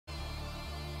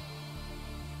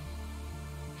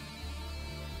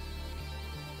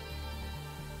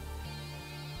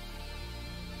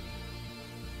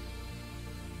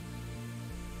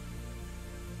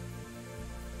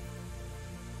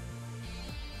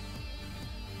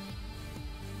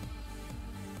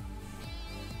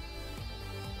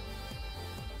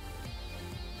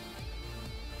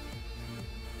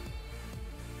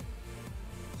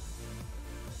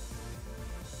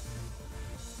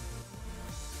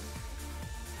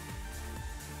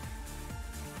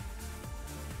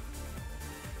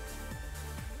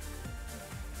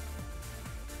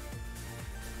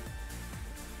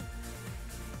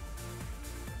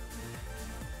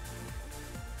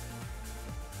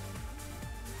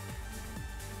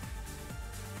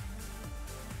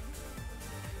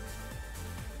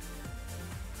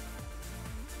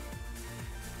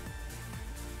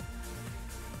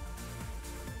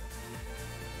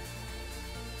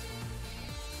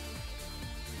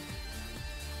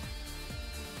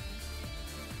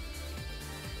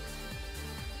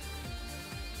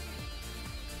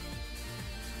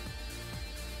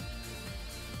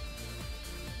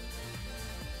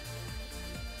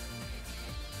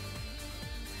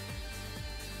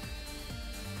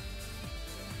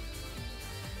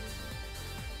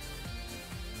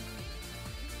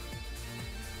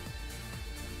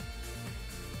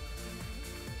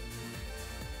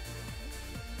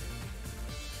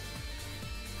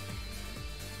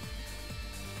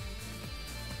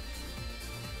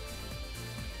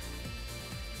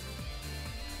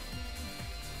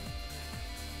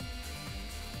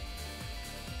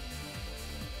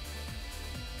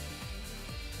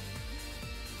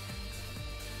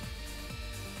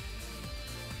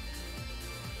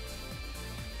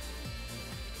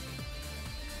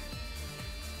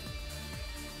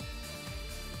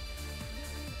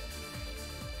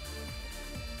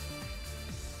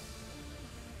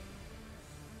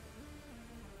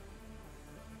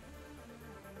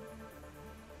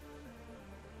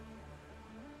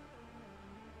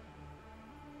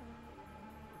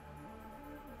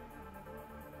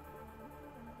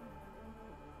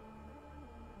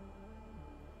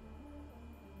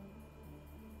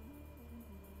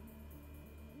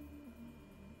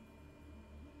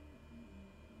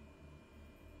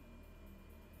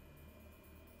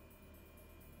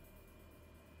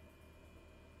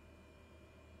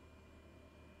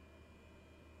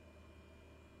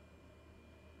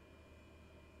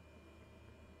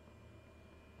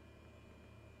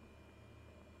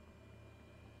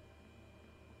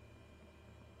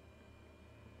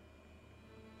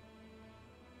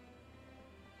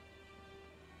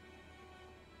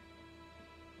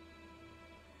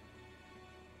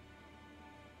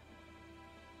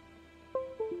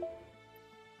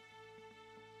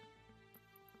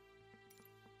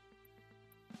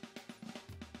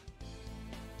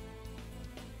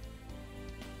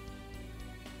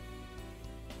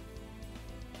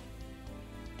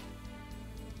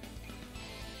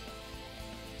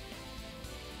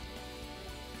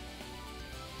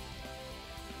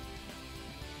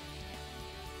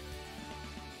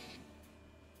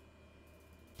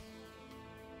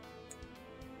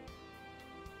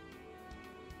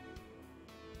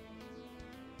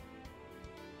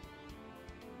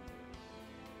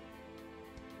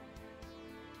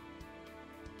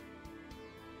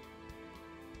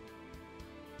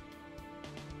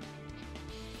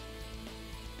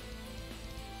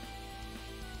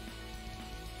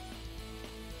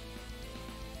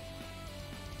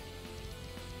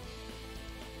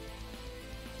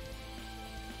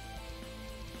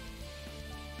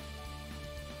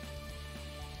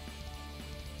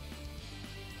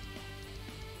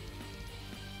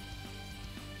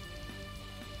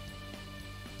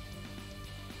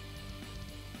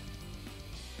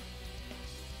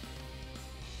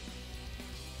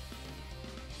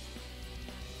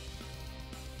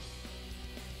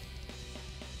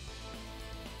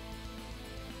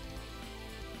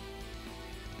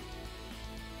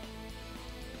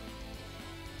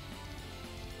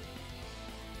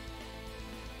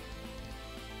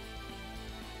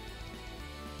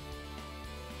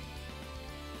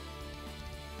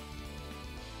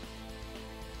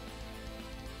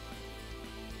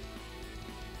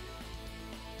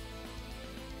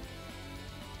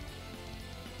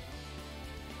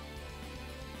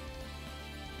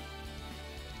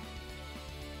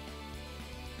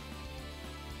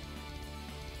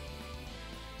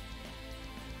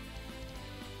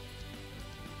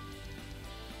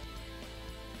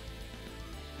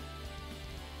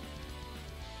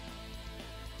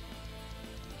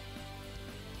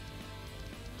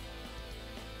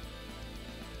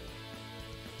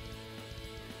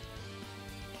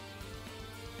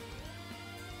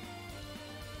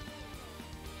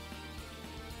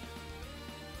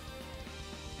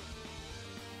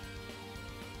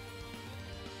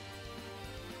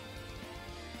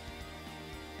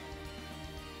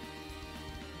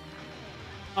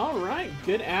All right,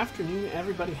 good afternoon,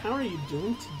 everybody. How are you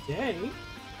doing today?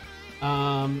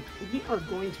 We are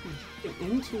going to be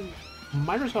getting into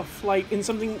Microsoft Flight in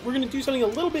something. We're going to do something a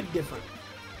little bit different.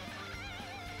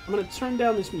 I'm going to turn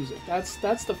down this music. That's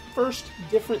the first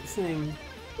different thing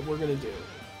that we're going to do.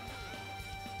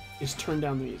 Is turn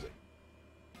down the music.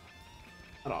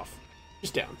 Not off,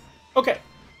 just down. Okay,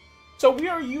 so we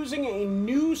are using a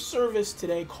new service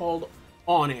today called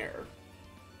OnAir.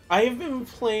 I have been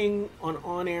playing on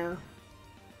OnAir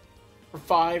for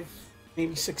 5,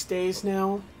 maybe 6 days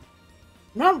now.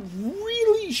 I'm not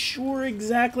really sure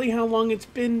exactly how long it's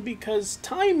been because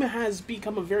time has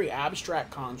become a very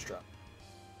abstract construct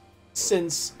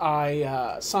since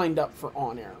I signed up for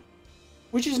OnAir,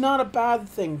 which is not a bad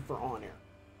thing for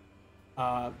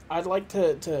OnAir. I'd like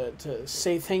to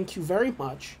say thank you very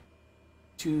much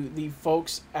to the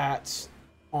folks at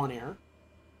OnAir.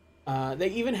 They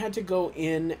even had to go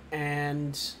in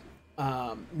and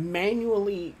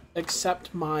manually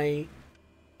accept my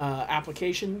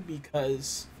application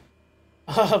because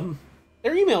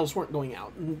their emails weren't going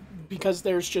out, and because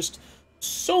there's just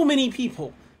so many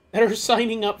people that are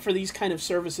signing up for these kind of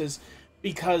services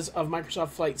because of Microsoft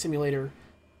Flight Simulator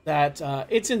that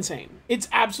it's insane. It's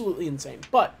absolutely insane.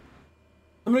 But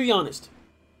I'm going to be honest.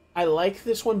 I like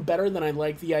this one better than I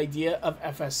like the idea of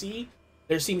FSE.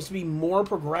 There seems to be more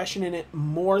progression in it,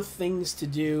 more things to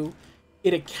do.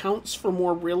 It accounts for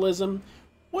more realism.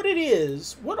 What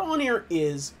OnAir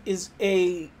is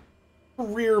a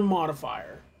career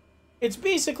modifier. It's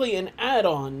basically an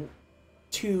add-on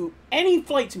to any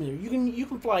flight simulator. You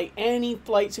can fly any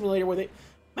flight simulator with it.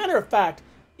 Matter of fact,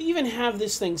 they even have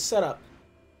this thing set up.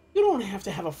 You don't have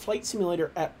to have a flight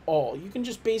simulator at all. You can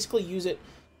just basically use it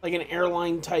like an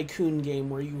airline tycoon game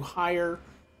where you hire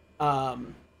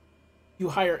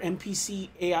NPC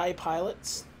AI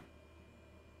pilots,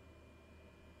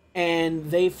 and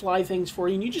they fly things for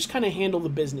you, and you just kind of handle the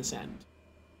business end.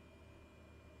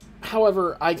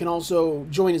 However, I can also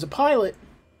join as a pilot,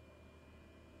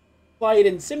 fly it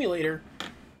in simulator,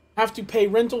 have to pay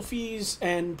rental fees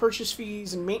and purchase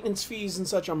fees and maintenance fees and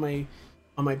such on my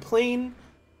plane.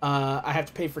 I have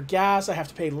to pay for gas. I have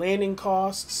to pay landing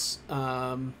costs.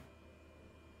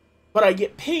 But I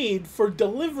get paid for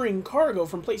delivering cargo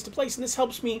from place to place, and this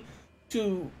helps me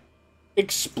to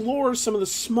explore some of the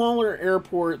smaller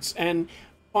airports and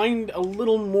find a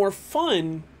little more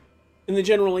fun in the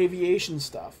general aviation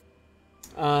stuff.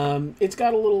 It's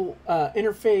got a little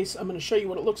interface. I'm going to show you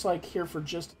what it looks like here for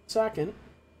just a second.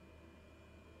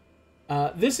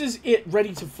 This is it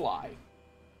ready to fly.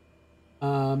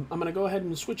 I'm going to go ahead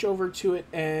and switch over to it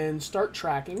and start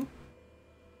tracking.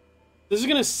 This is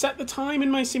going to set the time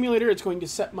in my simulator. It's going to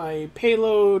set my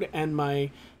payload and my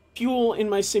fuel in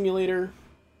my simulator.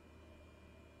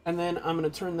 And then I'm going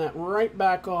to turn that right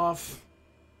back off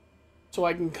so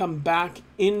I can come back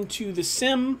into the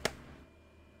sim.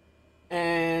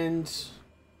 And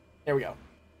there we go.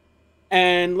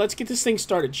 And let's get this thing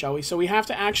started, shall we? So we have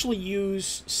to actually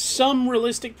use some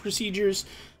realistic procedures.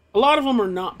 A lot of them are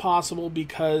not possible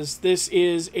because this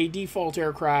is a default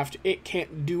aircraft. It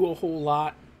can't do a whole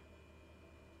lot.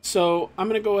 So I'm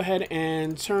going to go ahead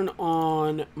and turn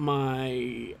on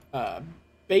my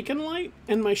beacon light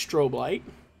and my strobe light.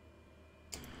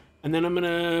 And then I'm going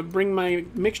to bring my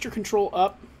mixture control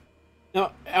up.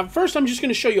 Now, at first I'm just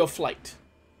going to show you a flight.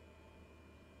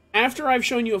 After I've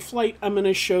shown you a flight, I'm going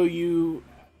to show you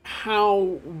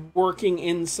how working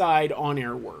inside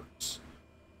OnAir works.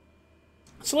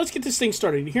 So let's get this thing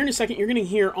started. Here in a second, you're going to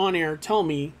hear OnAir tell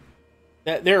me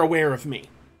that they're aware of me.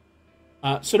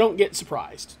 So don't get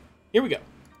surprised. Here we go.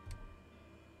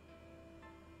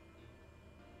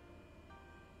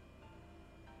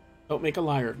 Don't make a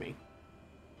liar of me.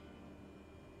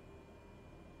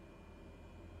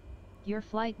 Your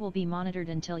flight will be monitored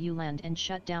until you land and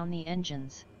shut down the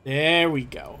engines. There we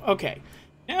go. Okay.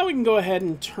 Now we can go ahead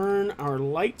and turn our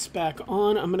lights back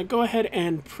on. I'm going to go ahead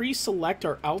and pre-select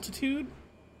our altitude.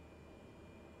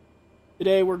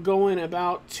 Today we're going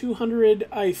about 200,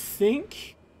 I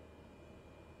think,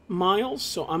 miles,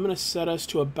 so I'm going to set us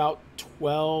to about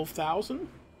 12,000.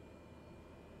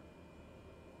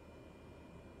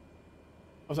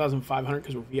 12,500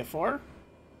 because we're VFR.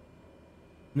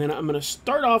 And then I'm going to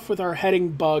start off with our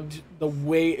heading bugged the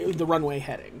runway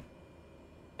heading.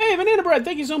 Hey, Banana Bread,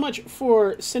 thank you so much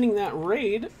for sending that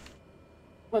raid.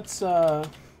 Let's, it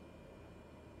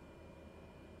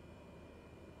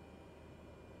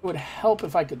would help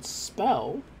if I could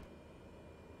spell.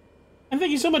 And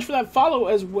thank you so much for that follow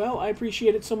as well. I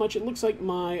appreciate it so much. It looks like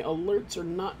my alerts are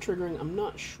not triggering. I'm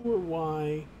not sure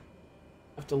why.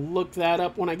 I have to look that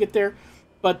up when I get there.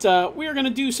 But we are going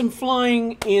to do some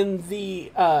flying in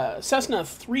the Cessna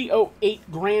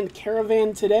 308 Grand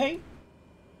Caravan today.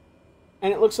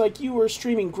 And it looks like you were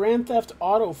streaming Grand Theft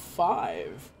Auto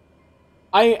 5.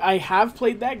 I have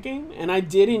played that game, and I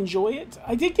did enjoy it.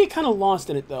 I did get kind of lost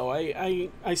in it, though.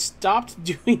 I stopped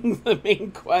doing the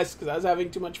main quest because I was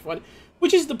having too much fun,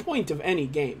 which is the point of any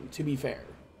game, to be fair.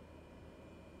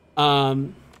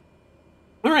 Alright,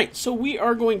 so we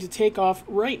are going to take off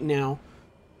right now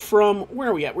from, where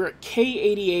are we at? We're at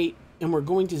K88, and we're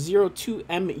going to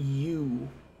 02MU.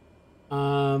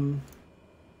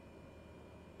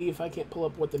 See if I can't pull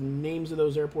up what the names of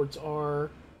those airports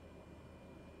are.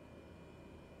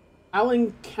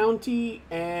 Allen County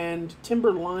and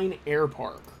Timberline Air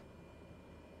Park.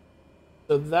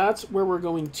 So that's where we're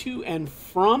going to and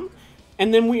from.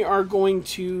 And then we are going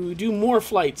to do more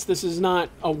flights. This is not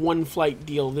a one-flight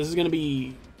deal. This is going to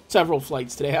be several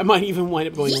flights today. I might even wind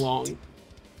up going long.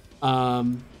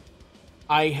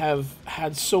 I have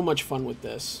had so much fun with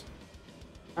this.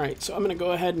 Alright, so I'm going to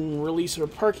go ahead and release our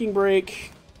parking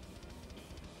brake.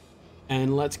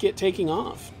 And let's get taking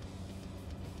off.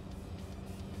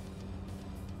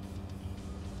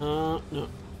 No.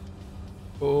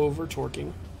 Over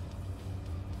torquing.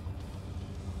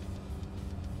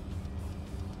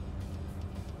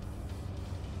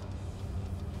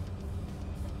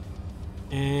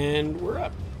 And we're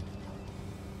up.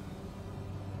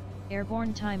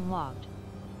 Airborne time logged.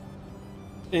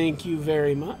 Thank you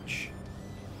very much.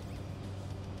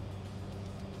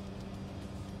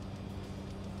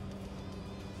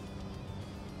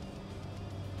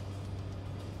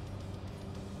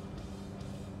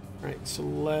 Alright, so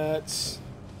let's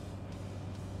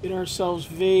get ourselves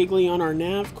vaguely on our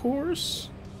nav course.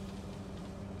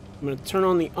 I'm going to turn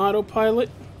on the autopilot.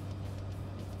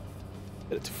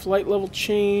 Set it to flight level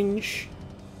change.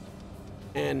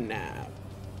 And nav.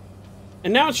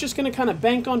 And now it's just going to kind of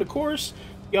bank onto course.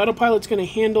 The autopilot's going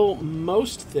to handle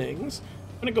most things.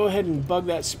 I'm going to go ahead and bug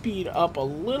that speed up a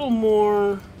little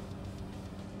more.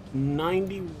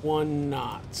 91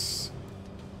 knots.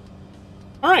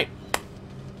 Alright.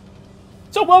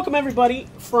 So welcome everybody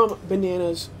from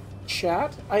Bananas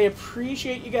Chat. I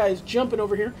appreciate you guys jumping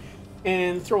over here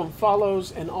and throwing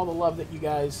follows and all the love that you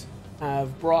guys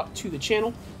have brought to the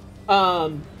channel.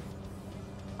 I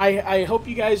hope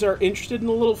you guys are interested in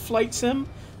a little flight sim.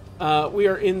 We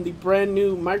are in the brand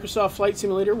new Microsoft Flight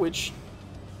Simulator, which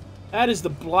that is the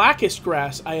blackest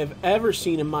grass I have ever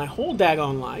seen in my whole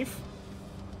daggone life.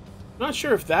 I'm not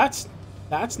sure if that's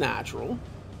natural.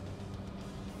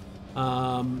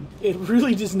 It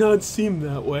really does not seem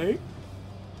that way.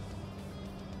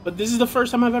 But this is the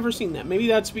first time I've ever seen that. Maybe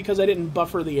that's because I didn't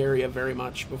buffer the area very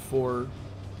much before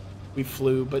we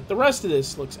flew. But the rest of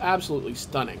this looks absolutely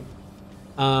stunning.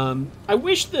 I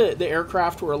wish the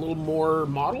aircraft were a little more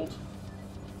modeled.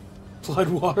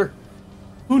 Floodwater.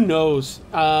 Who knows?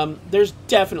 There's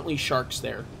definitely sharks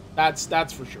there.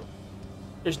 That's for sure.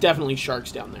 There's definitely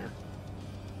sharks down there.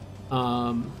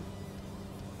 I'm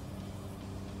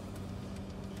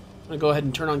going to go ahead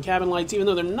and turn on cabin lights, even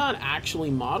though they're not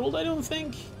actually modeled, I don't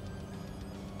think.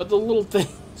 But the little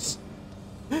things...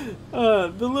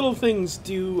 the little things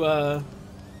do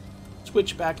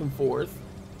switch back and forth.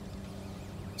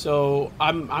 So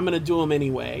I'm going to do them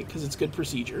anyway, because it's good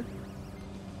procedure.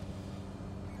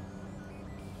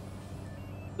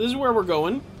 This is where we're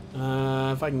going.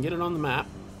 If I can get it on the map.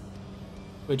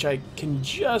 Which I can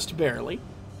just barely.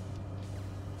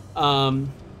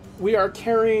 We are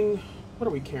carrying... What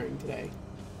are we carrying today?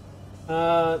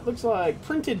 It looks like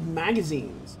printed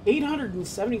magazines.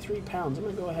 873 pounds. I'm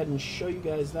going to go ahead and show you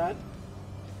guys that.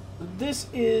 This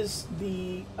is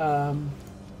the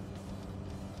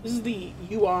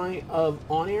UI of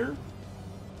OnAir.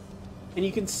 And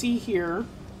you can see here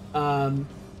the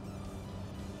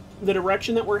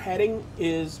direction that we're heading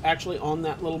is actually on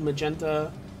that little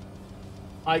magenta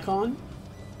icon.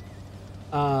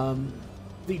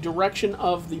 The direction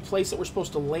of the place that we're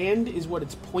supposed to land is what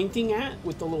it's pointing at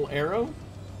with the little arrow.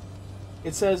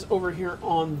 It says over here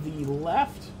on the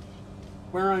left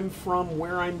where I'm from,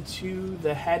 where I'm to,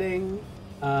 the heading,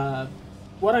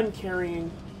 what I'm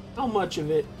carrying, how much of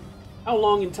it, how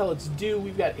long until it's due.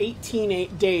 We've got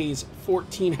 18 days,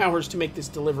 14 hours to make this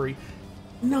delivery.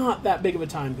 Not that big of a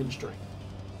time constraint.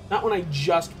 Not when I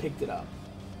just picked it up.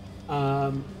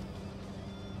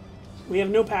 We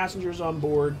have no passengers on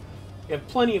board. We have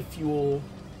plenty of fuel.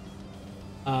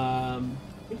 I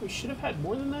think we should have had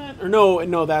more than that. Or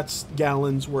no, that's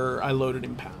gallons where I loaded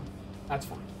in pounds. That's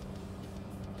fine.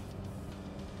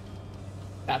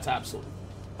 That's absolutely.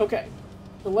 Okay,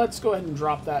 so let's go ahead and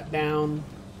drop that down.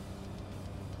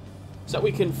 so that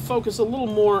we can focus a little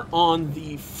more on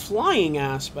the flying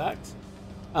aspect.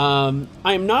 I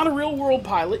am not a real-world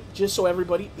pilot, just so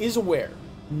everybody is aware.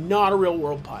 Not a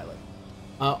real-world pilot.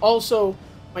 Also,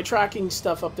 my tracking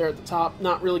stuff up there at the top,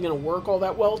 not really going to work all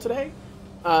that well today.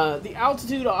 The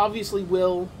altitude obviously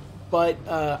will, but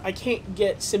I can't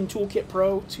get Sim Toolkit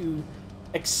Pro to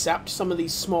accept some of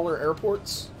these smaller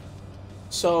airports.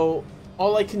 So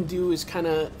all I can do is kind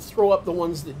of throw up the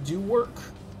ones that do work.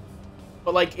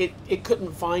 But like it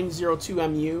couldn't find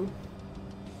 02MU,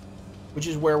 which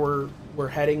is where we're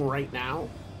heading right now.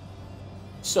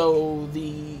 So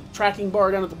the tracking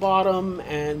bar down at the bottom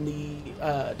and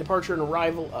the departure and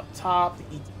arrival up top,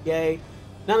 the ETA,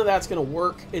 none of that's going to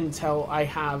work until I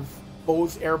have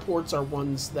both airports are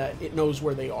ones that it knows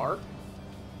where they are.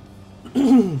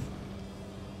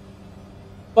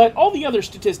 But all the other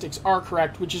statistics are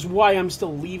correct, which is why I'm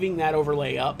still leaving that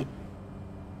overlay up.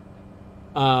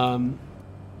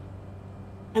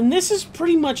 And this is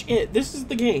pretty much it. This is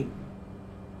the game.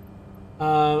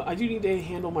 I do need to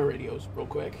handle my radios real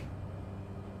quick.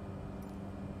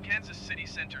 Kansas City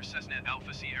Center, Cessna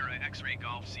Alpha Sierra X-Ray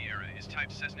Golf Sierra is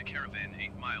type Cessna Caravan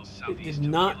 8 miles southeast. It did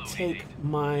not take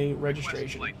my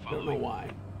registration. I don't know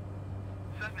why.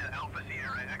 Cessna Alpha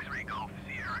Sierra X-Ray Golf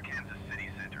Sierra, Kansas City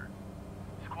Center.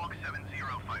 Squawk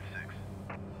 7056.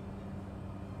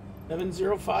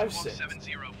 7056.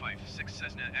 7056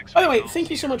 Cessna X-Ray. By the way, thank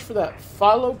you so much for that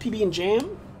follow, PB and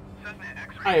Jam.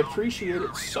 I appreciate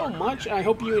it so much. I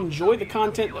hope you enjoy the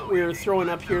content that we're throwing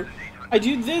up here. I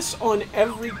do this on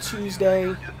every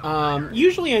Tuesday.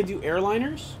 Usually I do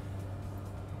airliners,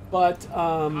 but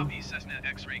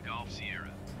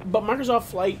Microsoft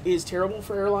Flight is terrible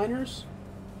for airliners,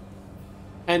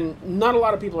 and not a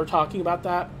lot of people are talking about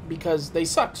that because they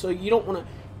suck. So you don't want to.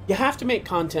 You have to make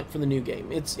content for the new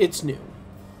game. It's new,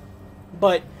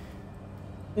 but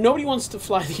nobody wants to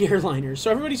fly the airliners.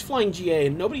 So everybody's flying GA,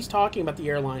 and nobody's talking about the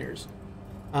airliners,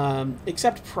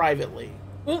 except privately.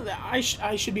 Well, I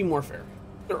should be more fair.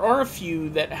 There are a few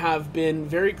that have been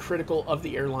very critical of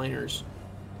the airliners,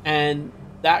 and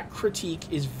that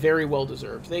critique is very well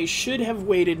deserved. They should have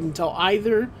waited until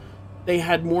either they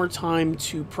had more time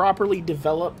to properly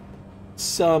develop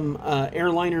some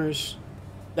airliners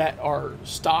that are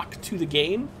stock to the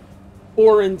game,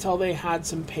 or until they had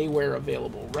some payware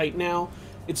available. Right now,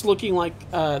 it's looking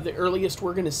like the earliest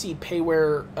we're going to see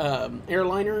payware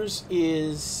airliners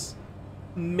is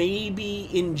maybe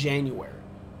in January.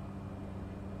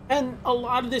 And a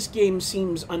lot of this game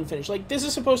seems unfinished. Like, this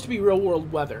is supposed to be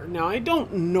real-world weather. Now, I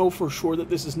don't know for sure that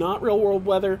this is not real-world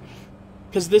weather,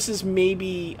 because this is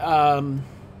maybe 100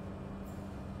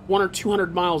 or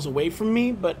 200 miles away from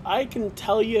me, but I can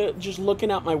tell you, just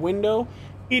looking out my window,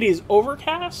 it is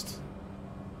overcast,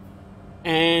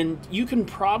 and you can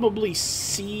probably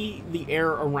see the air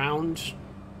around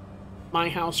my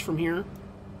house from here.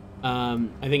 I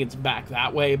think it's back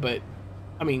that way, but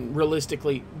I mean,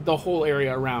 realistically, the whole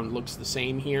area around looks the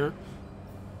same here.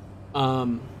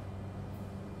 So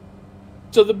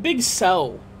the big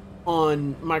sell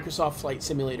on Microsoft Flight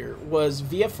Simulator was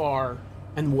VFR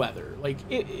and weather. Like,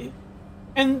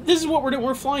 and this is what we're doing.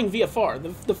 We're flying VFR.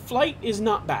 The flight is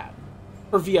not bad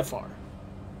for VFR.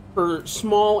 For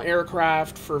small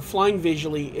aircraft, for flying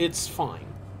visually, it's fine.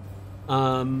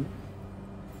 And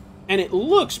it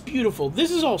looks beautiful.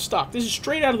 This is all stock. This is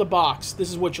straight out of the box. This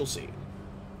is what you'll see.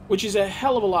 Which is a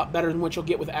hell of a lot better than what you'll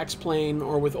get with X-Plane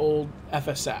or with old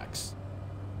FSX.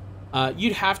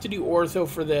 You'd have to do ortho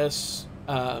for this,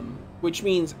 which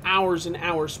means hours and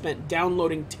hours spent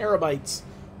downloading terabytes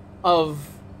of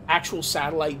actual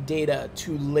satellite data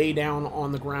to lay down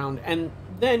on the ground. And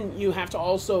then you have to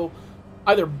also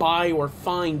either buy or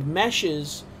find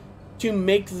meshes to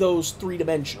make those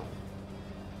three-dimensional.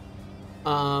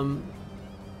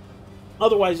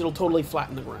 Otherwise, it'll totally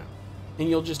flatten the ground, and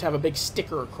you'll just have a big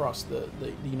sticker across the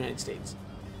United States.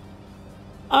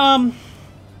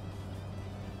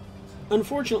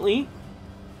 Unfortunately,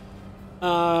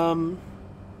 the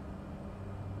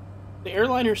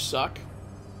airliners suck.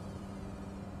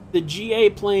 The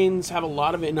GA planes have a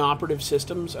lot of inoperative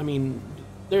systems. I mean,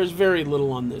 there's very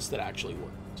little on this that actually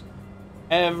works.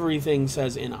 Everything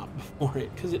says inop before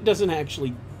it, because it doesn't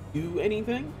actually do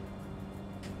anything.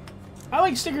 I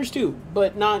like stickers too,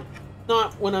 but not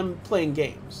when I'm playing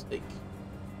games. Like,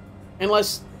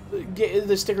 unless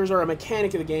the stickers are a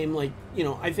mechanic of the game. Like, you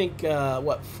know, I think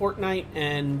what, Fortnite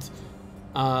and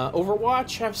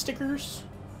Overwatch have stickers,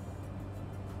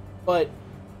 but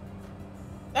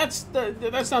that's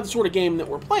not the sort of game that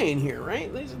we're playing here,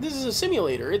 right? This is a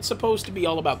simulator. It's supposed to be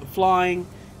all about the flying,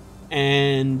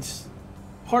 and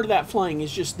part of that flying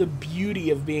is just the beauty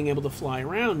of being able to fly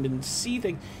around and see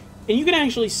things. And you can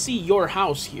actually see your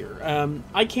house here.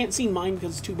 I can't see mine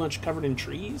because it's too much covered in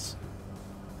trees.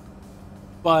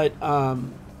 But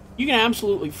you can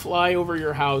absolutely fly over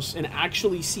your house and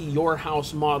actually see your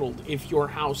house modeled if your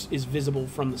house is visible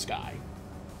from the sky.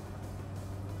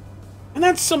 And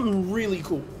that's something really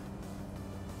cool.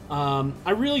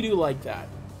 I really do like that.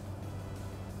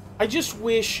 I just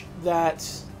wish that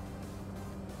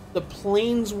the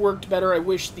planes worked better. I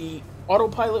wish the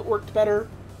autopilot worked better.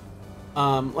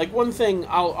 Like one thing,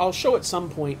 I'll show at some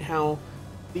point how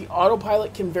the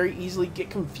autopilot can very easily get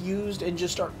confused and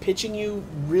just start pitching you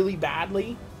really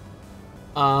badly.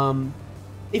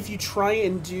 If you try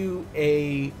and do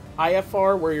a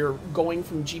IFR where you're going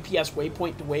from GPS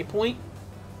waypoint to waypoint,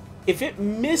 if it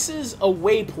misses a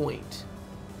waypoint,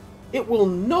 it will,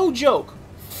 no joke,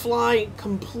 fly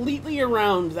completely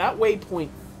around that waypoint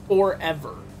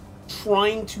forever,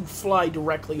 trying to fly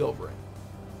directly over it.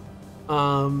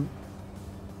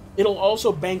 It'll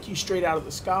also bank you straight out of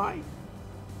the sky.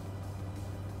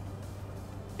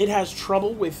 It has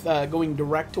trouble with going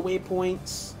direct to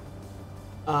waypoints.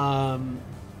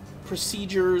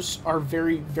 Procedures are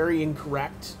very, very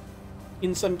incorrect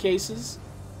in some cases.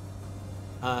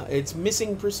 It's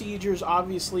missing procedures,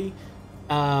 obviously.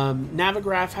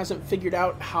 Navigraph hasn't figured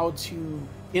out how to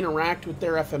interact with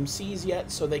their FMCs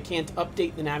yet, so they can't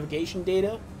update the navigation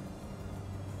data.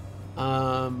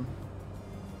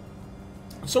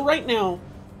 So right now,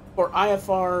 for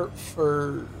IFR,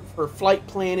 for flight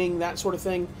planning, that sort of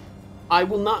thing, I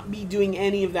will not be doing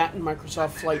any of that in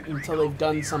Microsoft Flight until they've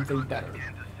done something better.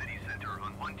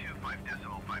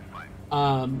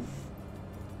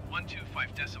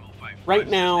 Right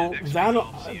now,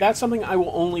 that's something I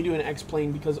will only do in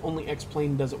X-Plane because only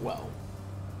X-Plane does it well.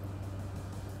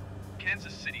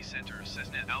 Kansas City Center,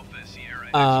 Cessna Alpha Sierra,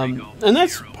 and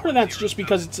that's part of that's just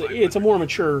because it's a more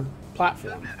mature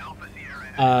platform.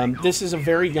 This is a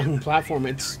very young platform.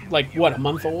 It's like, what, a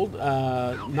month old?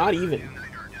 Not even.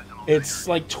 It's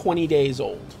like 20 days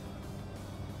old.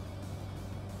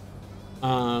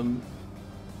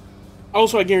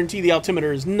 Also, I guarantee the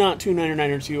altimeter is not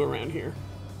 299 or 2 around here.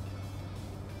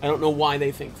 I don't know why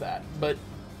they think that, but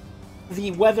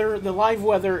the weather, the live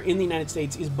weather in the United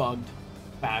States is bugged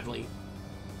badly.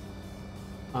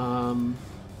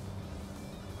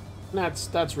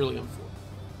 That's really unfortunate.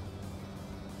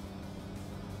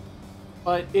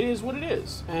 But it is what it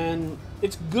is, and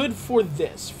it's good for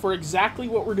this. For exactly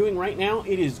what we're doing right now,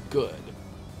 it is good.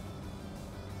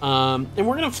 And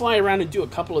we're gonna fly around and do a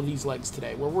couple of these legs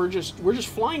today, where we're just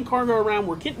flying cargo around.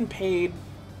 We're getting paid.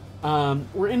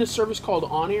 We're in a service called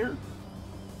OnAir.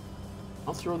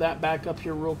 I'll throw that back up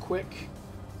here real quick.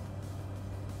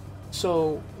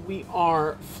 So we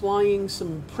are flying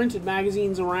some printed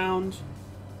magazines around.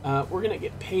 We're gonna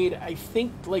get paid, I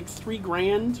think, like $3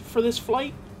 grand for this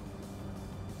flight.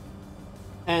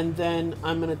 And then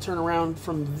I'm going to turn around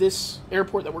from this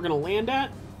airport that we're going to land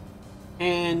at,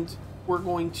 and we're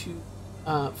going to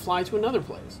fly to another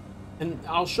place. And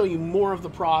I'll show you more of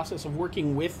the process of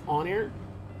working with OnAir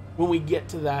when we get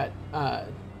to that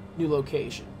new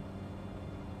location.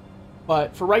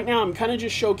 But for right now, I'm kind of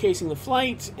just showcasing the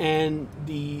flight and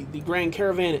the Grand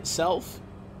Caravan itself.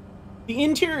 The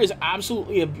interior is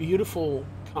absolutely a beautiful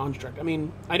construct. I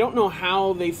mean, I don't know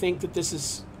how they think that this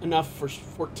is enough for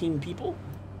 14 people.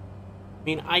 I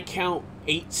mean, I count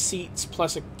 8 seats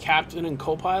plus a captain and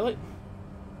co-pilot.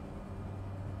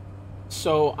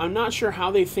 So I'm not sure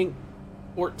how they think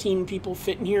 14 people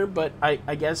fit in here, but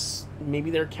I guess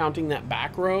maybe they're counting that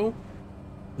back row.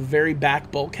 Very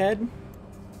back bulkhead.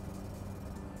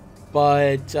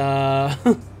 But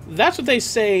that's what they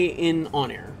say in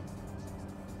OnAir.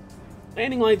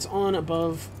 Landing lights on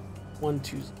above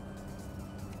 120.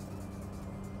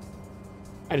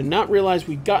 I did not realize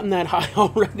we'd gotten that high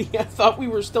already. I thought we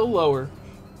were still lower.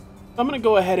 I'm going to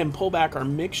go ahead and pull back our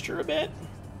mixture a bit.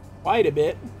 Quite a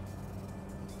bit.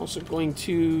 Also going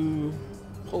to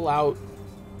pull out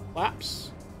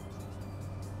flaps,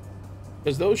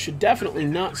 because those should definitely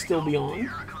not still be on.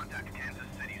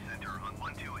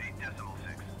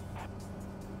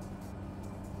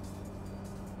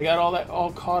 I got all that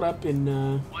all caught up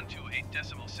in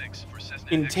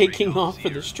taking off for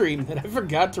the stream that I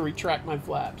forgot to retract my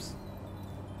flaps.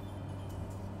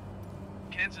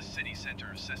 Kansas City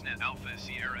Center, Cessna Alpha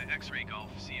Sierra X-Ray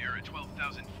Golf Sierra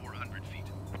 12,400 feet.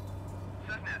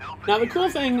 Now the cool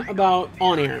thing about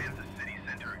OnAir,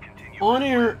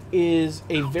 OnAir is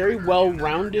a very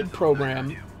well-rounded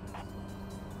program.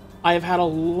 I have had a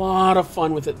lot of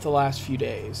fun with it the last few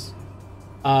days.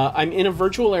 I'm in a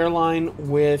virtual airline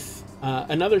with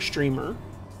another streamer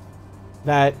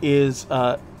that is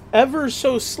ever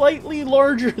so slightly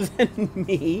larger than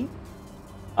me,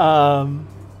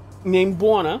 named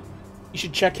Buona. You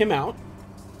should check him out.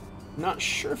 I'm not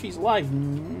sure if he's live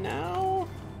now.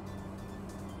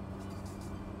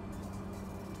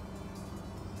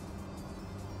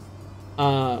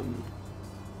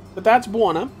 But that's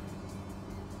Buona.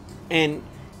 And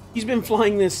he's been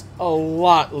flying this a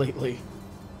lot lately.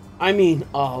 I mean,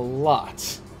 a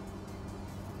lot.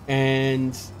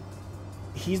 And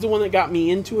he's the one that got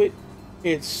me into it.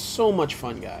 It's so much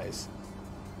fun, guys.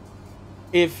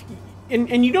 And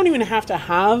you don't even have to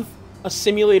have a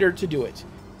simulator to do it.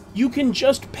 You can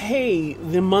just pay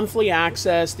the monthly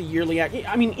access, the yearly access.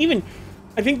 I mean, even,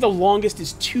 I think the longest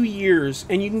is 2 years,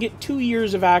 and you can get 2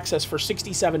 years of access for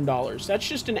 $67. That's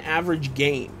just an average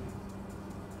game.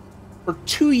 For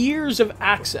 2 years of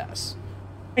access.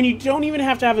 And you don't even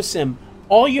have to have a sim.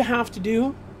 All you have to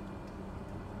do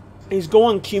is go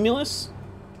on Cumulus,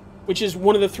 which is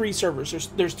one of the 3 servers.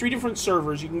 There's 3 different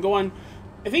servers. You can go on,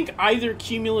 I think, either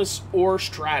Cumulus or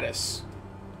Stratus,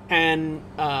 and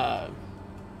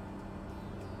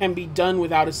be done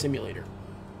without a simulator.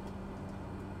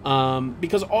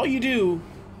 Because all you do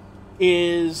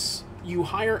is you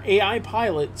hire AI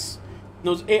pilots. And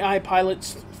those AI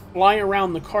pilots fly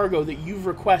around the cargo that you've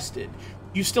requested.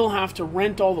 You still have to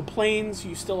rent all the planes.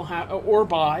 You still have, or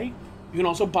buy. You can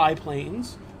also buy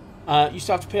planes. You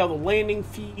still have to pay all the landing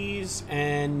fees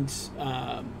and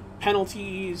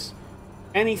penalties,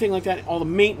 anything like that, all the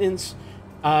maintenance.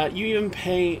 You even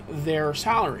pay their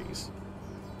salaries.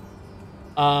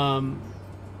 But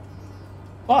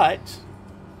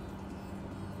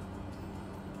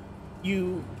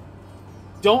you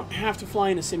don't have to fly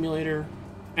in a simulator,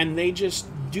 and they just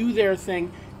do their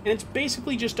thing. And it's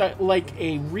basically just like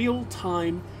a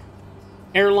real-time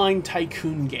airline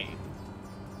tycoon game.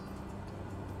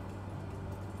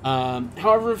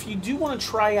 However, if you do want to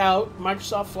try out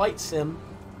Microsoft Flight Sim,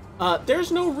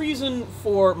 there's no reason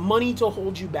for money to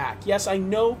hold you back. Yes, I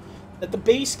know that the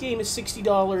base game is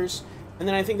 $60, and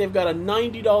then I think they've got a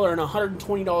 $90 and a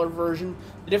 $120 version.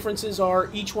 The differences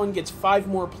are each one gets 5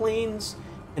 more planes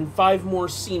and 5 more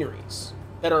sceneries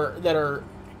that are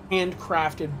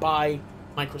handcrafted by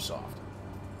Microsoft.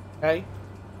 Okay?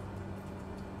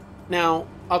 Now,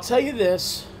 I'll tell you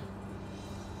this.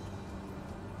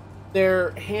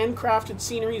 Their handcrafted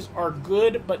sceneries are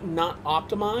good, but not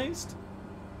optimized.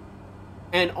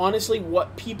 And honestly,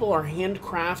 what people are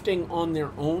handcrafting on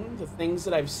their own, the things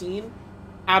that I've seen,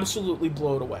 absolutely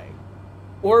blow it away.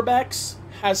 Orbex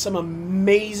has some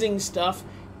amazing stuff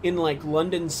in, like,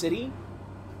 London City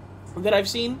that I've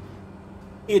seen.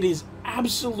 It is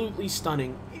absolutely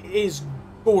stunning. It is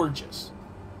gorgeous.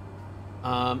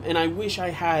 And I wish I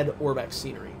had Orbex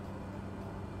scenery.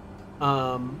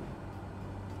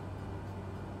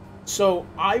 So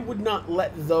I would not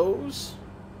let those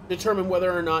determine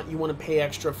whether or not you want to pay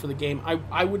extra for the game.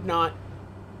 I would not,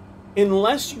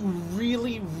 unless you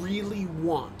really, really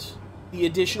want the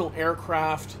additional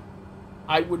aircraft,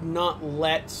 I would not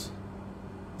let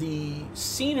the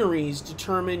sceneries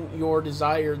determine your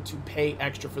desire to pay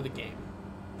extra for the game.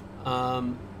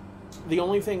 The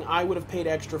only thing I would have paid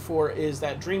extra for is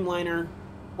that Dreamliner.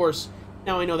 Of course,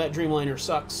 now I know that Dreamliner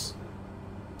sucks.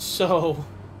 So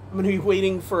I'm going to be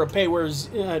waiting for a Payware's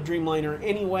Dreamliner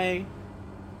anyway.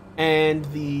 And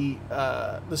the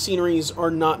sceneries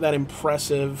are not that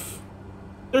impressive.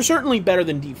 They're certainly better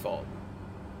than default.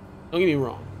 Don't get me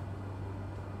wrong.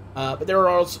 But there are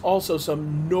also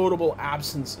some notable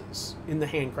absences in the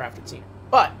handcrafted scene.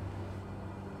 But,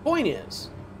 point is,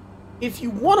 if you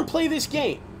want to play this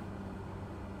game,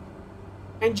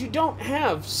 and you don't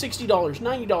have $60,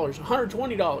 $90,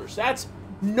 $120, that's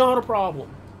not a problem.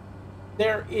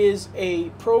 There is a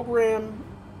program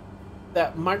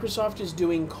that Microsoft is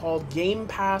doing called Game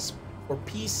Pass for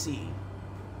PC.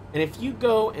 And if you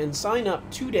go and sign up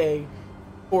today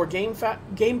for Game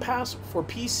Pass for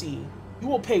PC, you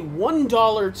will pay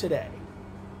 $1 today.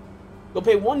 You'll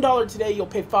pay $1 today, you'll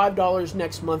pay $5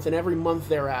 next month, and every month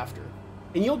thereafter.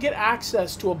 And you'll get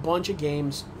access to a bunch of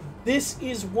games. This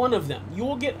is one of them. You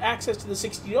will get access to the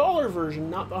 $60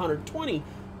 version, not the $120,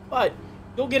 but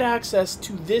you'll get access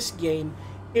to this game.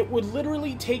 It would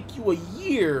literally take you a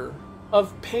year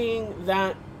of paying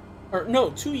that, or no,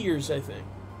 2 years, I think.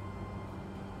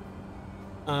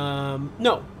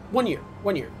 No, 1 year,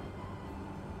 1 year.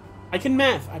 I can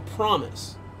math, I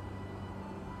promise.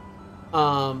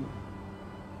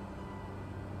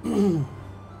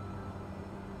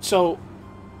 So,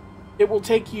 it will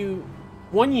take you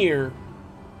 1 year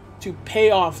to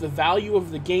pay off the value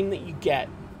of the game that you get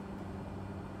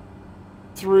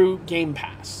through Game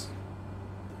Pass.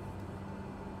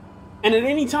 And at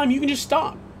any time, you can just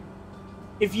stop.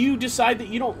 If you decide that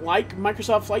you don't like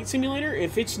Microsoft Flight Simulator,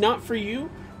 if it's not for you,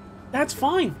 that's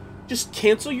fine. Just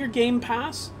cancel your Game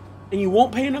Pass, and you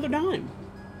won't pay another dime.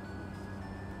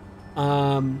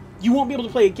 You won't be able to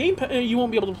play you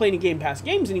won't be able to play any Game Pass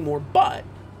games anymore, but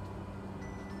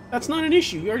that's not an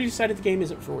issue. You already decided the game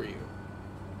isn't for you.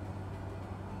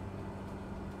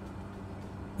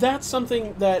 That's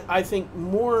something that I think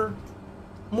more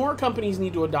companies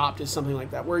need to adopt, is something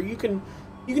like that, where you can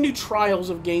do trials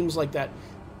of games like that.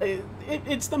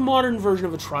 It's the modern version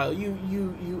of a trial.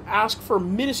 You ask for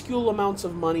minuscule amounts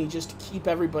of money just to keep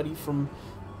everybody from,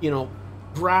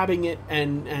 grabbing it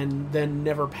and then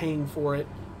never paying for it.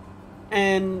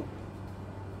 And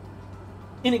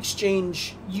in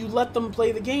exchange, you let them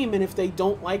play the game, and if they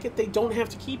don't like it, they don't have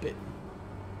to keep it.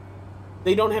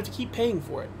 They don't have to keep paying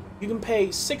for it. You can pay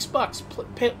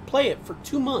 $6, play it for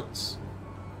 2 months.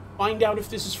 Find out if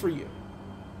this is for you.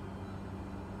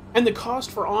 And the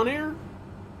cost for OnAir,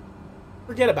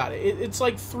 forget about it. It's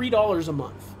like $3 a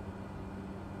month.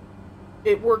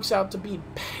 It works out to be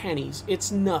pennies.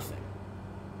 It's nothing.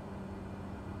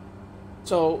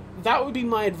 So that would be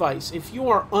my advice. If you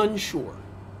are unsure,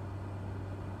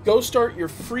 go start your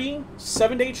free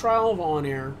 7-day trial of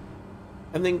OnAir,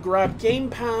 and then grab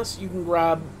Game Pass. You can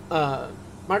grab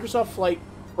Microsoft Flight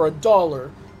for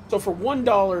 $1. So for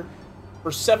 $1,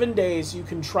 for 7 days, you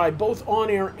can try both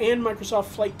OnAir and Microsoft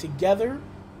Flight together,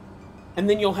 and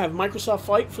then you'll have Microsoft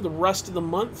Flight for the rest of the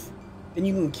month, and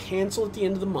you can cancel at the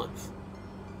end of the month.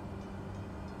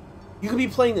 You could be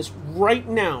playing this right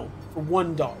now for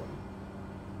 $1.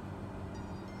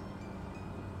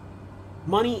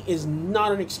 Money is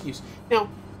not an excuse. Now,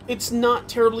 it's not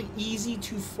terribly easy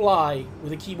to fly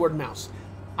with a keyboard and mouse.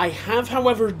 I have,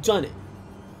 however, done it.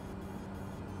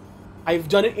 I've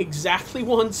done it exactly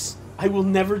once. I will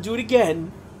never do it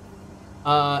again,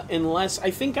 unless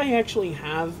I think I actually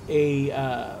have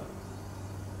a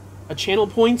channel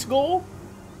points goal.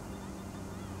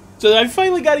 So I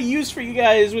finally got a use for you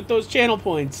guys with those channel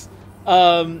points.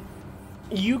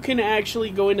 You can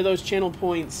actually go into those channel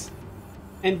points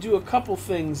and do a couple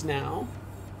things now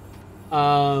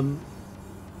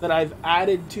that I've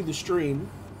added to the stream,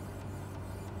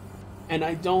 and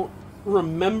I don't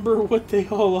remember what they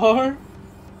all are,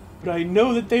 but I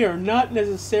know that they are not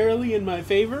necessarily in my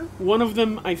favor. One of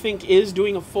them, I think, is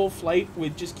doing a full flight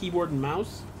with just keyboard and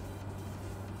mouse,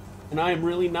 and I am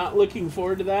really not looking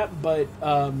forward to that, but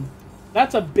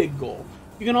that's a big goal.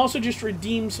 You can also just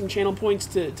redeem some channel points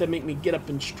to make me get up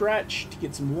and stretch, to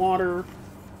get some water.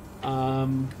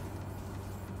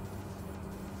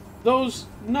 Those,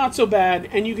 not so bad,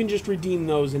 and you can just redeem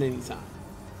those at any time.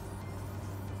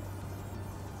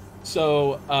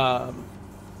 So,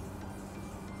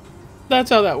 that's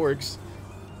how that works.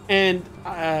 And,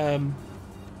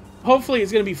 hopefully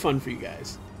it's going to be fun for you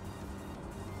guys.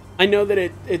 I know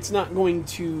that it's not going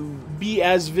to be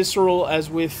as visceral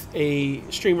as with a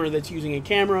streamer that's using a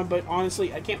camera, but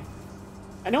honestly,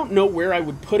 I don't know where I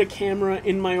would put a camera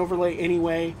in my overlay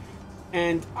anyway,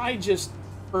 and I just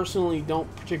personally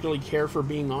don't particularly care for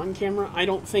being on camera. I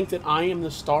don't think that I am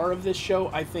the star of this show.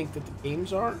 I think that the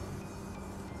games are.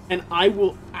 And I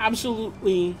will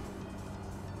absolutely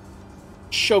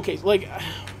showcase, like,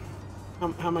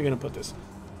 how am I going to put this?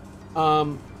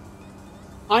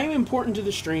 I am important to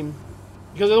the stream,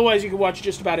 because otherwise you could watch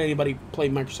just about anybody play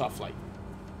Microsoft Flight.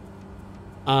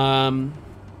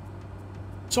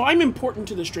 So I'm important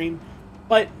to the stream,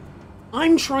 but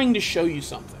I'm trying to show you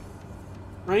something,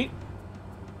 right?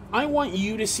 I want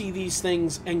you to see these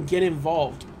things and get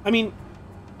involved. I mean,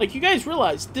 like, you guys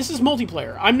realize this is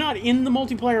multiplayer. I'm not in the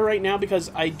multiplayer right now because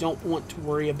I don't want to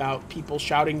worry about people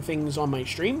shouting things on my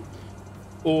stream,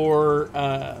 or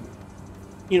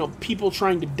people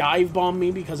trying to dive bomb me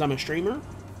because I'm a streamer.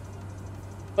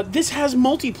 But this has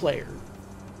multiplayer.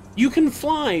 You can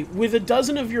fly with a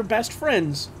dozen of your best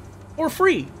friends for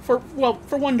free, for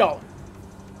 $1.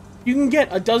 You can get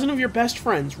a dozen of your best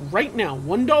friends right now,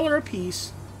 $1 a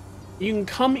piece. You can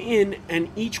come in, and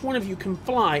each one of you can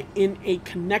fly in a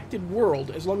connected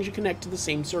world as long as you connect to the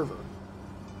same server.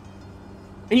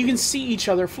 And you can see each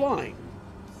other flying.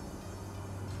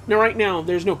 Now, right now,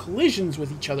 there's no collisions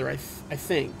with each other, I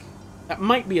think. That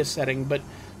might be a setting, but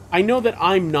I know that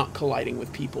I'm not colliding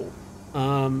with people.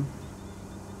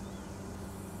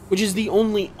 Which is the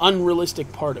only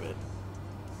unrealistic part of it.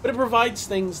 But it provides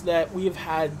things that we have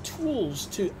had tools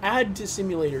to add to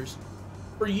simulators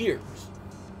for years.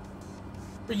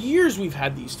 For years we've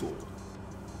had these tools.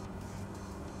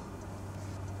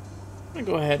 I'm going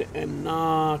to go ahead and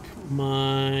knock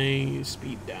my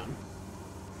speed down,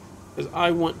 because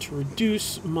I want to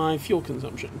reduce my fuel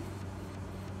consumption.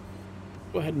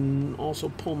 Go ahead and also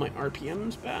pull my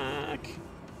RPMs back.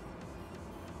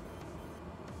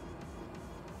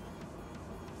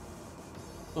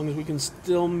 As long as we can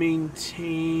still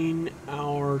maintain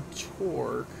our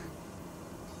torque.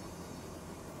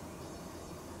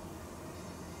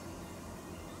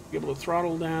 Be able to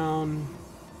throttle down,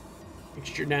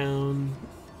 mixture down.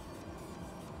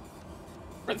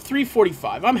 We're at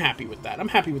 345. I'm happy with that. I'm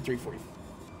happy with 345.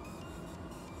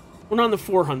 We're not in the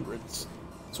 400s,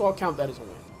 so I'll count that as a win.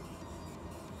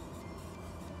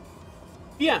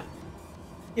 Yeah,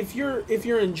 if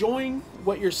you're enjoying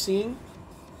what you're seeing,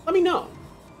 let me know.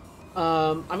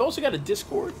 I've also got a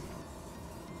Discord.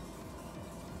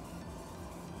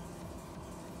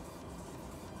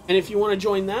 And if you want to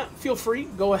join that, feel free.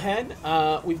 Go ahead.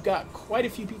 We've got quite a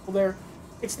few people there.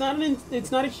 It's not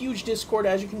a huge Discord,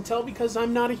 as you can tell, because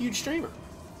I'm not a huge streamer.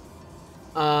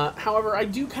 However, I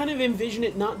do kind of envision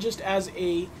it not just as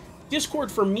a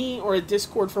Discord for me or a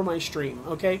Discord for my stream.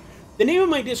 Okay, the name of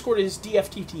my Discord is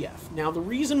DFTTF. Now, the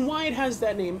reason why it has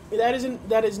that name, that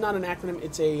is not an acronym.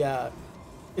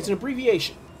 It's an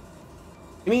abbreviation.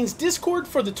 It means Discord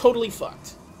for the totally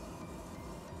fucked.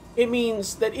 It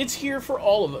means that it's here for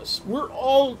all of us. We're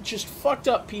all just fucked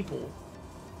up people,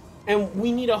 and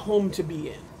we need a home to be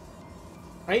in,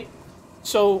 right?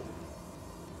 So,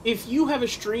 if you have a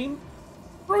stream,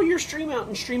 throw your stream out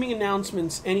in streaming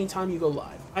announcements anytime you go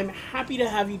live. I'm happy to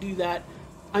have you do that.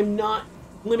 I'm not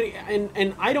limiting,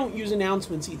 and I don't use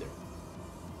announcements either.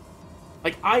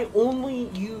 Like, I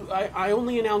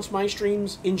only announce my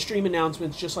streams in stream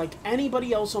announcements, just like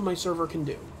anybody else on my server can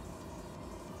do.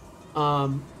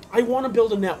 I want to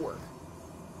build a network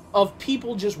of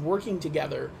people just working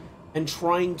together and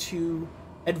trying to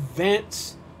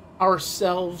advance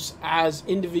ourselves as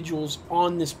individuals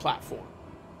on this platform,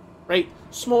 right?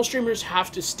 Small streamers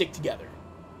have to stick together.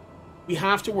 We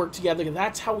have to work together.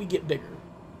 That's how we get bigger.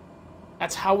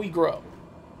 That's how we grow.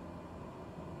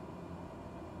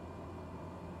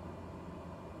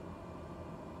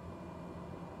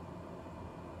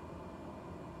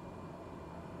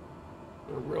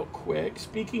 Real quick,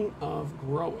 speaking of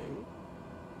growing,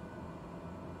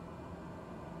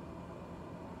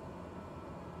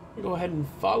 go ahead and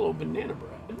follow Banana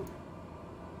Bread.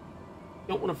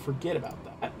 Don't want to forget about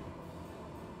that.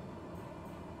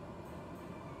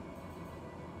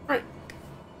 Alright.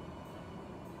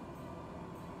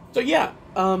 So yeah,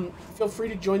 feel free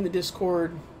to join the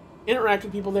Discord, interact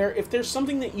with people there. If there's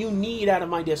something that you need out of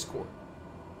my Discord,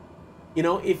 you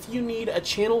know, if you need a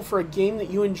channel for a game that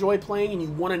you enjoy playing and you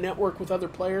want to network with other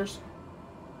players,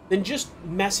 then just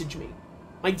message me.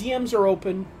 My DMs are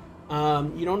open.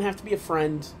 You don't have to be a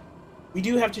friend. We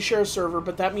do have to share a server,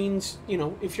 but that means, you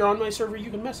know, if you're on my server, you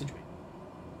can message me.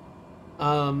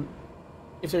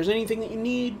 If there's anything that you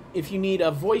need, if you need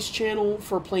a voice channel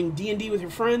for playing D&D with your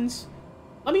friends,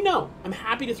 let me know. I'm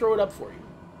happy to throw it up for you.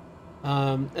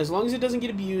 As long as it doesn't get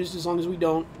abused, as long as we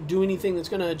don't do anything that's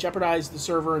going to jeopardize the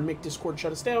server and make Discord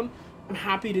shut us down, I'm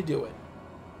happy to do it.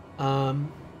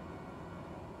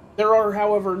 There are,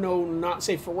 however, no not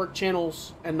safe for work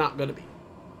channels, and not going to be.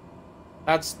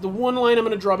 That's the one line I'm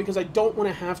going to draw, because I don't want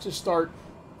to have to start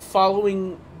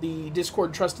following the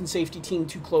Discord trust and safety team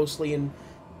too closely and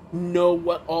know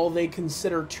what all they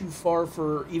consider too far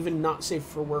for even not safe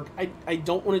for work. I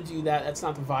don't want to do that. That's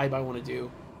not the vibe I want to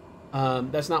do.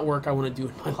 That's not work I want to do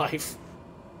in my life.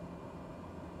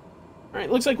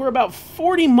 Alright, looks like we're about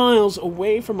 40 miles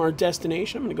away from our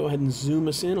destination. I'm going to go ahead and zoom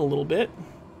us in a little bit.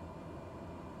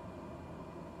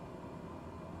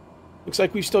 Looks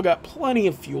like we've still got plenty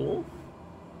of fuel.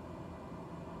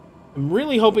 I'm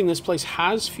really hoping this place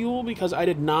has fuel, because I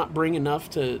did not bring enough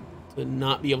to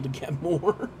not be able to get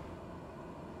more.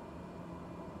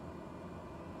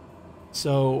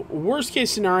 So, worst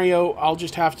case scenario, I'll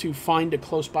just have to find a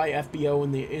close by FBO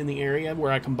in the area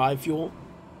where I can buy fuel.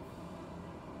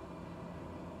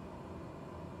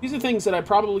 These are things that I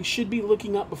probably should be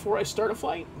looking up before I start a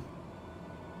flight.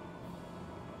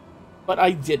 But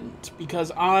I didn't,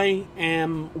 because I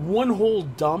am one whole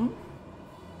dumb,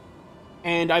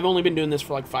 and I've only been doing this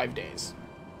for like 5 days.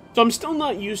 So I'm still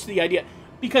not used to the idea,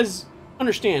 because,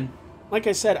 understand, like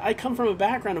I said, I come from a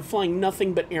background of flying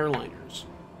nothing but airliners.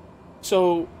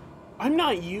 So, I'm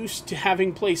not used to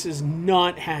having places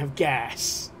not have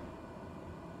gas.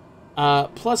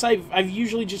 Plus, I've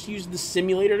usually just used the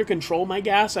simulator to control my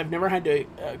gas. I've never had to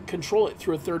control it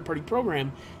through a third-party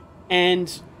program.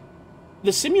 And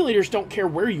the simulators don't care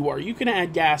where you are. You can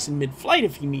add gas in mid-flight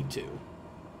if you need to.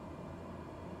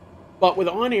 But with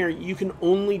OnAir, you can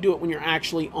only do it when you're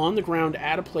actually on the ground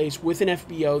at a place with an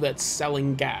FBO that's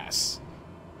selling gas.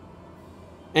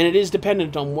 And it is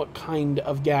dependent on what kind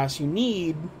of gas you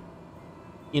need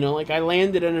You know, like I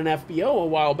landed in an FBO a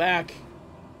while back,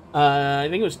 I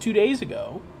think it was 2 days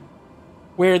ago,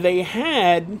 where they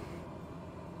had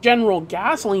general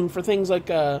gasoline for things like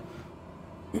for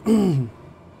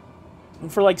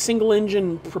like single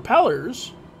engine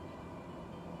propellers,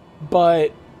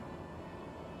 but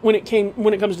when it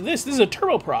comes to this is a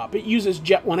turboprop. It uses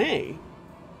Jet 1A,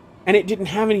 and it didn't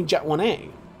have any Jet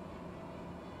 1A.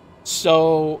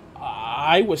 So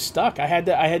I was stuck. I had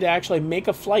to actually make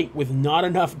a flight with not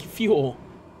enough fuel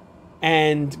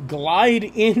and glide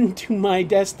into my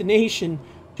destination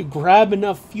to grab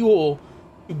enough fuel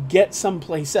to get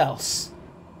someplace else.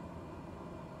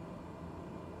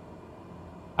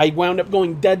 I wound up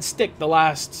going dead stick the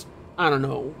last, I don't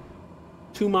know,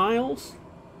 2 miles.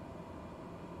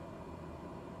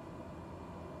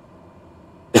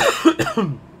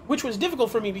 Which was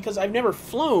difficult for me because I've never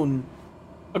flown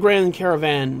a Grand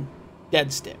Caravan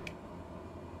dead stick.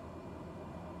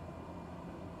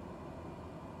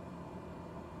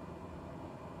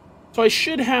 So I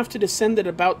should have to descend at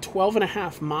about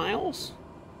 12.5 miles.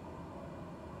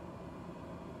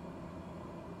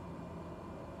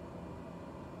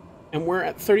 And we're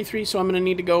at 33, so I'm going to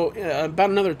need to go about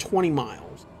another 20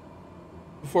 miles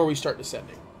before we start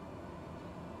descending.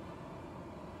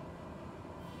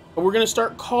 But we're going to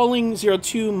start calling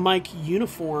 02 Mike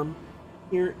Uniform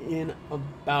here in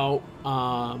about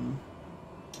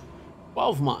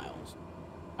 12 miles.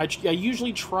 I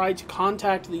usually try to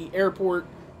contact the airport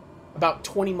about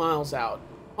 20 miles out.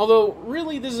 Although,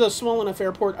 really, this is a small enough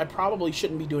airport, I probably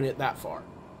shouldn't be doing it that far.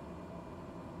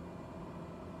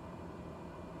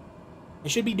 I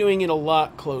should be doing it a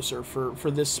lot closer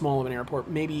for this small of an airport,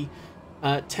 maybe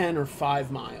 10 or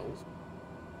 5 miles.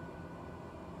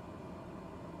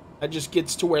 That just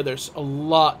gets to where there's a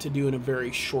lot to do in a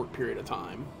very short period of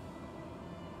time.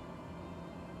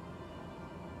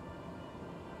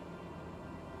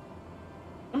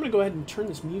 I'm going to go ahead and turn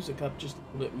this music up just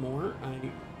a little bit more. I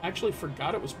actually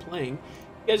forgot it was playing.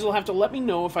 You guys will have to let me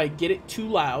know if I get it too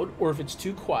loud or if it's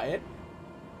too quiet.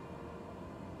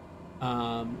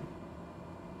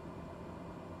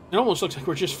 It almost looks like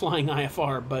we're just flying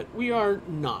IFR, but we are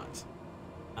not.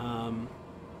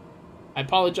 I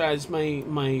apologize,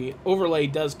 my overlay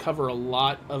does cover a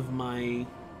lot of my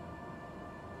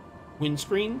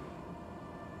windscreen.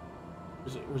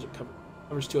 Where's it covered? It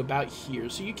covers to about here,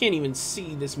 so you can't even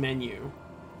see this menu,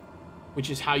 which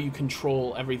is how you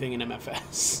control everything in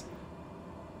MFS.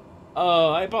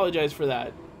 Oh, I apologize for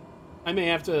that. I may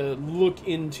have to look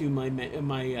into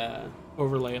my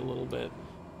overlay a little bit.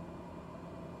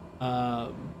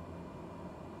 But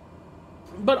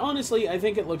honestly, I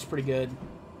think it looks pretty good.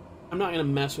 I'm not going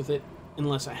to mess with it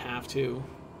unless I have to.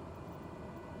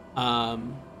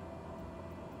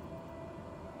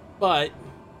 But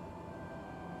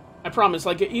I promise,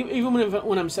 like, even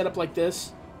when I'm set up like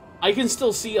this, I can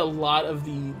still see a lot of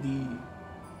the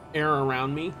air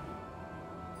around me.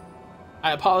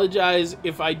 I apologize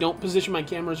if I don't position my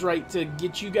cameras right to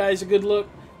get you guys a good look.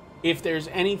 If there's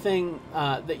anything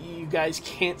that you guys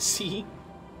can't see,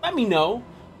 let me know.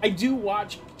 I do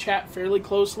watch chat fairly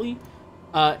closely,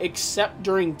 except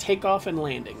during takeoff and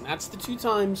landing. That's the 2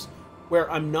 times where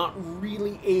I'm not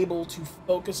really able to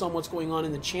focus on what's going on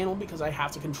in the channel because I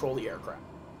have to control the aircraft.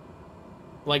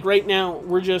 Like right now,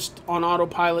 we're just on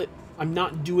autopilot. I'm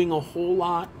not doing a whole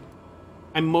lot.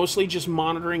 I'm mostly just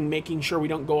monitoring, making sure we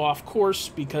don't go off course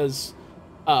because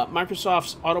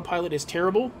Microsoft's autopilot is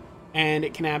terrible. And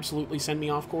it can absolutely send me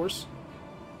off course.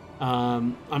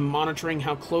 I'm monitoring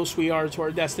how close we are to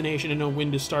our destination and know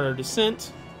when to start our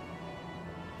descent.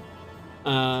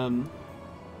 And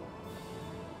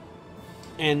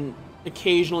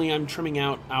occasionally I'm trimming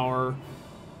out our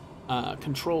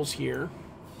controls here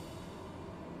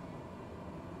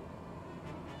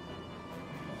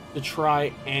to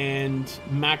try and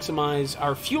maximize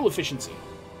our fuel efficiency.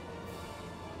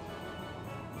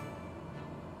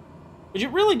 Which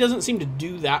it really doesn't seem to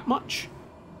do that much.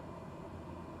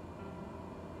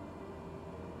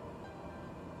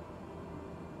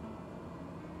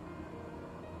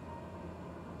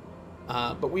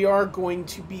 But we are going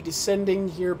to be descending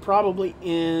here probably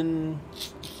in,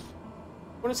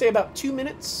 I want to say about 2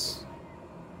 minutes.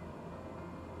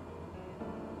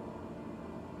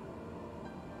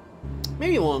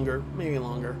 Maybe longer, maybe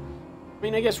longer. I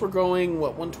mean, I guess we're going,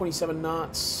 what, 127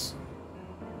 knots?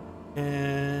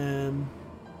 And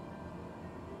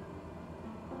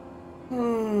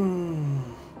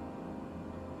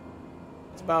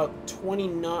it's about 20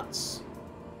 knots,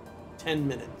 10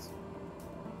 minutes.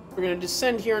 We're going to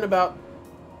descend here in about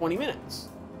 20 minutes.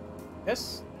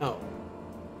 Yes? No.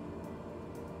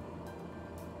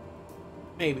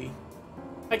 Maybe.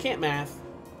 I can't math.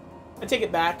 I take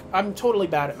it back. I'm totally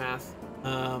bad at math.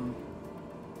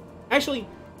 Actually,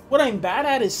 what I'm bad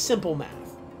at is simple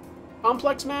math.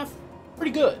 Complex math,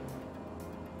 pretty good.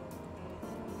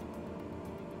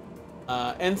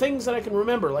 And things that I can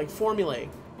remember, like formulae,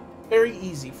 very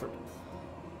easy for me.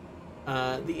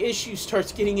 The issue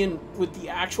starts getting in with the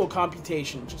actual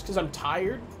computation, just because I'm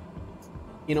tired.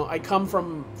 You know, I come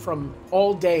from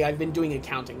all day I've been doing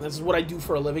accounting. This is what I do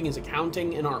for a living, is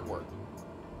accounting and artwork.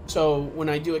 So when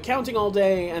I do accounting all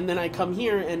day, and then I come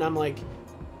here and I'm like,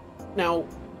 now,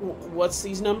 what's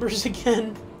these numbers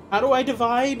again? How do I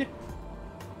divide?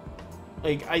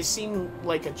 Like, I seem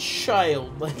like a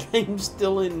child, like I'm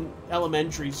still in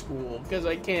elementary school, because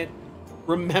I can't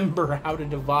remember how to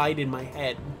divide in my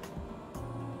head.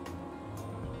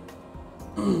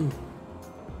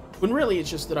 When really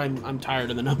it's just that I'm tired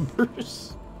of the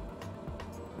numbers.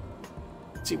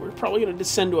 Let's see, we're probably going to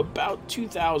descend to about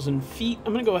 2,000 feet.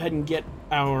 I'm going to go ahead and get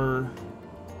our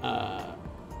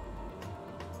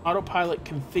autopilot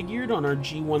configured on our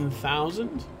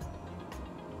G1000.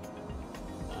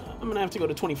 I'm going to have to go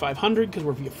to 2,500 because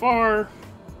we're VFR.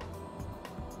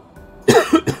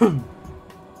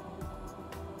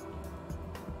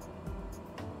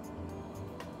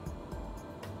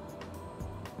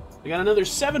 I got another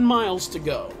 7 miles to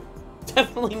go.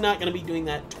 Definitely not going to be doing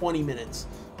that 20 minutes.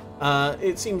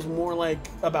 It seems more like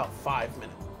about 5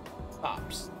 minutes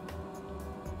tops.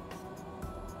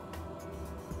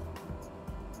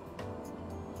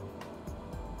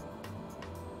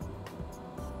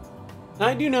 And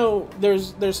I do know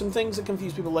there's some things that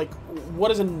confuse people, like,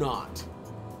 what is a knot?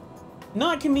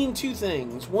 Knot can mean two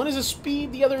things. One is a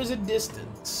speed, the other is a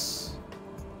distance.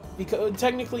 Because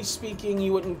technically speaking,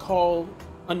 you wouldn't call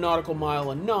a nautical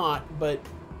mile a knot, but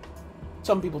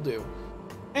some people do.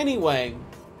 Anyway,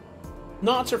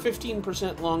 knots are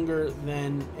 15% longer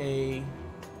than a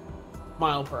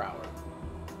mile per hour,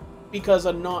 because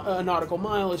a nautical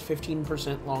mile is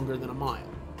 15% longer than a mile.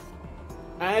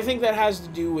 And I think that has to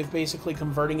do with basically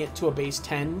converting it to a base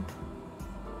 10,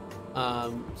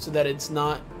 so that it's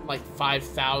not like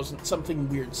 5,000, something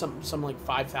weird, some like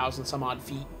 5,000 some odd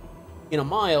feet in a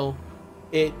mile.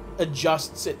 It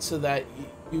adjusts it so that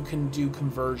you can do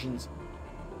conversions.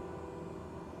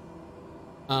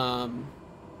 What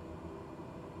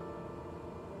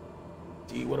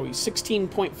are we,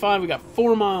 16.5? We got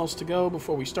 4 miles to go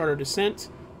before we start our descent.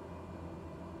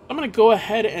 I'm going to go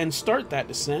ahead and start that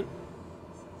descent.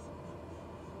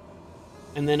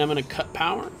 And then I'm going to cut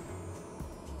power.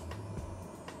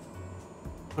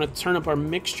 I'm going to turn up our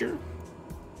mixture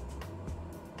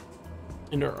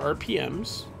and our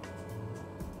RPMs.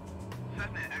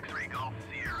 Cessna X-ray Golf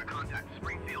Sierra, contact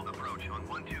Springfield approach on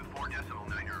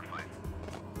 124.905.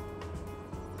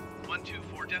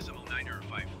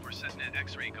 124.905 for Cessna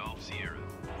X-ray Golf Sierra.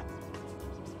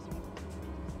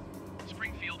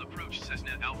 Springfield approach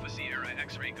Cessna Alpha Sierra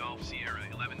X-ray Golf Sierra,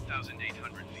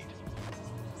 11,800 feet.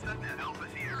 Cessna Alpha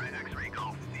Sierra X-ray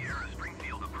Golf Sierra,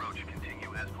 Springfield approach,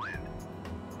 continue as planned.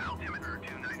 Altimeter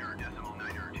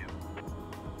 29.902.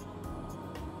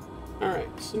 Alright,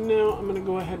 so now I'm going to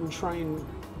go ahead and try and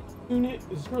tune it.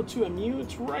 02MU,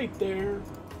 it's right there.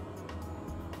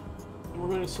 And we're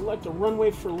going to select a runway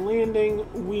for landing.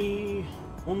 We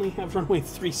only have runway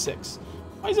 36.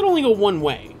 Why does it only go one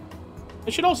way?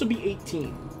 It should also be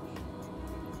 18.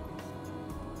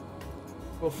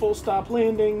 Go full stop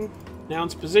landing.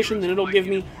 Announce position, then it'll give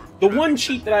me the one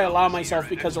cheat that I allow myself,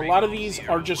 because a lot of these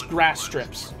are just grass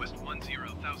strips.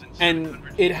 And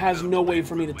it has no way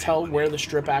for me to tell where the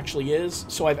strip actually is,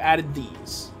 so I've added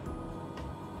these.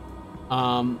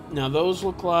 Now those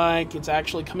look like it's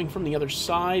actually coming from the other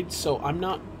side, so I'm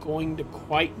not going to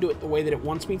quite do it the way that it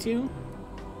wants me to.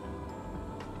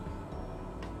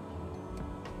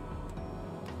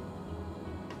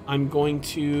 I'm going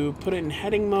to put it in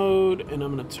heading mode, and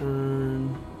I'm going to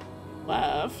turn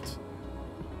left.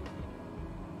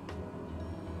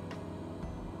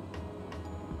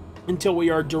 Until we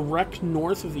are direct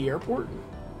north of the airport.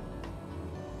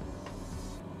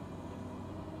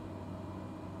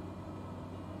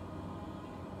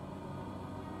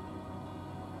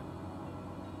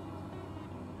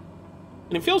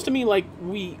 And it feels to me like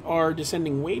we are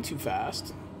descending way too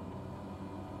fast.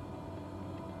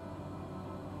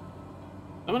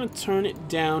 I'm going to turn it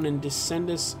down and descend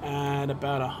us at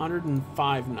about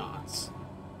 105 knots.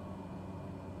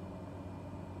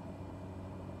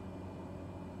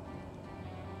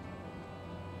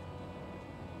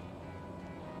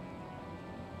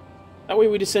 That way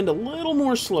we descend a little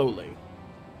more slowly.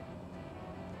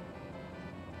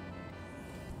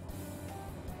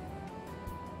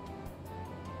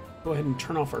 Go ahead and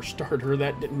turn off our starter.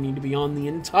 That didn't need to be on the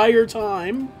entire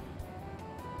time.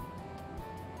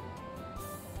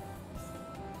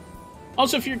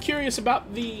 Also, if you're curious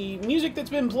about the music that's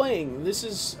been playing, this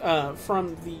is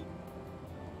from the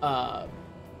OC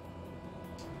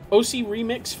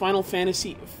Remix Final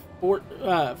Fantasy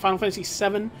Final Fantasy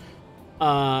VII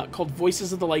called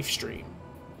Voices of the Life Stream.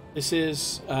 This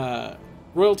is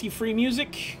royalty-free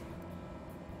music.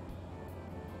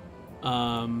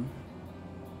 But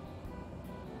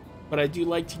I do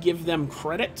like to give them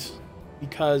credit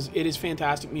because it is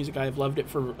fantastic music. I have loved it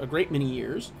for a great many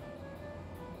years.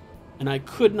 And I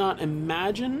could not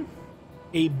imagine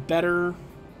a better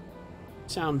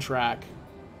soundtrack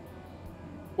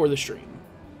for the stream.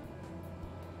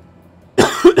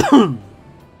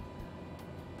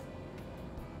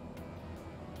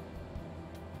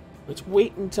 Let's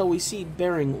wait until we see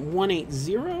bearing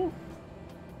 180.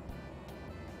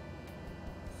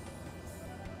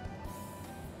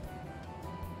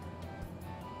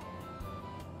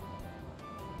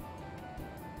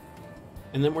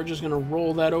 And then we're just going to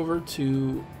roll that over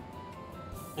to...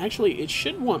 Actually, it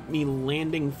should want me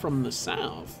landing from the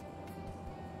south.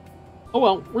 Oh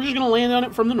well, we're just going to land on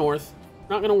it from the north.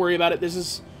 Not going to worry about it. This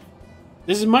is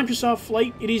Microsoft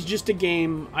Flight. It is just a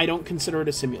game. I don't consider it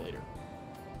a simulator.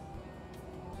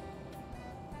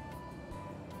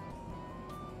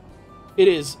 It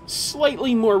is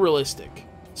slightly more realistic.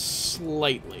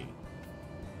 Slightly.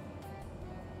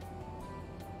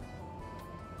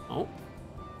 Oh.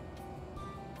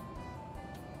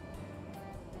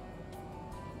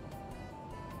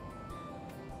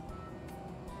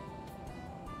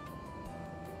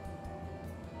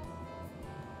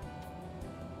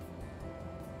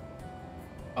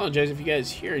 Apologize if you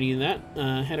guys hear any of that.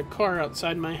 I had a car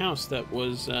outside my house that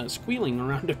was squealing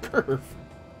around a curve.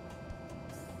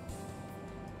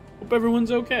 Hope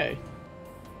everyone's okay.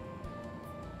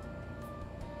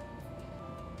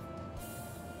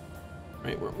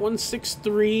 Right, we're at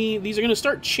 163. These are going to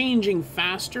start changing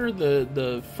faster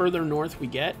the further north we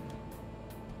get.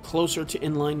 Closer to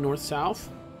inline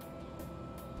north-south.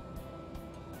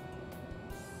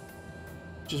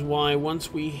 Which is why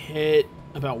once we hit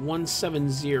about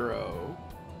 170, I'm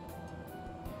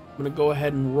going to go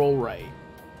ahead and roll right.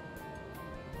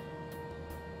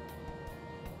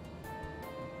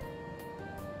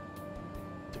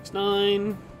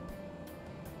 Nine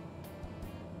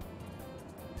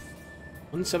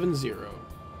 170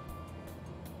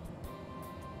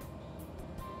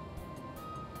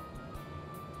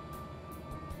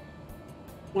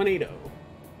 180.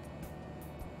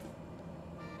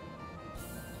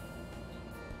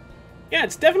 Yeah,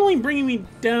 it's definitely bringing me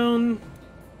down.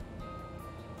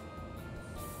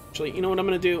 Actually, you know what I'm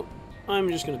going to do? I'm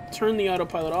just going to turn the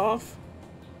autopilot off.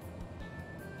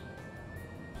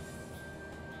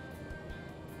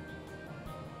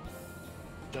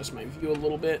 Adjust my view a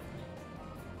little bit.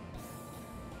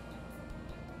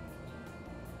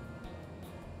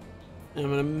 And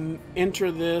I'm going to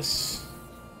enter this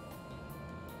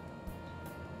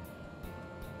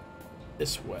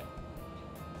way.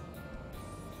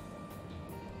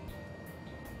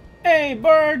 Hey,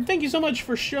 Bard, thank you so much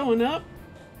for showing up.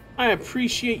 I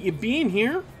appreciate you being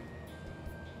here.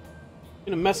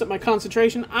 Gonna mess up my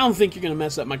concentration? I don't think you're gonna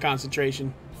mess up my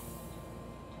concentration.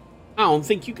 I don't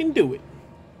think you can do it.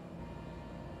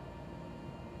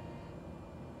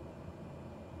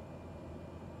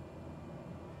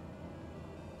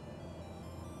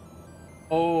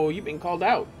 Oh, you've been called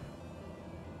out.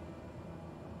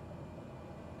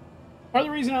 Part of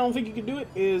the reason I don't think you can do it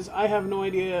is I have no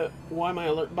idea why my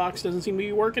alert box doesn't seem to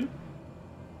be working.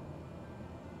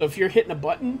 So if you're hitting a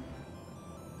button,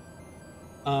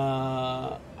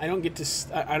 I don't get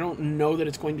to. I don't know that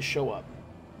it's going to show up.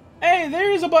 Hey,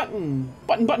 there is a button.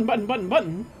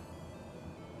 Button.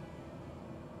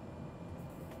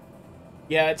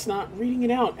 Yeah, it's not reading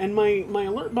it out, and my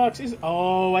alert box is.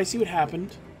 Oh, I see what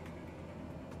happened.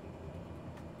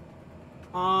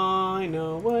 I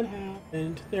know what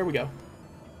happened. There we go.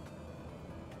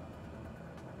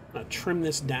 I'm gonna trim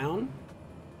this down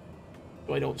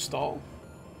so I don't stall.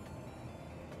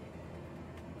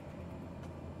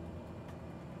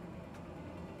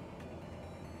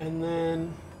 And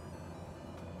then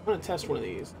I'm gonna test one of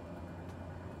these.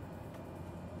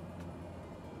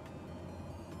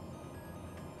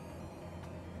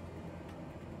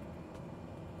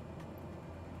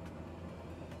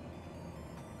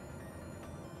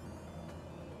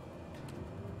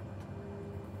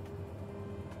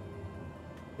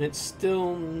 It's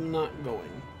still not going.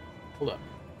 Hold up.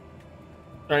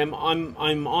 Sorry,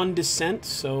 I'm on descent,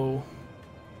 so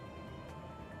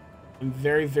I'm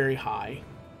very, very high.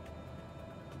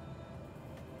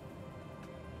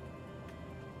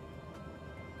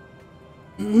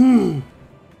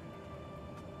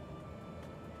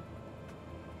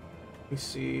 Let me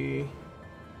see.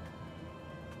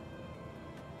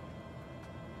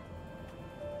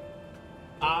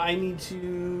 I need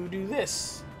to do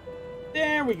this.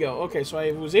 There we go. Okay, so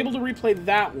I was able to replay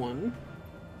that one.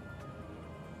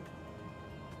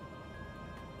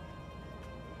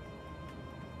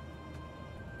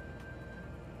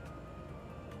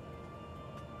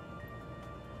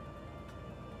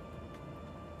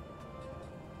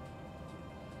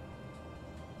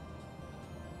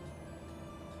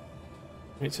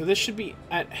 Right, so this should be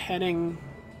at heading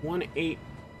 180.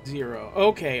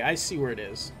 Okay, I see where it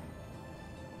is.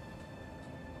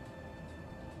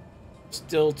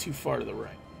 Still too far to the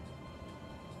right.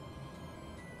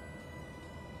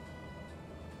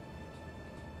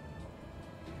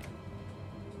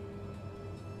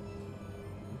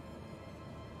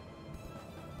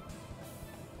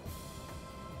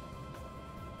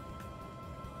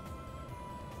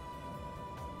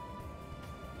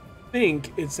 I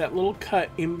think it's that little cut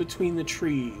in between the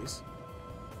trees.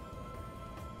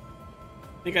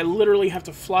 I think I literally have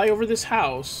to fly over this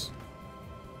house.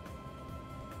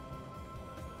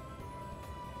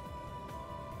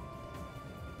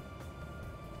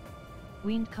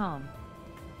 Wind calm.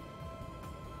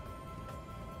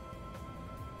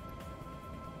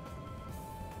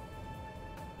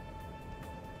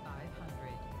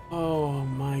 Oh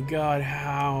my god,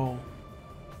 how?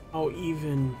 How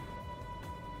even?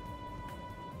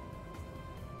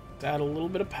 Let's add a little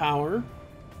bit of power.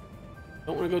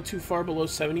 Don't want to go too far below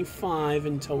 75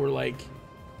 until we're like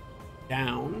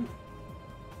down.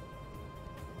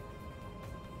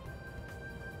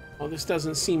 Oh, this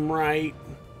doesn't seem right.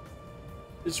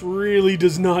 This really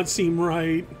does not seem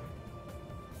right.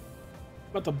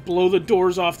 About to blow the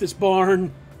doors off this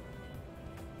barn.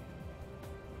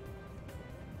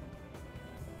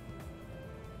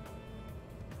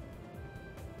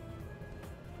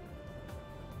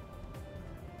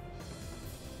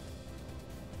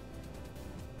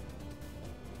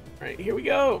 Alright, here we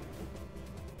go.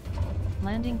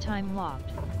 Landing time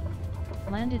locked.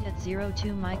 Landed at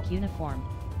 02 Mike Uniform,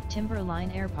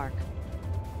 Timberline Air Park.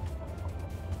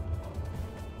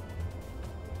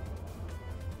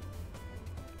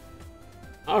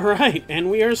 Alright,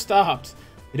 and we are stopped.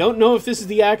 I don't know if this is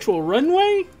the actual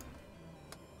runway,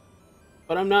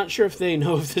 but I'm not sure if they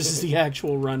know if this is the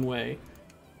actual runway.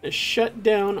 Let's shut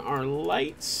down our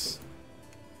lights.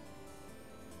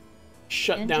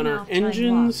 Shut down our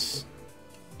engines.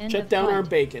 Shut down our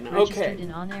bacon. Okay. In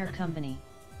OnAir company.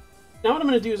 Now what I'm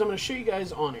going to do is I'm going to show you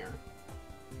guys OnAir.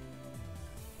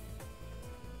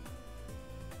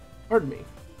 Pardon me.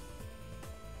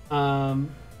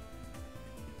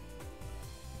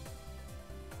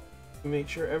 Make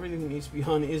sure everything that needs to be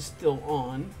on is still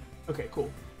on. Okay,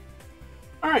 cool.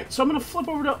 Alright, so I'm going to flip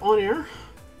over to OnAir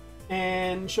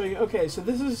and show you. Okay, so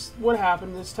this is what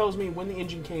happened. This tells me when the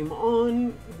engine came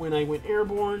on, when I went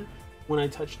airborne, when I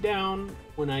touched down,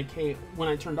 when I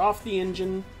turned off the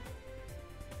engine,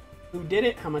 who did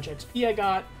it, how much XP I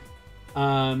got.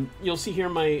 You'll see here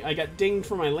I got dinged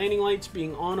for my landing lights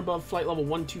being on above flight level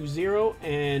 120,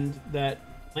 and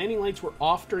that landing lights were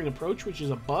off during approach, which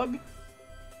is a bug.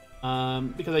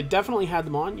 Because I definitely had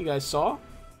them on, you guys saw.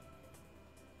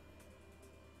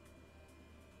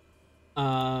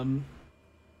 I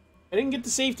didn't get the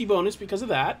safety bonus because of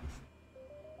that.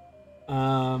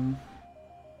 You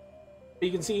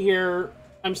can see here,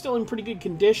 I'm still in pretty good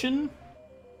condition.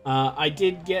 I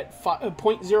did get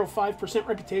 0.05%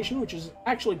 reputation, which is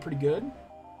actually pretty good.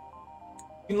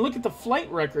 You can look at the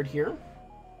flight record here.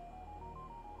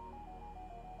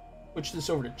 Switch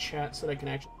this over to chat so that I can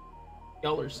actually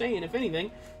y'all are saying, if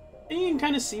anything, and you can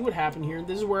kind of see what happened here.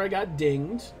 This is where I got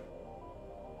dinged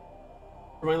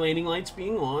for my landing lights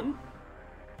being on.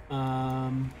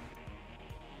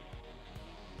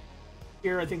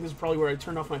 Here, I think this is probably where I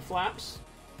turned off my flaps.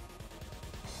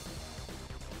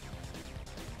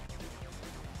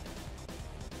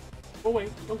 Go away,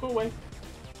 don't go away.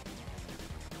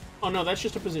 Oh no, that's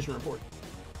just a position report.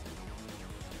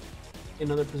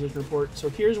 Another position report. So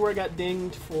here's where I got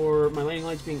dinged for my landing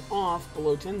lights being off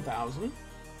below 10,000.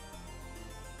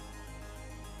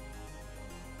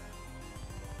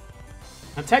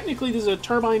 Now technically this is a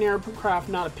turbine aircraft,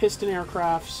 not a piston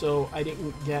aircraft, so I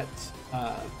didn't get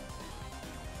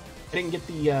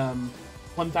the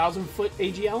 1,000 foot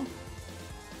AGL.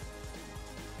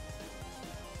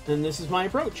 And this is my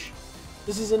approach.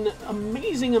 This is an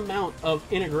amazing amount of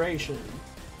integration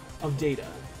of data.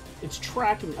 It's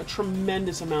tracking a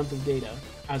tremendous amount of data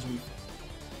as we.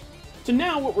 So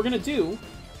now what we're gonna do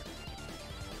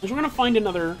is we're gonna find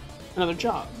another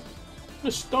job. I'm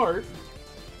gonna start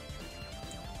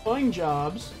find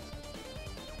jobs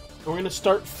We're going to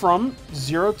start from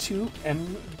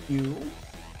 02MU.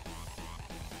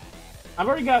 I've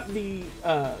already got the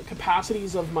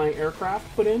capacities of my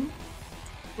aircraft put in.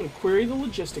 I'm going to query the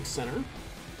logistics center.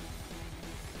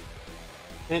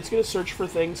 And it's going to search for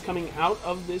things coming out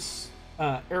of this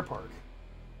air park.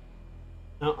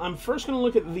 Now, I'm first going to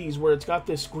look at these where it's got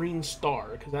this green star,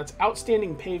 because that's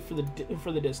outstanding pay for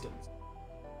the distance.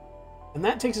 And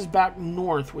that takes us back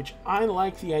north, which I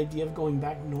like the idea of going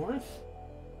back north.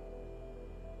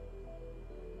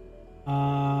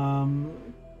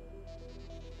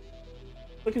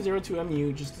 Look at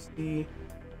 02MU just to see,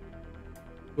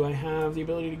 do I have the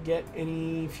ability to get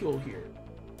any fuel here?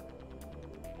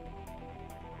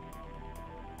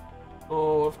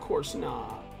 Oh, of course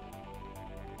not.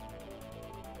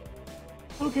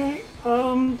 Okay, you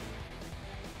know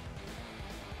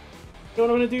what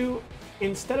I'm gonna do?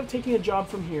 Instead of taking a job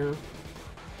from here,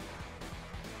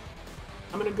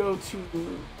 I'm gonna go to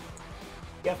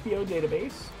the FBO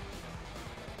database.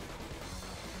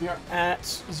 We are at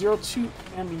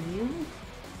 02MU,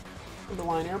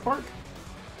 Timberline Air Park.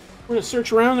 We're gonna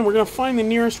search around and we're gonna find the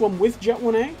nearest one with Jet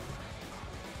 1A.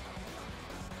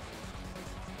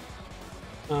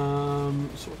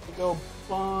 So we can go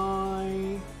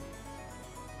by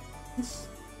this.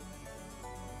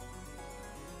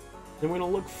 Then we're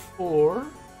gonna look for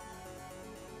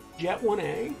Jet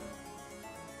 1A.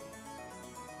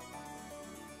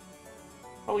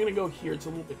 Probably gonna go here, it's a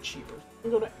little bit cheaper.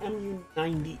 We're gonna go to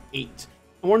MU98.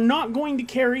 And we're not going to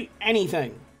carry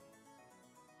anything.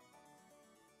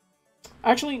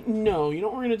 Actually, no, you know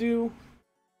what we're gonna do?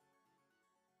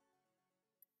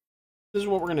 This is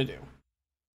what we're gonna do.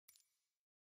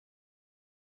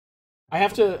 I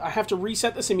have to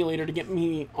reset the simulator to get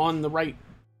me on the right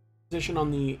position on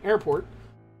the airport.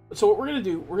 So what we're gonna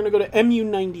do, we're gonna go to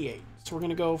MU98. So we're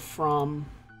gonna go from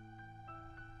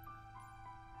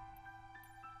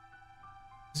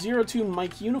 02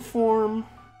 Mike Uniform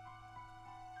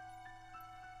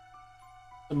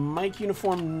to Mike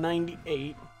Uniform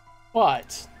 98,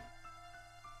 but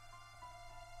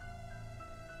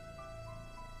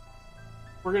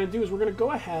what we're gonna do is we're gonna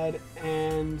go ahead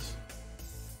and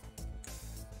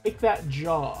take that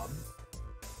job.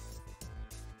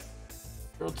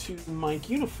 02 Mike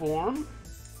Uniform.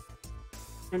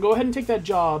 I'm gonna go ahead and take that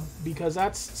job because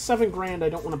that's $7 grand I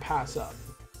don't want to pass up.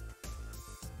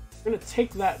 We're gonna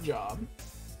take that job.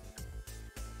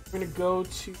 We're gonna go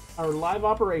to our live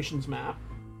operations map.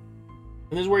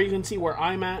 And this is where you can see where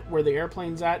I'm at, where the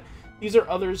airplane's at. These are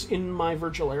others in my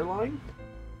virtual airline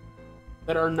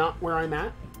that are not where I'm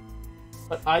at.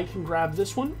 But I can grab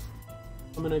this one.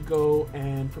 I'm gonna go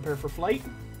and prepare for flight.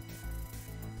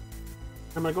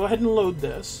 I'm gonna go ahead and load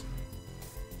this.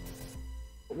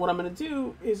 But what I'm gonna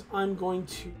do is I'm going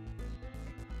to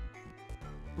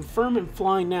confirm and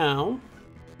fly now.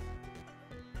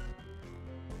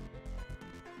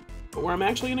 But where I'm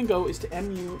actually gonna go is to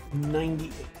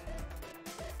MU98.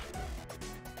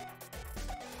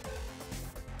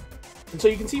 And so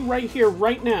you can see right here,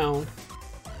 right now,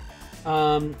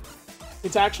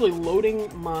 it's actually loading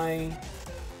my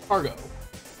cargo.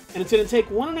 And it's going to take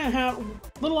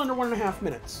little under 1.5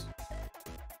 minutes.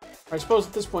 Or I suppose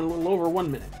at this point, a little over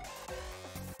 1 minute.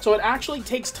 So it actually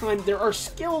takes time. There are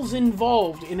skills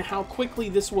involved in how quickly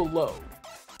this will load.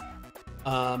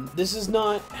 This does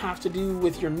not have to do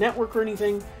with your network or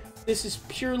anything. This is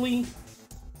purely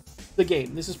the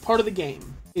game. This is part of the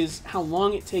game, is how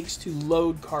long it takes to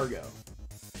load cargo.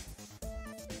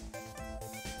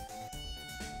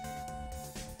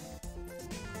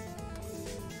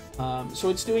 So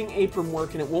it's doing apron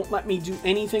work and it won't let me do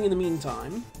anything in the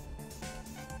meantime.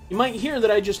 You might hear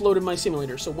that I just loaded my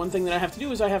simulator. So one thing that I have to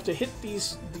do is I have to hit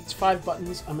these 5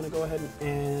 buttons. I'm going to go ahead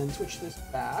and switch this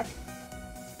back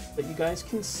so that you guys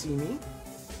can see me.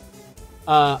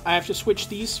 I have to switch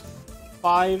these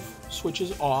 5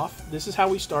 switches off. This is how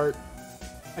we start.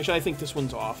 Actually, I think this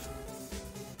one's off.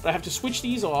 But I have to switch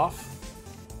these off,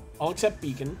 all except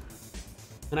beacon.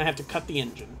 And I have to cut the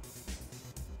engine.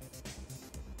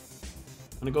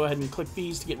 I'm going to go ahead and click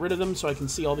these to get rid of them so I can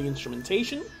see all the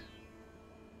instrumentation.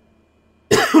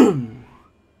 And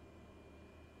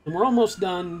we're almost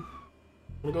done.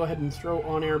 I'm going to go ahead and throw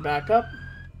OnAir back up.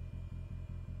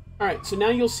 Alright, so now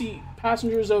you'll see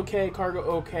passengers okay, cargo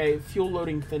okay, fuel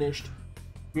loading finished.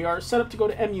 We are set up to go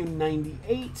to MU98.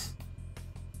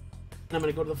 And I'm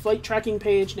going to go to the flight tracking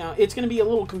page. Now, it's going to be a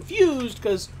little confused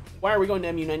because why are we going to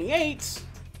MU98?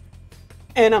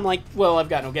 And I'm like, well, I've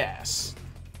got no gas.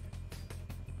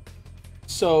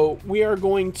 So we are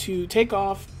going to take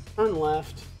off, turn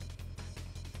left,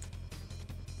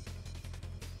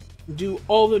 do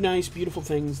all the nice, beautiful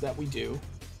things that we do.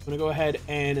 I'm going to go ahead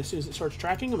and as soon as it starts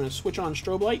tracking, I'm going to switch on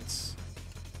strobe lights.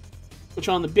 Switch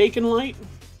on the bacon light.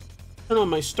 Turn on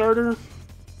my starter.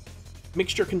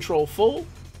 Mixture control full.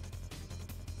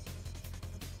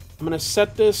 I'm going to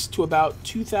set this to about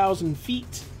 2,000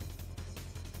 feet.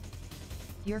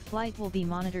 Your flight will be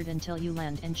monitored until you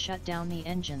land and shut down the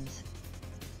engines.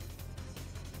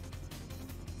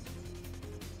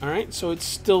 Alright, so it's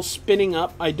still spinning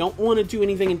up. I don't want to do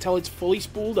anything until it's fully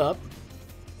spooled up.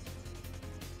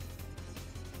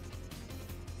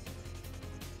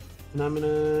 And I'm going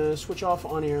to switch off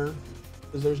OnAir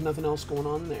because there's nothing else going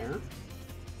on there.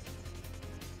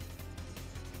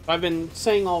 I've been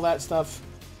saying all that stuff.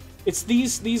 It's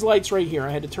these lights right here. I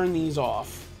had to turn these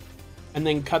off and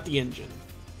then cut the engine.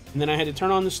 And then I had to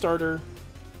turn on the starter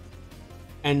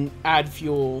and add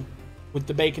fuel with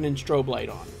the bacon and strobe light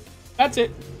on. That's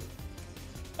it.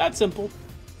 That's simple.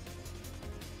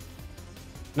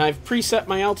 And I've preset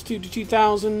my altitude to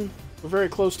 2,000. We're very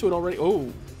close to it already.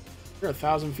 Oh, we're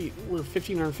 1,000 feet. We're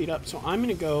 1,500 feet up. So I'm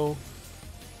going to go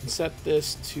and set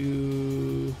this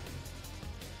to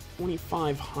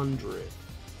 2,500.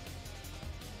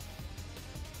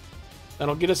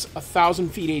 That'll get us 1,000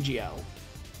 feet AGL.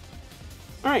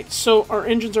 Alright, so our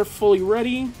engines are fully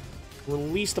ready.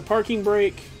 Release the parking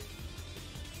brake.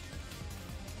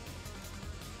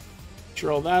 Make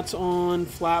sure all that's on.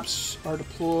 Flaps are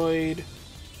deployed.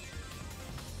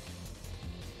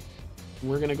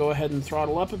 We're going to go ahead and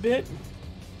throttle up a bit.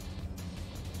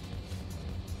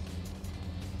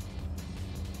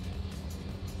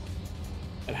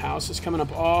 That house is coming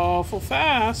up awful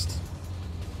fast.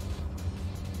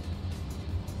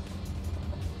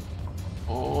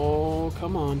 Oh,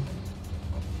 come on.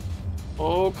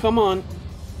 Oh, come on.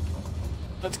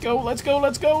 Let's go, let's go,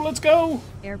 let's go, let's go!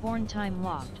 Airborne time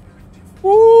locked.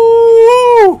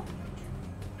 Woo!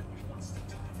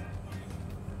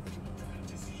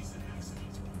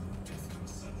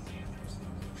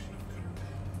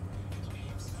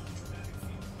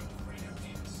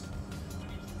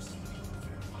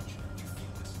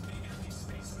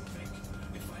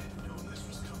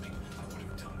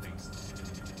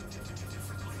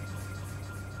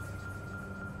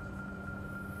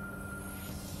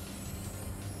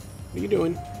 What are you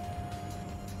doing?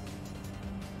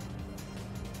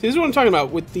 This is what I'm talking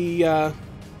about with the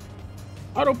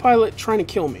autopilot trying to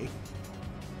kill me.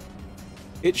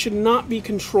 It should not be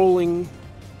controlling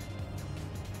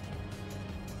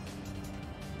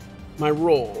my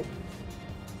roll.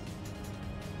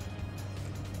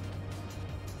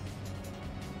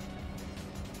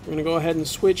 We're going to go ahead and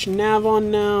switch nav on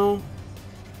now.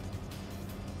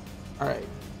 Alright.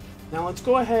 Now let's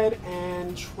go ahead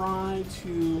and try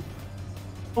to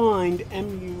find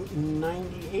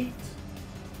MU98.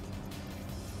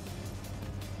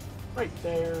 Right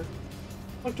there.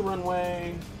 Select the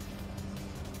runway.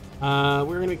 We're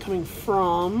going to be coming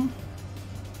from...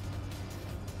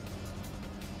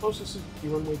 Closest is the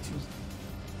runway 2.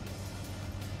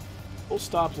 Full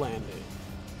stop landing.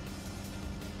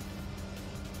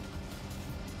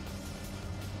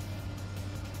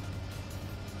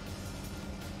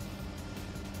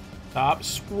 Stop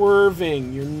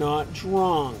swerving. You're not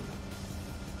drunk.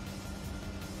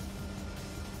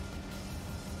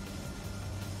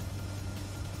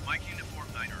 Mike Uniform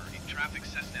 9er, traffic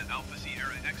Cessna Alpha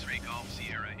Sierra X-Ray Golf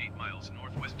Sierra 8 miles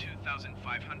northwest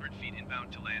 2,500 feet inbound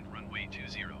to land runway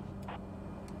 20.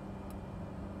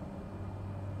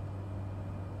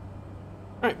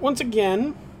 Alright, once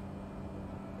again,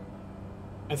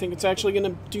 I think it's actually going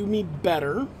to do me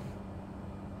better.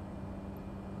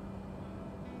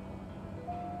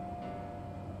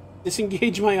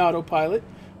 Disengage my autopilot.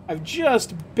 I've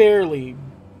just barely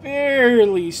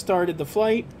started the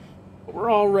flight, but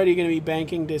we're already going to be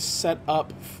banking to set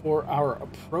up for our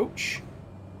approach.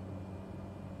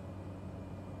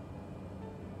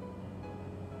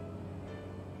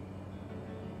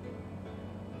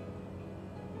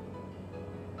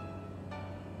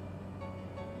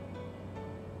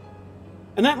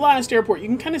 And that last airport, you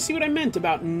can kind of see what I meant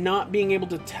about not being able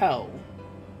to tell.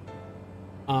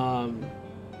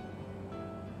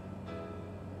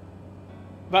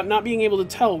 About not being able to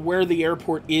tell where the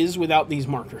airport is without these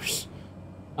markers.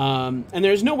 And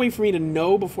there's no way for me to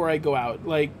know before I go out.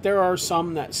 Like, there are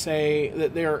some that say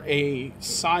that they're a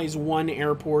size 1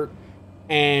 airport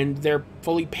and they're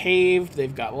fully paved,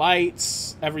 they've got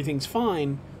lights, everything's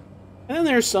fine. And then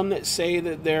there's some that say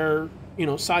that they're, you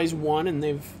know, size 1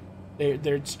 and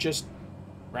it's just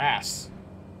grass.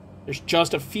 There's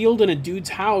just a field and a dude's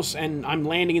house and I'm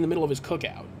landing in the middle of his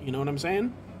cookout. You know what I'm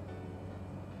saying?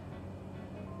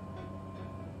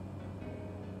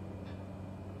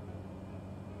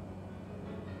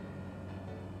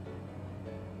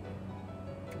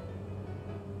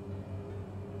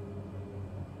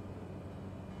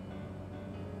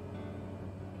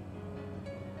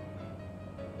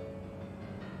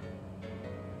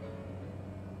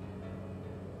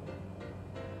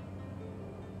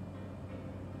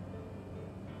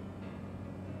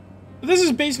 This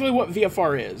is basically what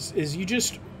VFR is you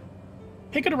just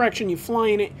pick a direction, you fly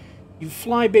in it, you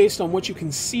fly based on what you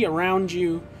can see around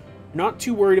you. You're not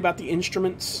too worried about the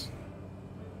instruments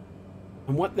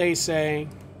and what they say.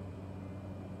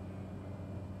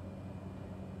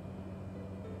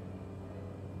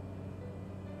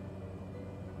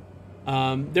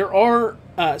 There are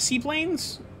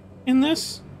seaplanes in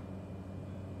this.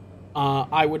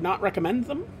 I would not recommend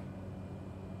them.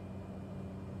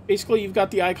 Basically, you've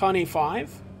got the Icon A5,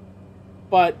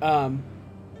 but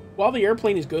while the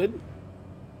airplane is good,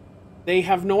 they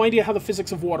have no idea how the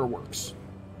physics of water works.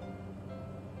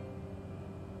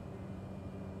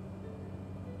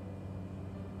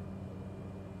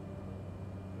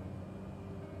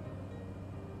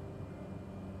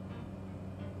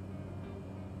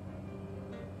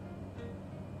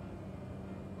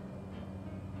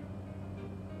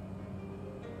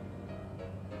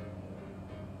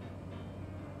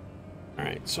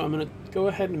 Alright, so I'm going to go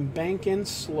ahead and bank in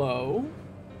slow.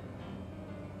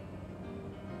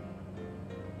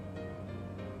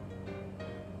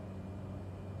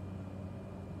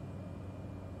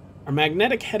 Our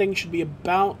magnetic heading should be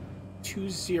about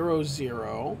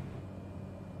 200.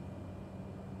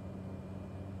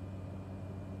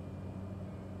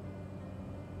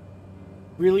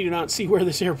 Really do not see where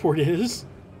this airport is.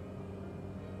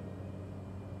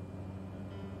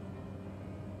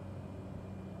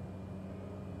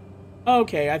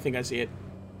 Okay, I think I see it.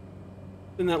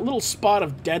 In that little spot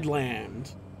of dead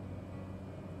land.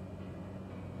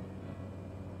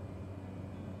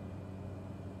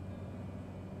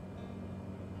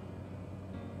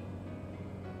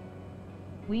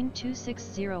 Wind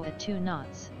 260 at 2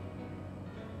 knots.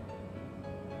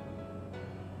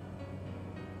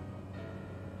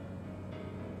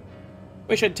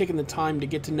 Wish I'd taken the time to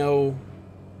get to know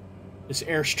this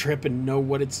airstrip and know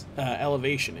what its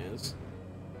elevation is.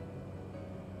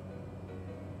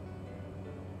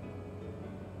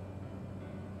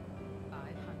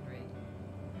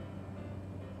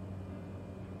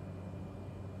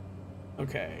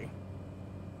 Okay.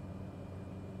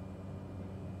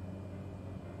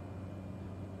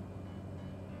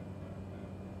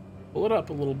 Pull it up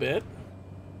a little bit.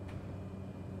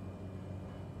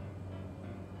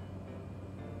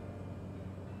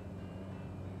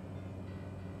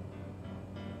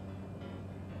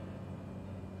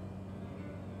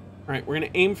 Alright, we're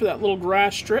going to aim for that little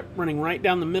grass strip running right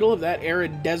down the middle of that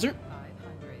arid desert.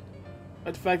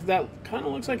 But the fact that kind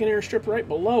of looks like an airstrip right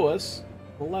below us.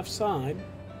 The left side.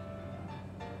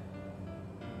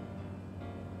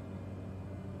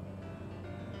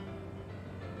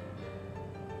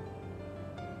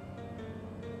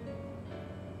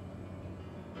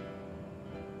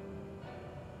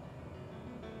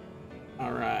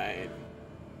 All right.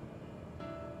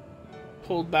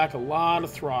 Pulled back a lot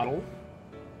of throttle.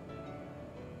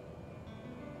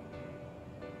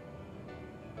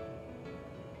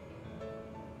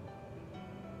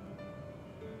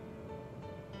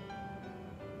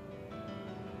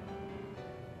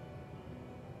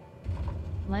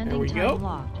 Landing time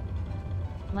locked.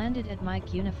 Landed at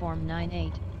Mike Uniform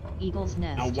 98, Eagle's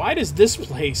Nest. Now, why does this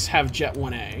place have Jet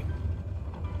 1A?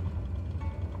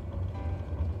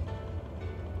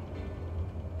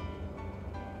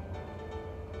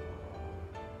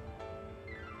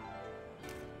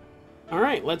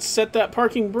 Alright, let's set that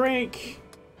parking brake.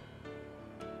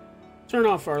 Turn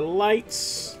off our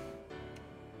lights.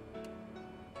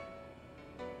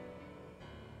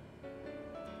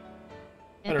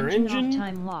 Our engine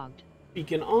time logged.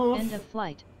 Beacon off. End of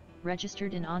flight.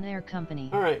 Registered in OnAir company.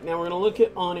 Alright, now we're going to look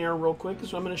at OnAir real quick,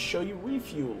 so I'm going to show you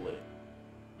refueling.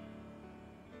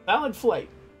 Valid flight.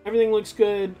 Everything looks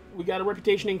good. We got a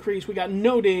reputation increase. We got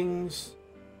no dings.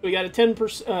 We got a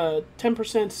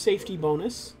 10% safety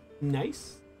bonus.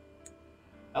 Nice.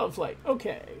 Valid flight.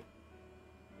 Okay.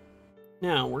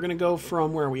 Now, we're going to go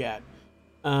from where are we at?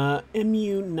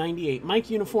 MU98. Mike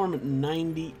Uniform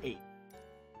 98.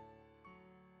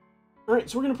 Alright,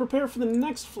 so we're going to prepare for the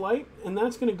next flight, and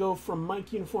that's going to go from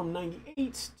Mike Uniform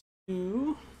 98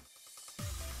 to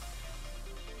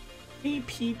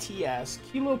APTS,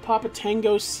 Kilo Papa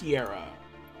Tango Sierra.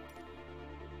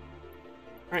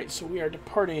 Alright, so we are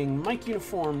departing Mike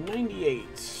Uniform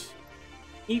 98,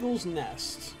 Eagle's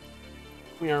Nest.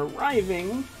 We are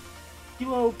arriving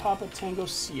Kilo Papa Tango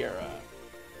Sierra,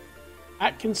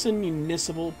 Atkinson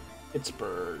Municipal,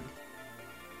 Pittsburgh.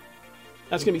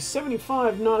 That's going to be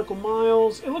 75 nautical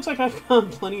miles. It looks like I've got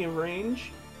plenty of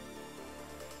range.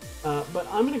 But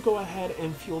I'm going to go ahead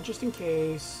and fuel just in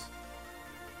case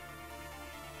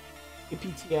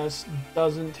APTS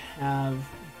doesn't have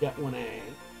Jet 1A.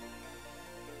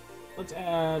 let's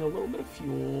add a little bit of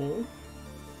fuel.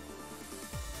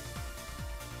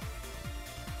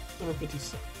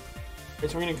 157. Okay,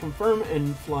 so we're going to confirm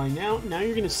and fly now. Now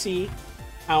you're going to see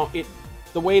how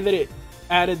the way that it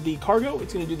added the cargo,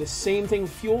 it's going to do the same thing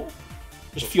with fuel,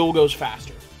 just fuel goes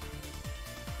faster.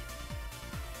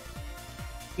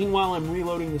 Meanwhile, I'm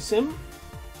reloading the sim.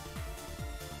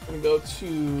 I'm going to go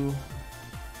to,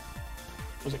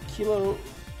 was it Kilo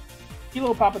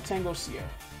Papa Tango Sierra.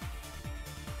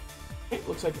 Okay,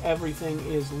 looks like everything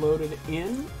is loaded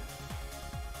in.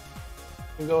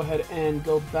 And go ahead and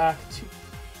go back to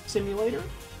simulator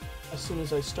as soon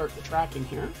as I start the tracking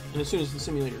here, and as soon as the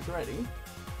simulator is ready.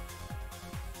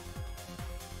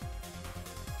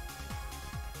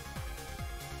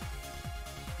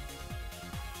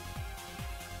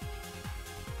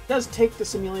 It does take the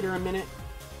simulator a minute.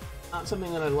 Not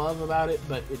something that I love about it,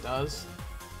 but it does.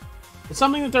 It's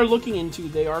something that they're looking into.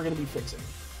 They are going to be fixing.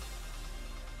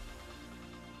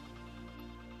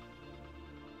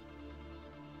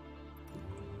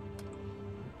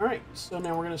 Alright, so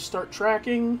now we're going to start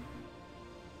tracking.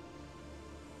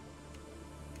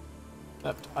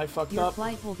 Except I fucked up. Your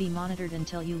flight will be monitored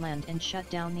until you land and shut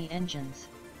down the engines.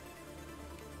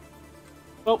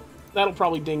 Well, that'll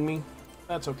probably ding me.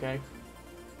 That's okay.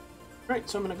 Alright,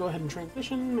 so I'm going to go ahead and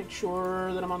transition, make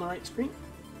sure that I'm on the right screen.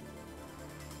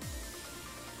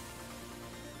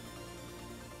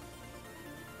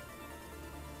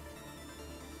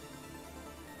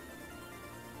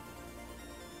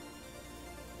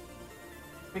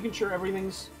 Making sure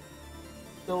everything's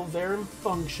still there and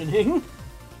functioning.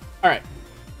 Alright.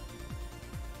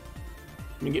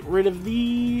 I'm gonna get rid of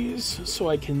these so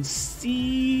I can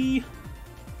see.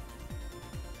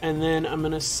 And then I'm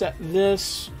gonna set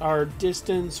this. Our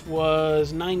distance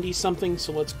was 90 something,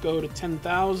 so let's go to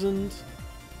 10,000.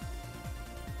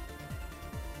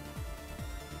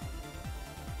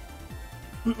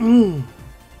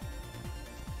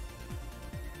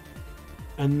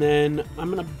 And then I'm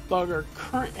going to bug our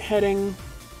current heading.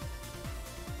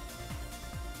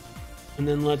 And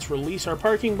then let's release our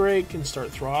parking brake and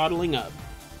start throttling up.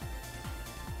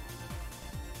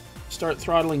 Start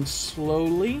throttling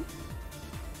slowly.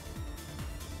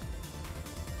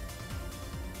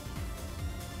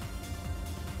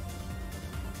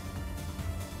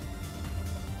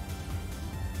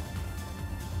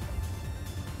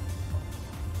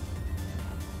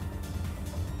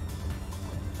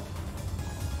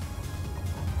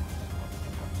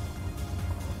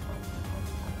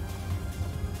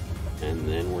 And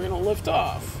then we're going to lift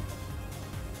off.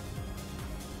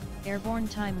 Airborne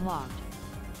time locked.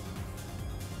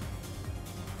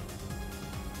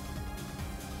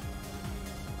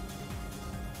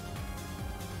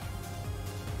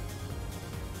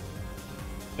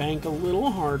 Bank a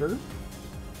little harder.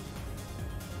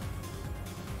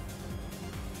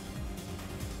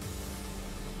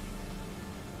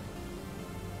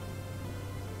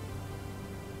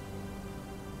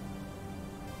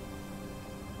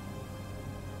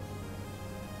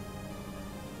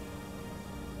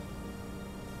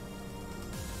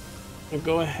 I'll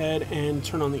go ahead and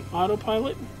turn on the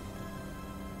autopilot.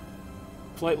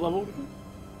 Flight level.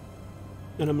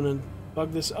 Then I'm going to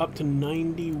bug this up to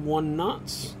 91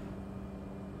 knots.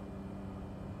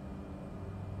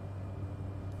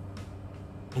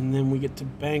 And then we get to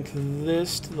bank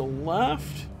this to the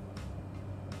left.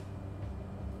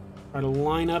 Try to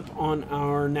line up on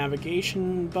our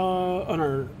navigation on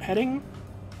our heading.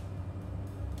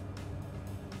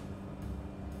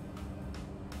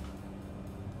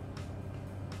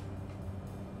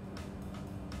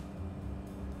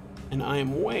 And I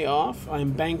am way off.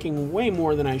 I'm banking way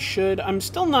more than I should. I'm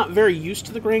still not very used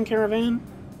to the Grand Caravan.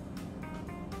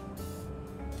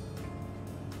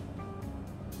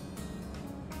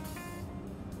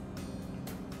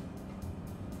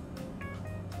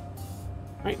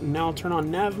 Right, now I'll turn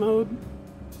on nav mode.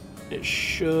 It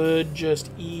should just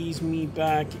ease me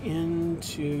back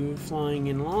into flying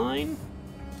in line.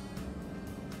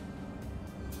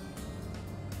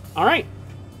 All right.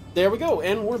 There we go,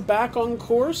 and we're back on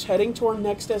course, heading to our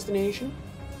next destination.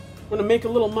 We're gonna make a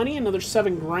little money, another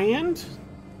 7 grand.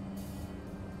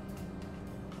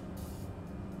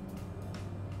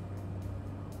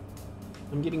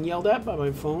 I'm getting yelled at by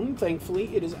my phone.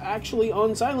 Thankfully, it is actually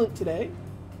on silent today.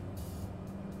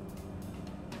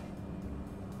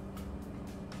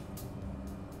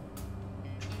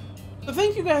 So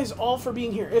thank you guys all for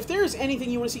being here. If there's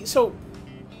anything you want to see,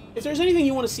 if there's anything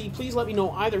you want to see, please let me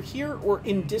know either here or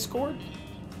in Discord.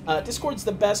 Discord's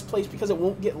the best place because it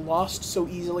won't get lost so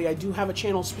easily. I do have a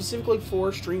channel specifically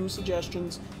for stream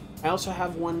suggestions. I also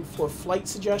have one for flight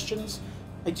suggestions.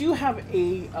 I do have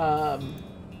a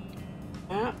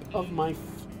map of my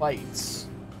flights.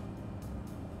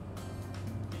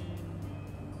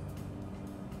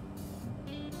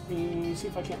 Let me see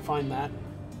if I can't find that.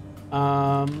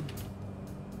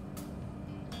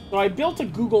 So I built a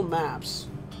Google Maps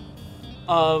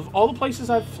of all the places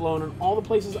I've flown and all the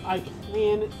places I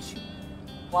plan to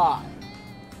fly.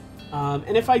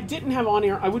 And if I didn't have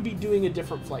OnAir, I would be doing a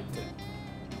different flight today.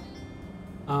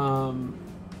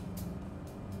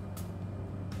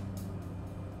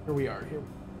 Here we are. Here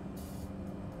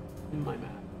in my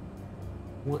map.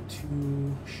 I want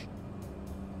to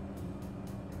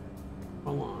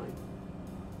align.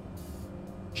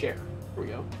 Share. Here we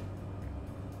go.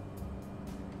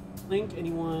 Link.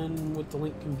 Anyone with the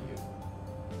link can view.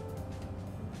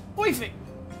 Oifing!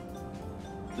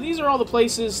 So these are all the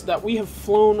places that we have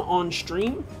flown on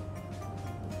stream.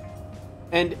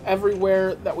 And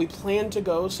everywhere that we plan to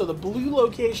go. So the blue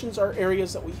locations are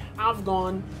areas that we have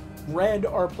gone. Red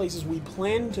are places we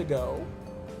plan to go.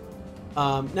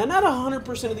 Now, not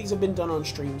 100% of these have been done on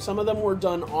stream. Some of them were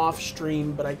done off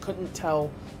stream, but I couldn't tell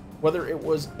whether it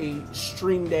was a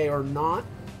stream day or not.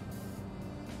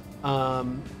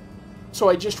 So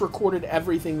I just recorded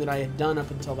everything that I had done up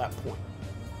until that point.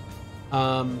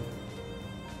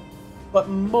 But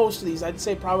most of these, I'd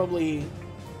say probably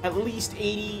at least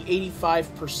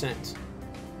 80-85%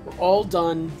 were all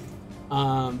done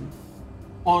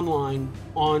online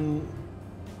on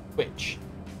Twitch.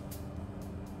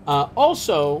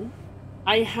 Also,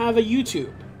 I have a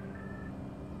YouTube,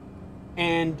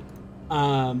 and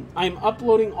I'm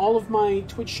uploading all of my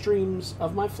Twitch streams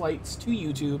of my flights to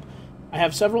YouTube. I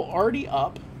have several already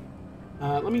up.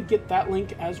 Let me get that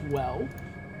link as well.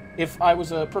 If I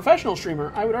was a professional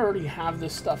streamer, I would already have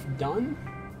this stuff done.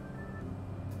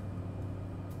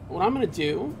 What I'm going to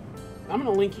do, I'm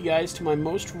going to link you guys to my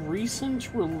most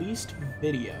recent released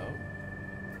video.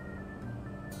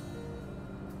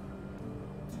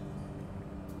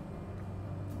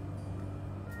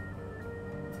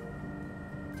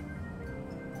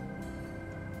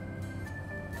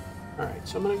 Alright,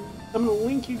 so I'm gonna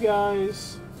link you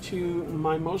guys to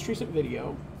my most recent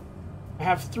video. I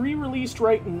have 3 released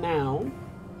right now.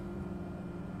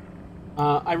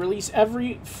 I release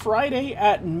every Friday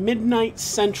at midnight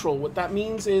Central. What that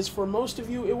means is, for most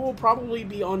of you, it will probably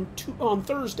be on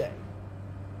Thursday.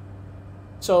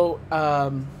 So,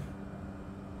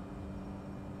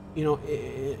 you know,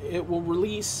 it will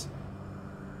release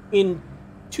in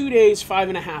 2 days,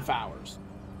 5.5 hours.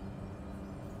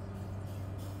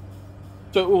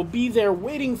 So it will be there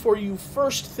waiting for you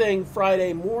first thing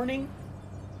Friday morning.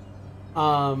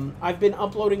 I've been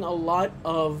uploading a lot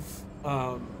of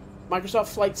Microsoft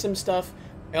Flight Sim stuff.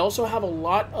 I also have a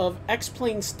lot of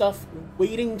X-Plane stuff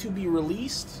waiting to be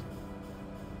released.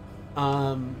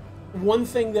 One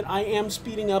thing that I am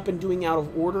speeding up and doing out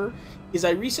of order is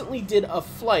I recently did a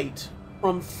flight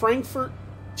from Frankfurt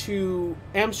to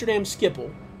Amsterdam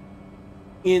Schiphol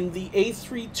in the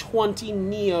A320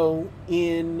 Neo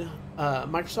in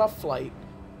Microsoft Flight,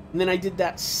 and then I did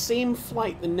that same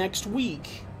flight the next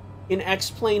week in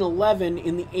X-Plane 11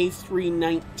 in the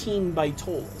A319 by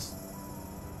Tolis.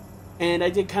 And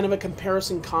I did kind of a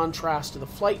comparison contrast to the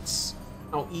flights,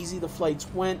 how easy the flights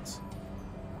went,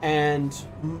 and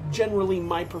generally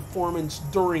my performance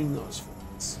during those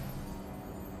flights.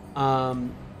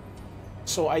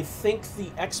 So I think the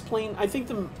X-Plane, I think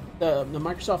the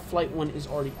Microsoft Flight one is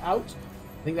already out.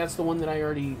 I think that's the one that I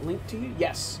already linked to you.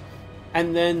 Yes.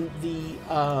 And then the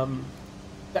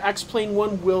X-Plane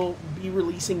one will be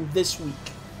releasing this week.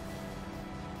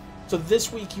 So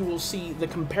this week you will see the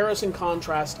comparison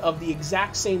contrast of the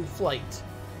exact same flight.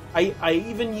 I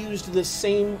even used the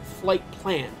same flight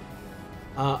plan.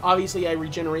 Obviously I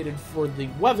regenerated for the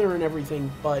weather and everything,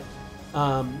 but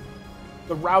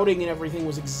the routing and everything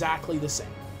was exactly the same.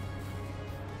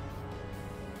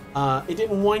 It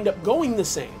didn't wind up going the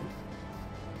same,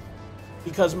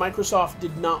 because Microsoft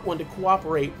did not want to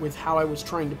cooperate with how I was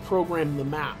trying to program the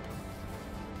map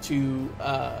to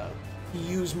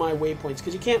use my waypoints,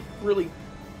 because you can't really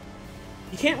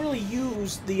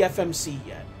use the FMC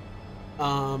yet.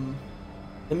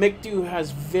 The MiCDU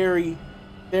has very,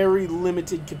 very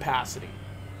limited capacity.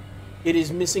 It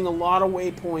is missing a lot of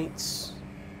waypoints.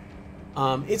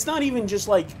 It's not even just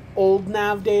like old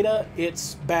nav data,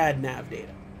 it's bad nav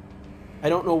data. I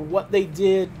don't know what they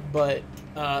did, but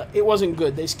it wasn't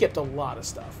good. They skipped a lot of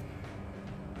stuff.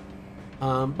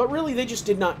 But really, they just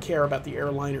did not care about the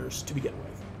airliners to begin with.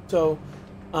 So,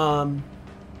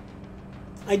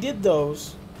 I did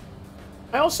those.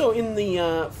 I also, in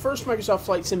the first Microsoft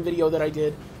Flight Sim video that I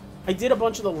did a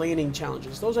bunch of the landing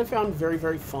challenges. Those I found very,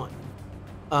 very fun.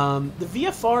 The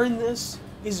VFR in this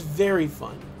is very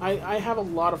fun. I have a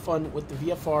lot of fun with the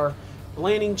VFR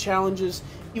landing challenges,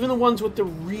 even the ones with the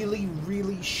really,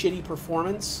 really shitty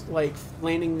performance, like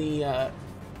landing the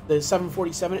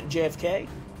 747 at JFK.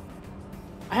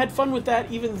 I had fun with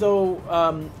that, even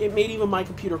though it made even my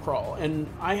computer crawl, and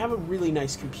I have a really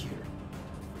nice computer.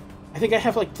 I think I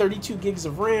have like 32 gigs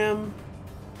of RAM.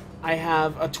 I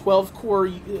have a 12-core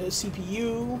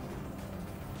CPU.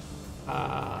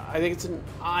 I think it's an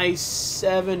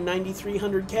i7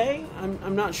 9300K.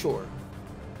 I'm not sure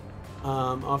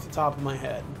off the top of my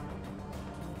head.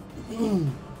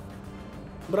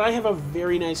 But I have a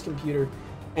very nice computer,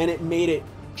 and it made it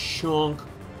chunk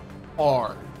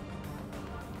hard.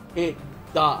 It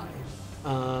died.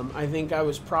 I think I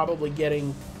was probably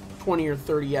getting 20 or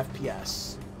 30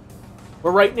 FPS.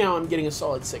 But right now I'm getting a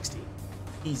solid 60.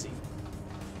 Easy.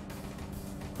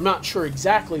 I'm not sure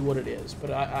exactly what it is,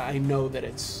 but I know that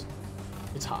it's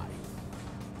high.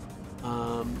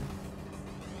 Now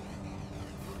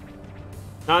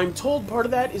I'm told part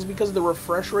of that is because of the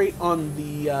refresh rate on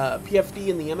the PFD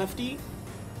and the MFD.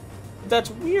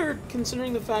 That's weird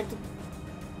considering the fact that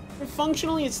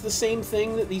functionally it's the same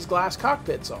thing that these glass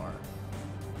cockpits are.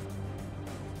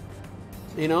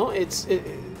 You know,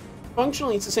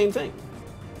 functionally it's the same thing.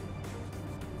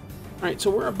 Alright,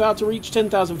 so we're about to reach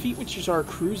 10,000 feet, which is our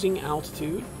cruising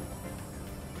altitude.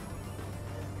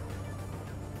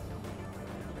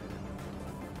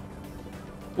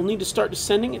 We'll need to start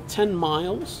descending at 10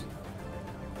 miles.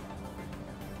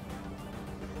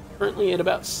 Currently at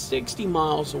about 60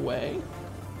 miles away.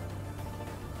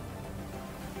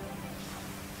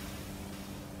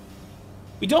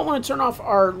 We don't want to turn off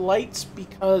our lights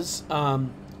because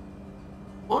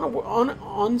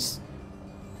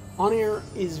OnAir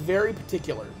is very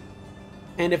particular,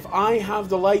 and if I have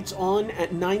the lights on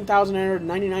at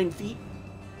 9,999 feet,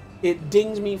 it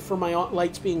dings me for my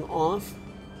lights being off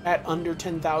at under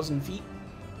 10,000 feet.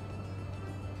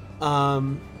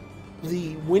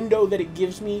 The window that it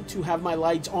gives me to have my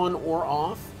lights on or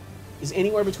off is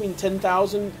anywhere between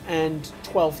 10,000 and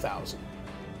 12,000.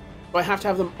 So I have to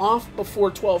have them off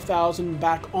before 12,000,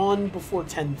 back on before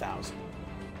 10,000.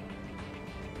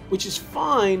 Which is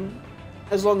fine,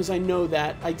 as long as I know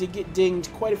that. I did get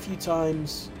dinged quite a few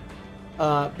times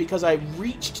because I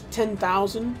reached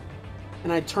 10,000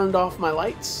 and I turned off my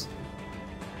lights,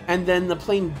 and then the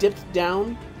plane dipped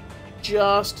down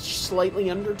just slightly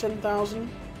under 10,000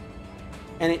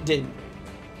 and it dinged.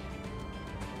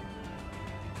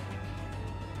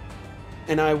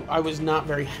 And I was not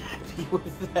very happy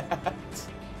with that.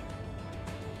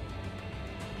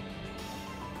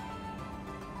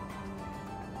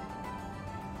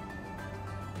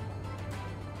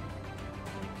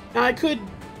 Now, I could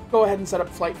go ahead and set up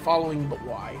flight following, but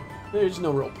why? There's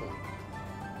no real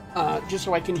point. Just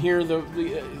so I can hear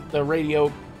the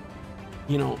radio,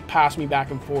 you know, pass me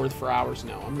back and forth for hours.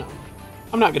 No, I'm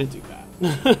not going to do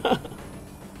that.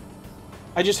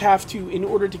 I just have to, in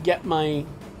order to get my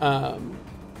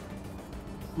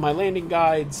my landing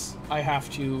guides, I have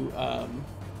to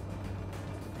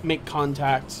make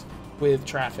contact with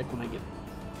traffic when I get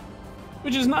there,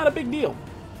 which is not a big deal.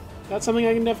 That's something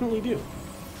I can definitely do.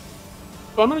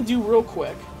 What I'm going to do real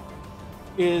quick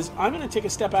is I'm going to take a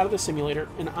step out of the simulator,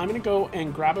 and I'm going to go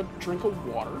and grab a drink of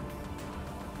water.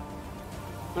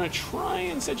 I'm going to try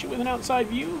and set you with an outside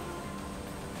view.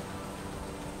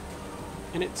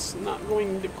 And it's not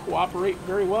going to cooperate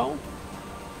very well.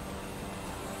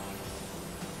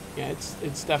 Yeah,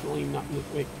 it's definitely not...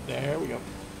 Wait, there we go.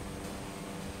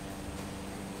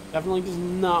 Definitely does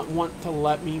not want to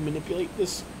let me manipulate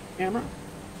this camera.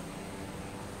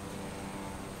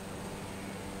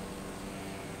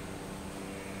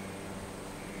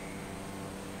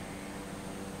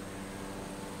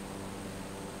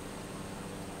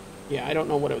 Yeah, I don't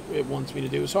know what it wants me to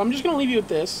do. So I'm just going to leave you with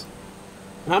this.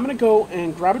 And I'm going to go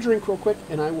and grab a drink real quick,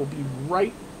 and I will be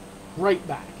right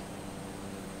back.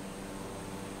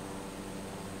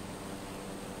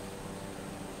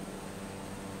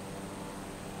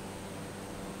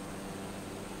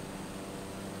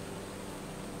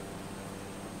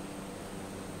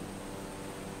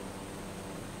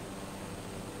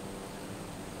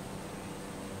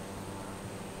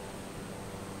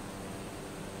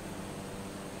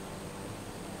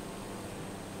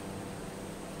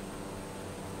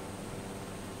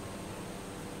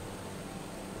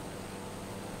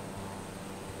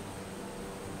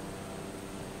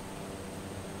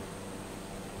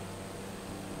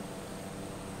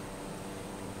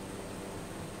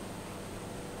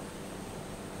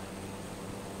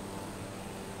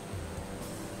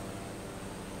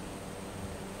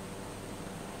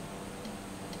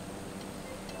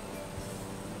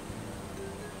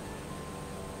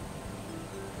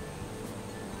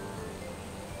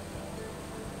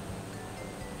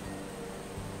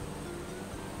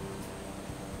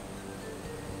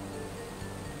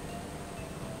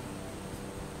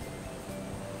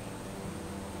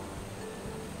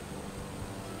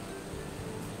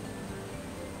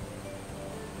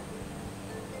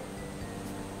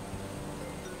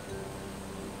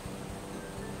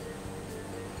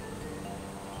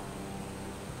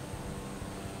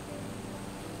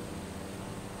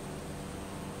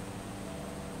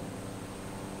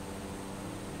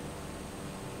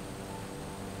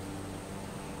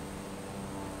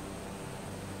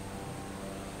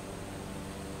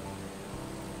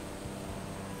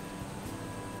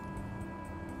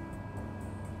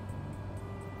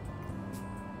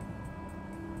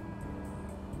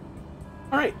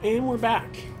 Alright, and we're back.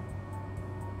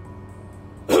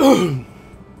 You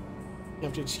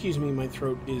have to excuse me, my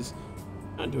throat is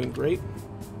not doing great.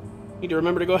 Need to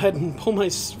remember to go ahead and pull my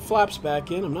flaps back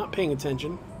in. I'm not paying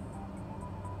attention.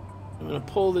 I'm going to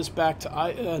pull this back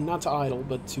to, not to idle,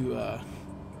 but to, I'm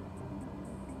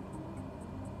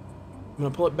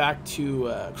going to pull it back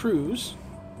to cruise.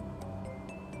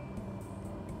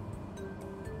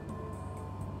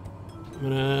 I'm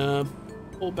going to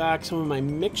pull back some of my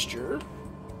mixture.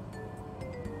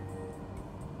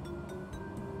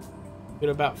 Get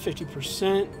about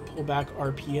 50%. Pull back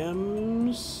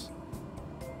RPMs.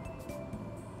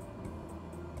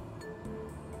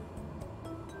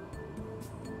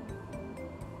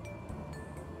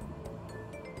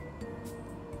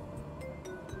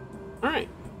 Alright.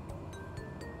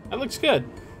 That looks good.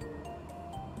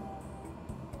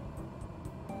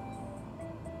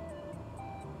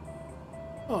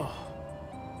 Oh.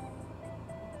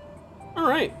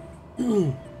 Alright.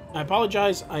 I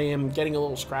apologize, I am getting a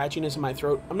little scratchiness in my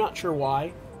throat. I'm not sure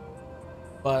why,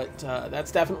 but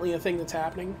that's definitely a thing that's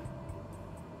happening.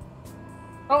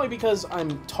 Probably because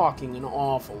I'm talking an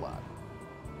awful lot.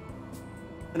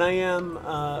 And I am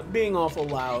being awful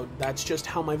loud. That's just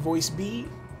how my voice be.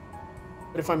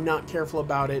 But if I'm not careful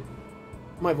about it,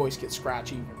 my voice gets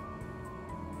scratchy.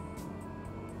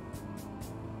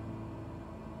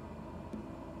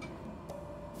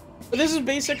 But this is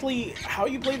basically how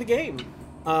you play the game.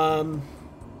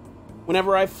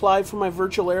 Whenever I fly for my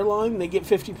virtual airline, they get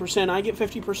 50%, I get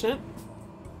 50%.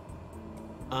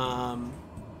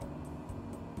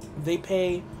 They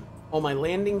pay all my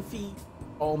landing fees,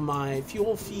 all my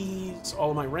fuel fees,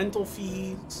 all my rental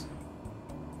fees.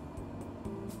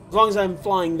 As long as I'm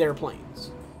flying their planes.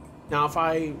 Now, if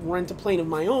I rent a plane of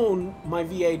my own, my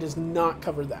VA does not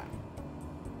cover that.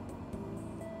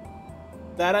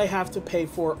 That I have to pay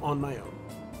for on my own.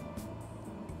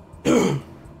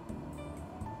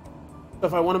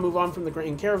 If I want to move on from the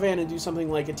Grand Caravan and do something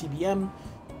like a TBM,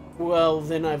 well,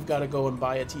 then I've got to go and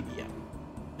buy a TBM.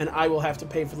 And I will have to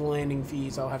pay for the landing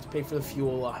fees, I'll have to pay for the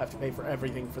fuel, I'll have to pay for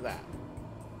everything for that.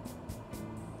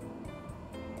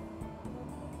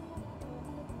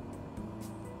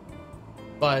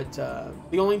 But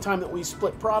the only time that we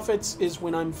split profits is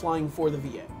when I'm flying for the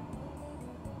VA.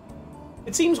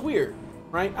 It seems weird,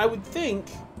 right? I would think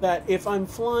that if I'm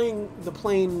flying the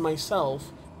plane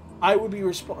myself, I would be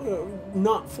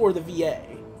not for the VA,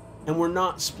 and we're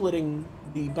not splitting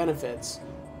the benefits,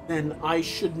 then I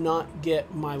should not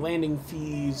get my landing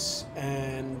fees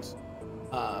and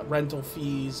rental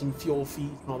fees and fuel fees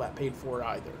and all that paid for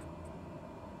either.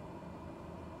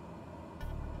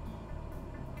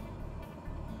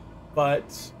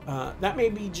 But that may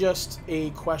be just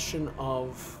a question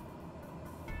of,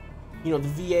 you know, the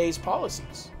VA's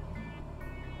policies.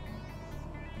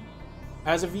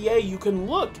 As a VA, you can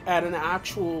look at an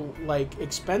actual, like,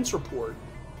 expense report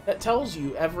that tells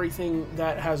you everything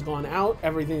that has gone out,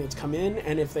 everything that's come in,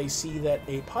 and if they see that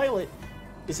a pilot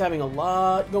is having a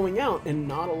lot going out and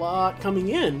not a lot coming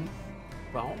in,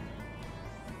 well,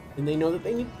 then they know that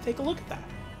they need to take a look at that.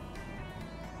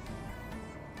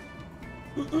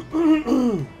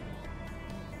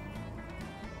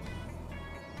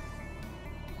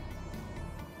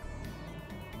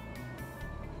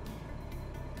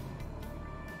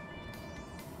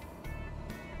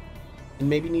 And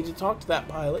maybe need to talk to that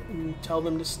pilot and tell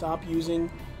them to stop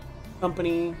using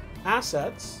company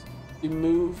assets to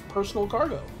move personal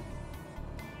cargo.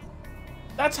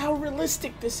 That's how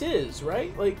realistic this is,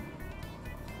 right? Like,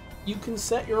 you can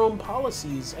set your own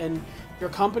policies and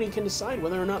your company can decide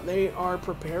whether or not they are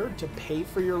prepared to pay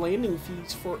for your landing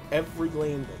fees for every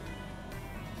landing.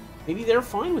 Maybe they're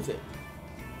fine with it.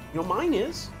 You know, mine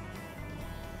is.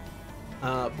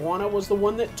 Buana was the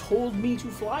one that told me to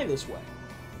fly this way.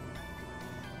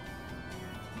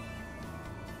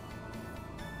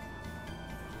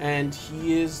 And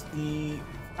he is the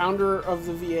founder of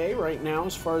the VA right now,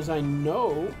 as far as I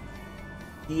know.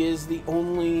 He is the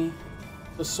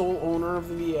sole owner of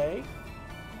the VA.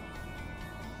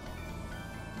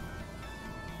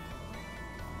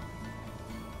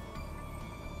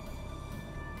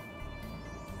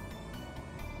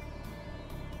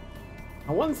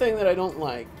 Now, one thing that I don't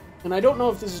like, and I don't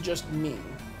know if this is just me,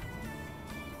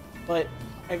 but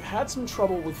I've had some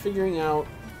trouble with figuring out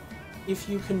if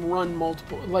you can run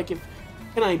multiple, like, can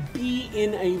I be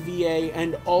in a VA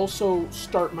and also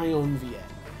start my own VA?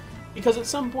 Because at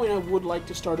some point I would like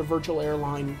to start a virtual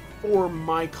airline for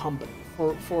my company,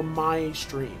 for my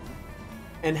stream,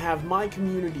 and have my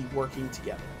community working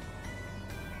together.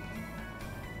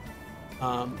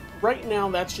 Right now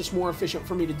that's just more efficient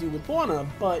for me to do with Buana,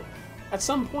 but at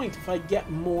some point if I get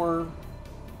more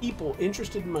people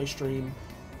interested in my stream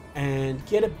and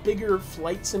get a bigger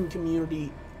flight sim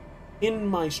community in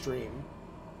my stream,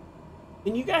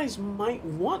 then you guys might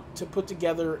want to put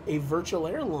together a virtual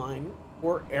airline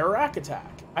or Air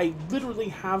Attack. I literally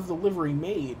have the livery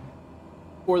made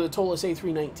for the Tolas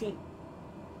A319.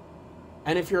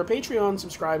 And if you're a Patreon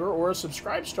subscriber or a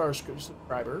Subscribestar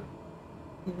subscriber,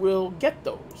 you will get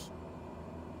those.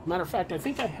 Matter of fact, I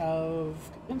think I have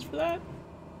commons for that.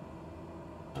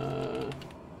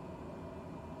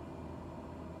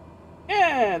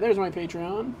 Yeah, there's my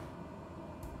Patreon.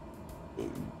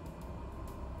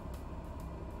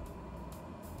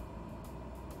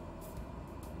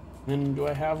 Then do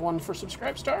I have one for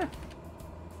Subscribestar?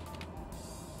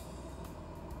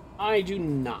 I do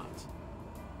not.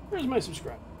 Where's my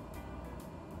subscribe?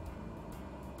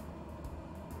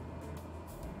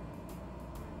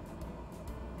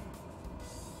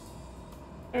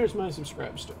 There's my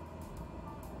Subscribestar.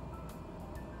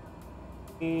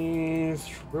 And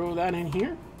throw that in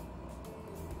here.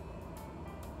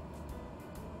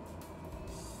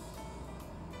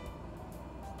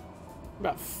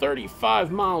 About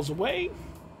 35 miles away.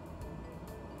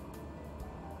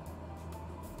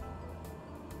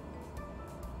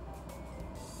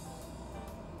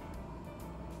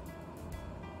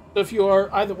 So if you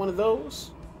are either one of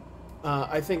those,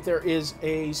 I think there is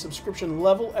a subscription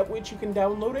level at which you can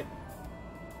download it.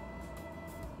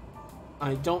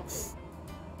 I don't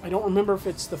remember if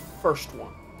it's the first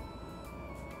one.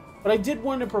 But I did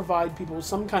want to provide people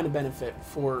some kind of benefit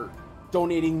for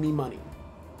donating me money.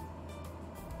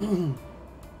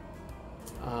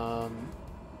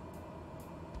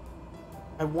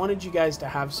 I wanted you guys to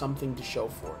have something to show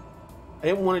for it. I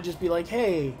didn't want to just be like,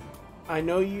 hey, I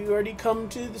know you already come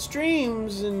to the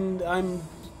streams and I'm,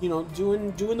 you know,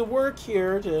 doing the work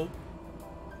here to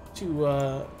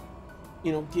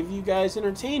you know, give you guys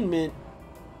entertainment,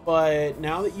 but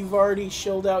now that you've already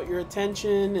shelled out your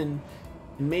attention and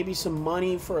maybe some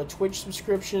money for a Twitch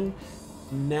subscription,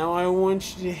 now I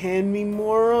want you to hand me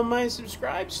more on my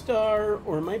Subscribestar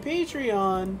or my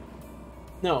Patreon.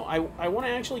 No, I want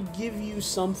to actually give you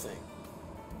something.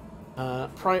 I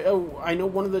know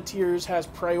one of the tiers has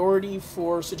priority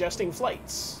for suggesting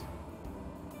flights.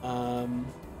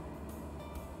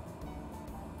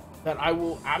 That I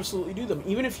will absolutely do them.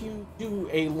 Even if you do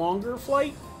a longer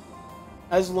flight,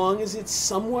 as long as it's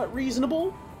somewhat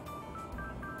reasonable.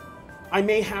 I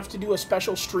may have to do a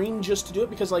special stream just to do it,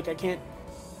 because like I can't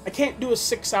do a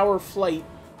 6-hour flight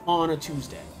on a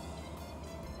Tuesday.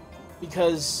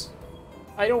 Because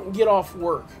I don't get off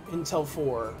work until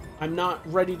 4. I'm not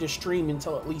ready to stream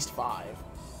until at least 5.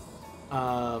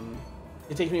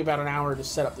 It takes me about an hour to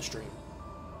set up the stream.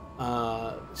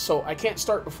 So I can't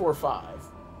start before 5.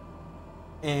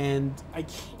 And I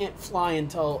can't fly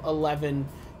until 11,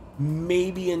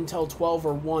 maybe until 12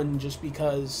 or 1, just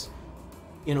because,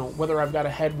 you know, whether I've got a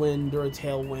headwind or a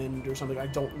tailwind or something, I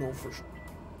don't know for sure.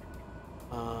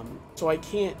 So I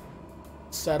can't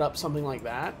set up something like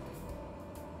that.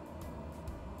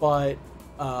 But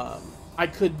I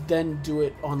could then do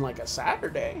it on like a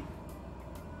Saturday.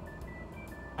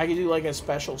 I could do like a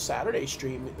special Saturday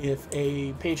stream if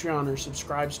a Patreon or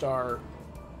Subscribestar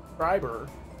subscriber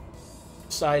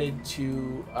decided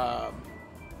to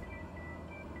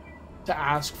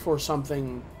ask for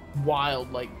something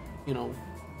wild, like, you know,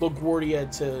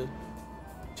 LaGuardia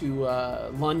to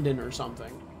London or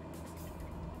something.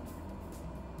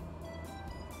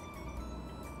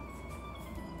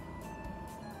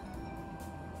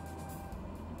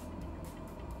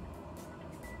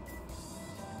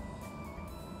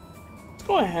 Let's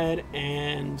go ahead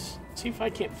and see if I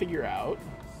can't figure out.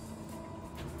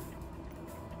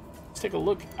 Let's take a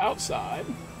look outside.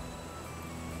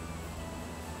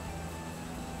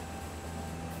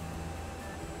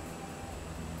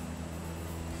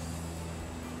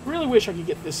 I really wish I could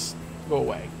get this to go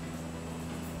away.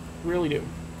 I really do.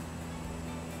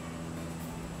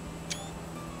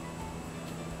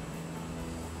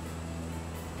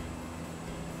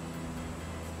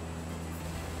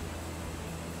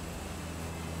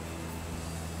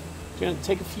 Gonna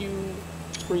take a few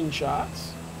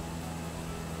screenshots.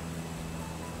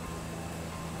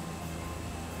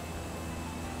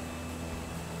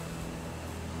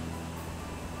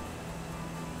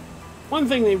 One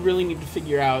thing they really need to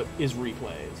figure out is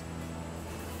replays.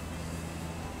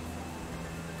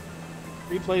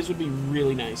 Replays would be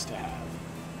really nice to have.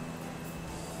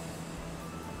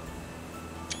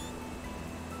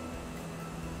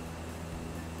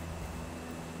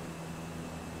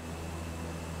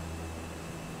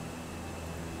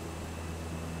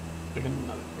 Pick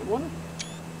another good one.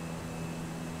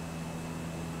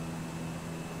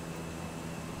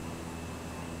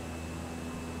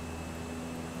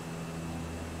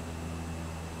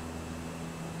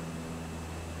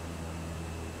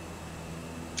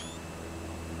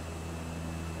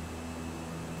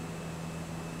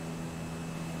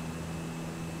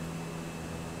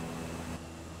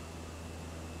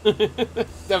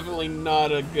 Definitely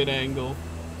not a good angle.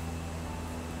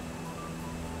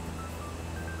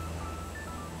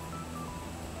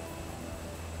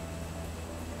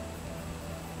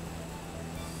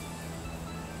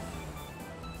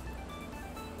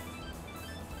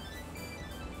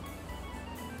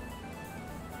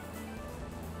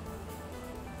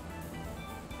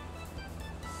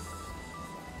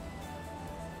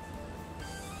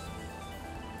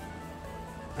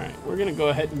 Alright, we're gonna go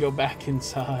ahead and go back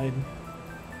inside.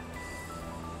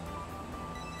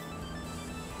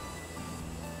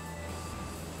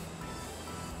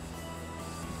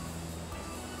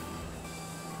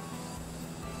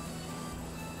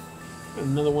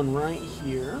 Another one right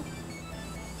here.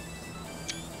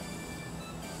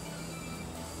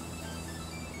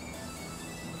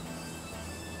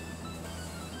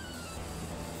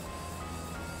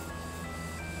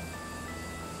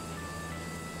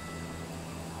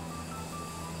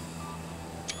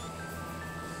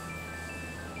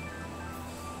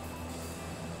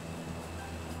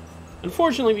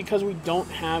 Unfortunately, because we don't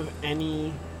have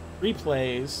any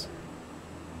replays,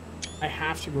 I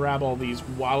have to grab all these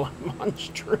while I'm on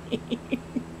stream.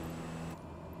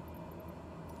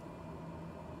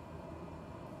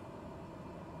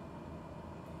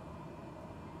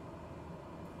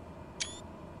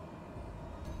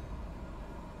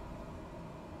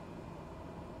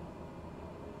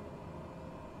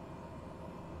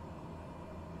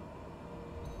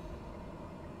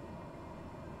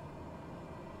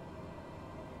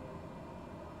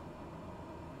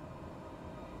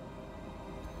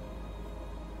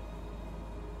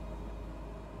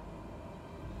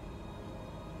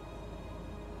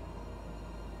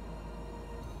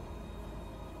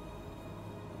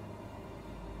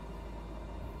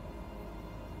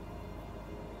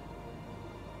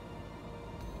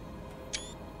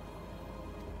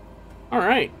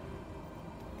 Alright.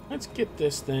 Let's get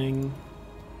this thing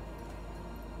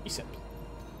reset.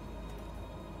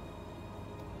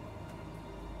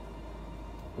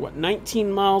 What,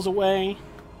 19 miles away?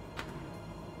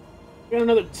 We got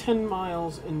another 10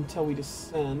 miles until we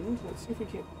descend. Let's see if we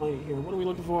can't find it here. What are we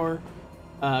looking for?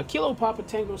 Kilo Papa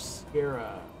Tango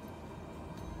Sierra.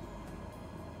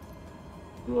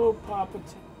 Kilo Papa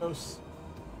Tango Sierra.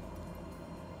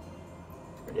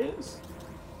 There it is.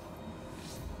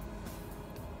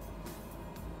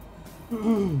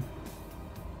 Alright,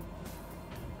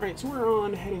 so we're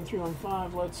on heading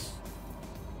 315. Let's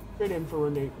straight in for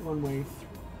runway 3.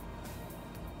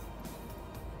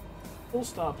 Full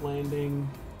stop landing.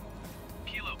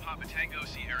 Kilo Papa Tango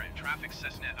Sierra, traffic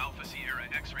Cessna Alpha Sierra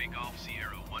X-Ray Golf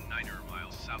Sierra 19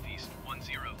 miles southeast,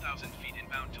 10,000 feet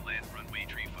inbound to land runway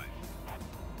 35.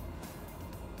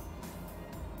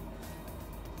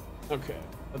 Okay,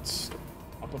 let's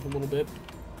pop up a little bit.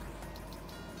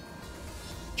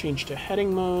 Change to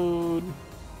heading mode.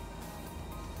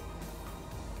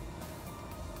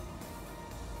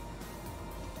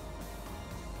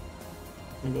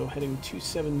 I'm gonna go heading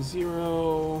 270.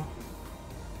 I'm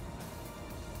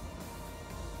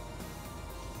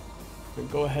gonna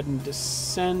go ahead and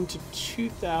descend to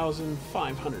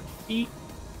 2,500 feet.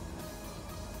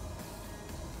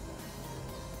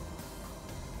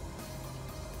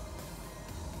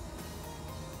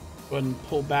 Go ahead and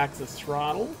pull back the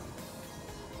throttle.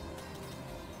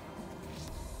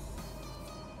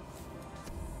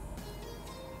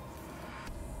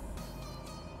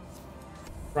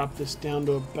 Drop this down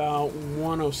to about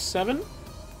 107.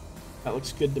 That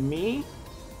looks good to me.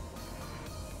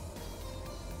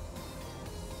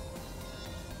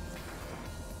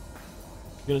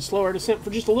 We're going to slow our descent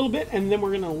for just a little bit, and then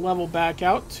we're going to level back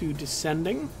out to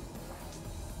descending.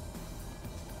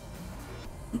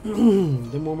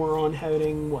 Then when we're on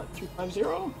heading, what, 350?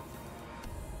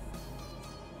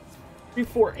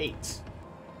 348.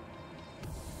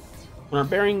 When our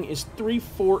bearing is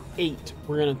 348,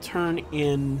 we're going to turn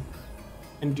in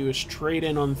and do a straight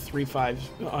in on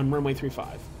runway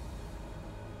 35.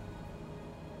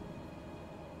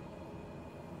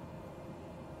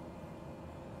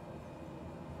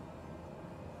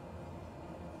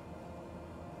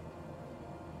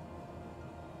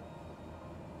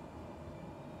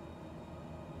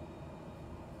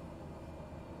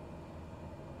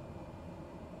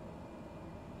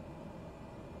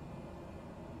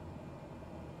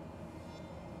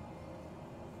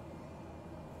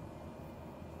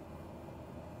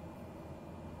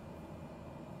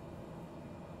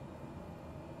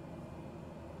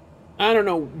 I don't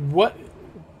know what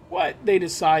they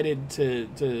decided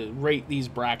to rate these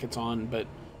brackets on, but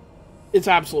it's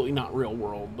absolutely not real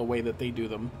world the way that they do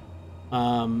them.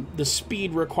 The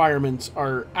speed requirements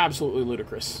are absolutely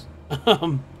ludicrous.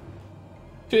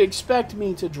 to expect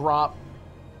me to drop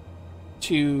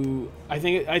to, I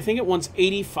think it wants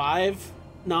 85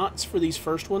 knots for these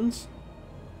first ones.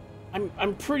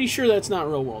 I'm pretty sure that's not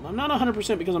real world. I'm not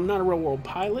 100% because I'm not a real world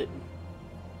pilot,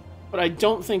 but I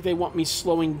don't think they want me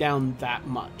slowing down that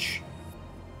much.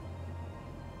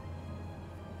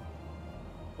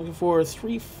 Looking for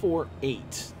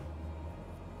 348.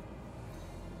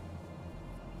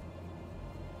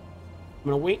 I'm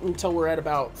going to wait until we're at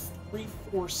about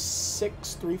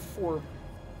 346,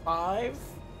 345.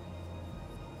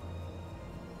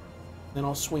 Then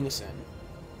I'll swing us in.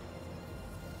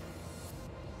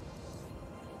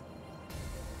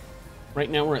 Right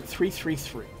now we're at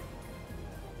 333.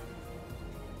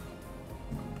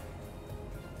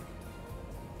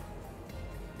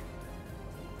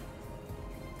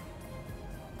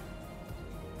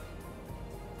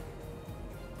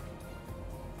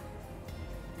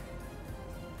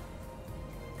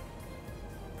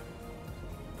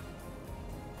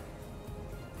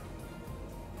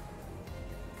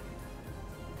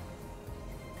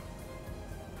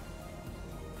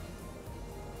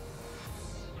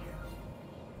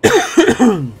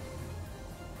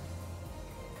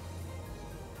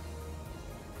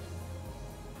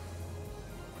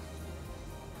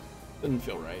 Doesn't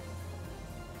feel right.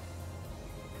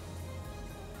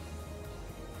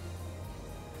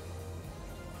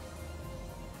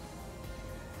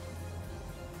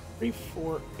 Three,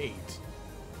 4, 8.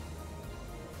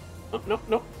 Oh, no,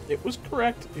 no. It was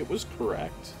correct. It was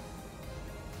correct.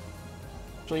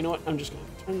 So you know what? I'm just going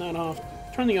to turn that off.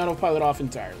 Turn the autopilot off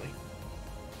entirely.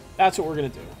 That's what we're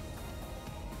going to do.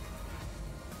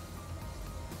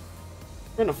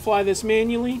 We're going to fly this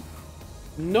manually.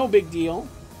 No big deal.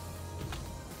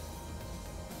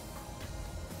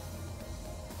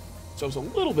 So it's a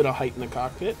little bit of height in the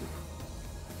cockpit.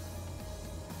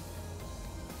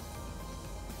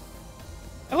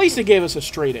 At least it gave us a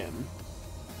straight in.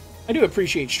 I do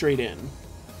appreciate straight in.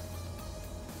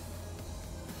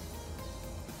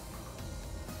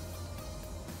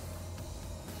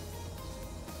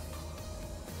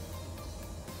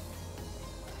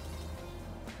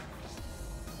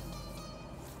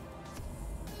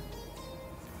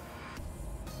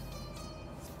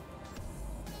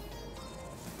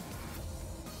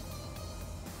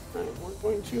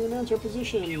 Going to announce our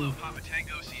position. Kilo Papa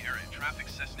Tango Sierra in traffic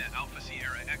Cessna Alpha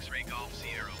Sierra X-Ray Golf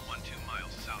Sierra 12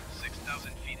 miles south,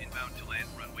 6,000 feet inbound to land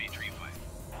runway 35.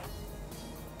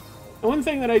 One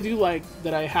thing that I do like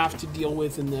that I have to deal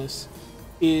with in this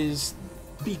is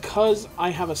because I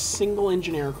have a single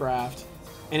engine aircraft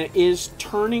and it is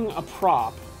turning a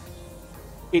prop,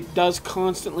 it does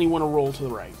constantly want to roll to the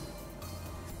right.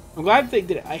 I'm glad that they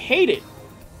did it. I hate it,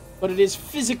 but it is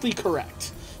physically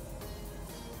correct.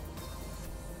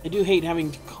 I do hate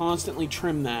having to constantly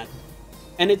trim that.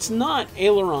 And it's not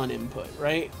aileron input,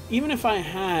 right? Even if I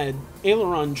had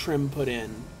aileron trim put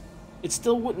in, it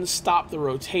still wouldn't stop the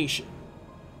rotation.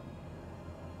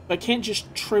 I can't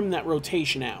just trim that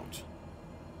rotation out.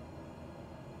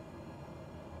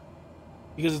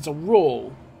 Because it's a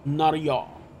roll, not a yaw.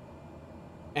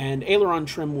 And aileron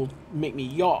trim will make me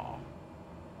yaw.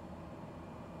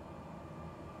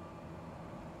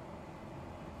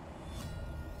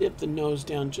 Dip the nose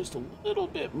down just a little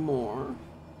bit more.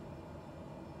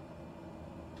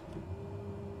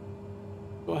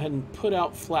 Go ahead and put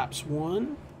out flaps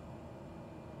 1.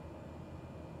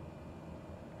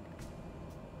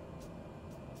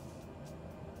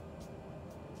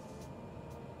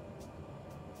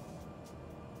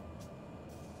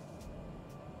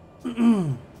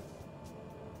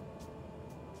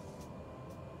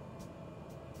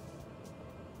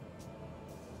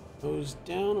 Goes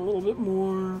down a little bit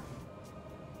more.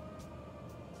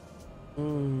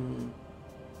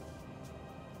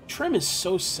 Trim is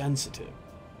so sensitive.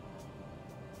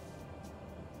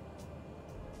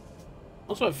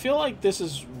 Also, I feel like this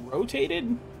is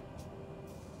rotated.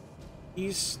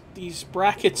 These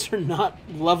brackets are not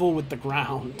level with the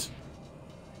ground.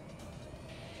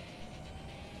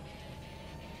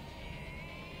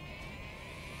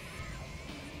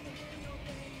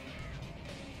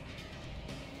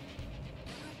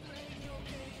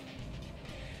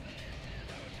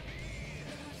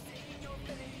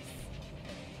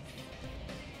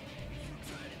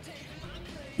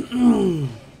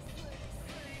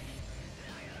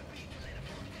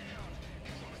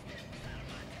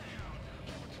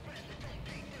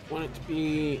 Want it to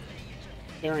be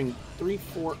bearing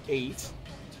 348.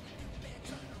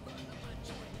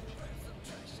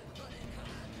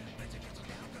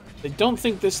 I don't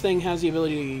think this thing has the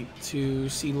ability to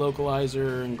see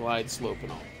localizer and glide slope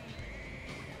and all.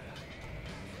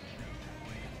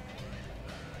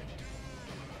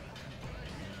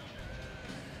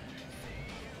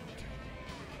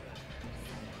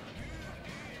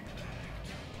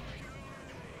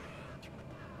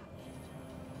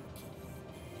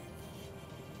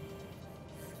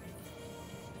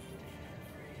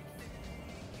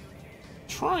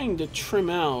 trying to trim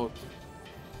out.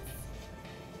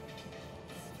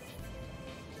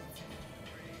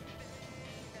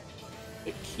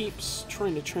 It keeps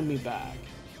trying to trim me back.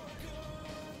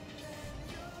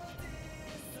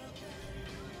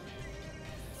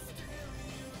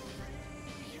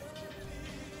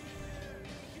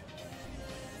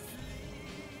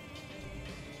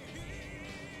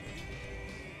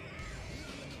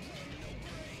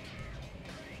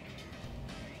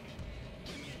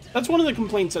 That's one of the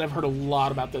complaints that I've heard a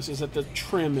lot about this, is that the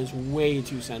trim is way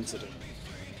too sensitive.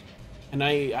 And I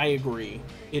agree.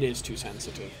 It is too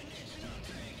sensitive.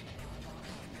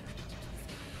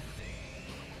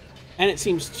 And it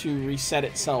seems to reset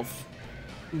itself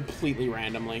completely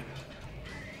randomly.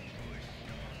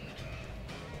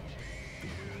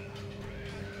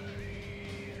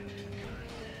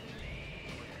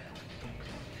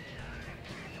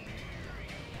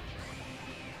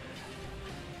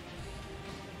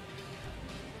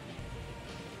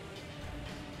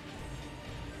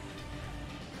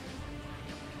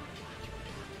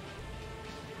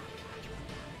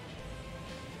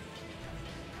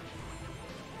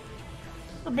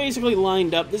 We're basically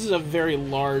lined up. This is a very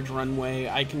large runway.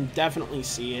 I can definitely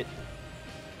see it.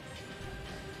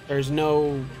 There's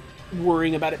no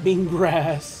worrying about it being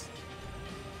grass.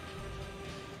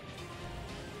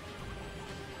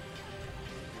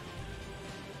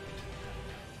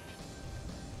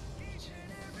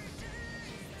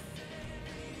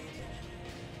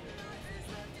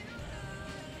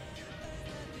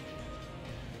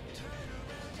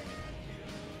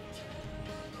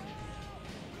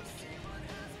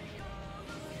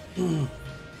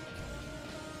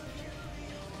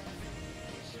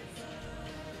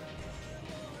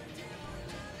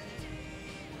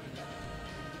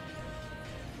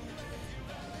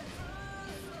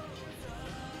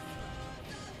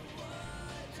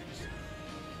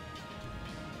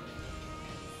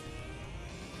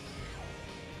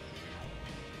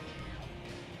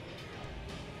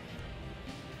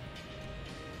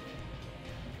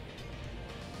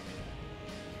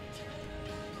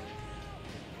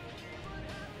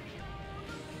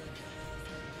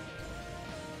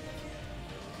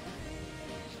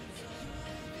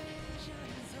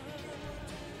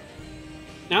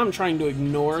 Now I'm trying to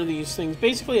ignore these things.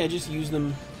 Basically, I just use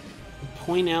them to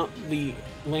point out the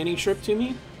landing strip to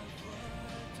me.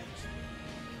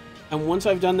 And once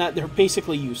I've done that, they're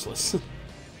basically useless.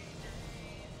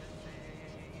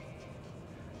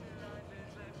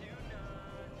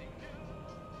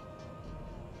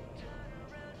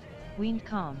 Wind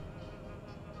calm.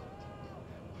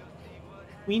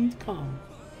 Wind calm.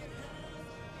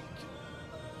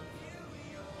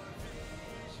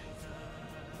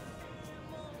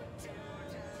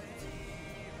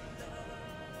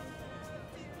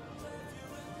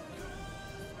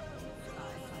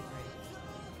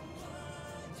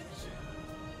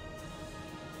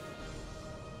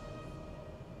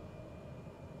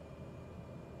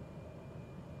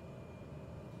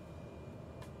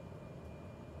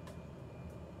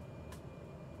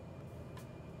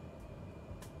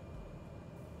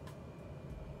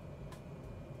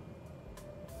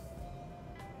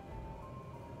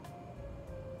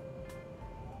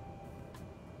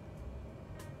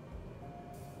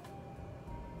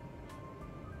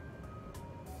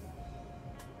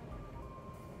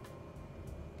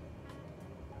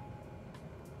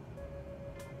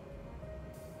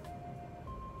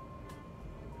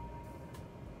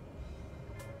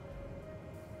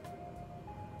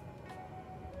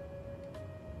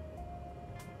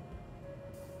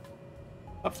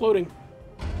 Stop floating.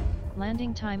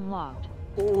 Landing time logged.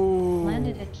 Ooh.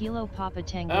 Landed at Kilo Papa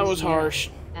Tango. That was Sierra, harsh.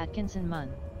 Atkinson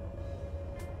Munn.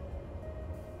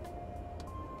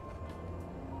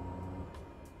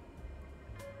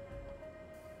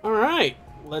 Alright,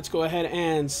 let's go ahead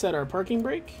and set our parking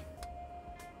brake.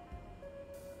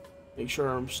 Make sure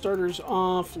our starter's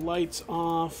off, lights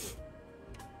off.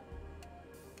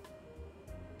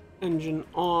 Engine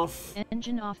off.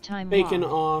 Engine off, time Bacon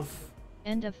logged. off.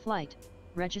 End of flight.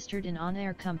 Registered in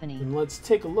OnAir company. And let's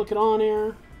take a look at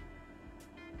OnAir.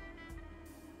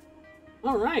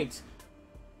 Alright.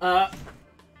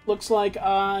 Looks like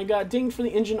I got dinged for the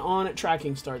engine on at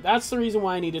tracking start. That's the reason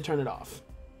why I need to turn it off.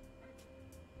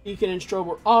 Beacon and strobe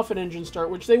were off at engine start,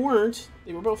 which they weren't.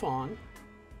 They were both on.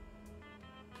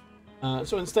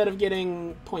 So instead of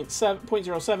getting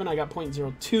 0.07, I got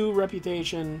 0.02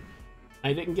 reputation.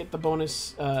 I didn't get the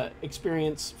bonus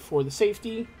experience for the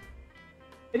safety.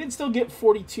 I did still get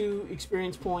 42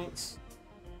 experience points.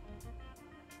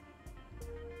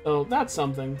 So that's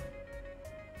something.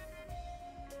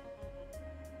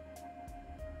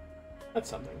 That's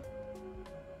something.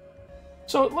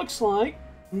 So it looks like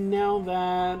now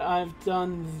that I've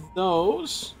done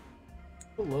those,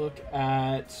 look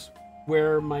at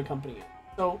where my company is.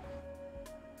 So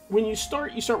when you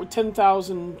start with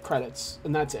 10,000 credits,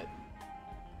 and that's it.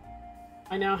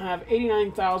 I now have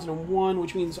 89,001,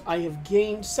 which means I have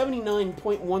gained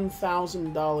 $79.1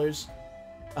 thousand.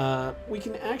 We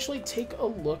can actually take a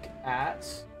look at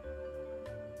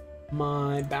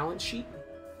my balance sheet.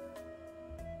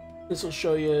 This will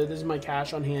show you, this is my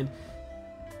cash on hand.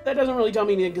 That doesn't really tell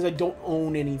me anything because I don't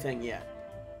own anything yet.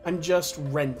 I'm just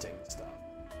renting stuff.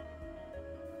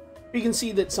 You can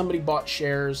see that somebody bought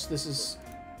shares. This is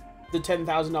the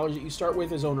 $10,000 that you start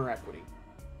with is owner equity,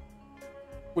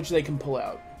 which they can pull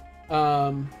out.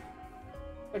 I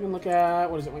can look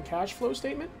at, what is it, my cash flow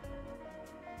statement?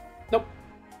 Nope.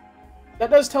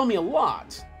 That does tell me a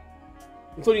lot,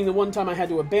 including the one time I had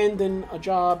to abandon a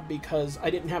job because I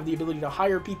didn't have the ability to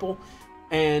hire people,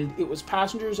 and it was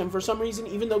passengers, and for some reason,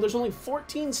 even though there's only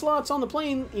 14 slots on the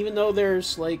plane, even though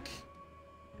there's like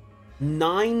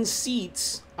 9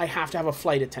 seats, I have to have a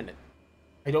flight attendant.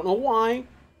 I don't know why,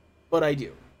 but I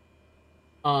do.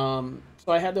 So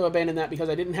I had to abandon that because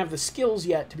I didn't have the skills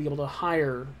yet to be able to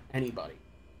hire anybody,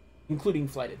 including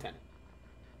flight attendant.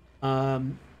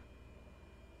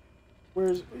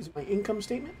 Is my income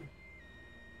statement?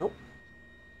 Nope.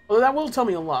 Well, that will tell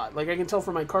me a lot. Like, I can tell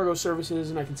from my cargo services,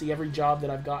 and I can see every job that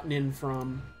I've gotten in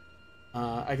from.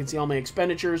 I can see all my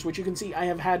expenditures, which you can see I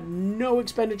have had no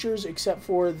expenditures except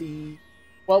for the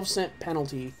 12-cent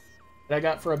penalty that I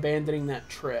got for abandoning that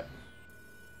trip.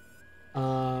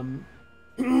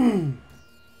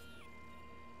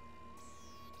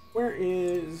 Where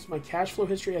is my cash flow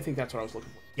history? I think that's what I was looking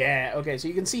for. Yeah, okay, so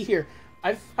you can see here,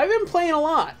 I've been playing a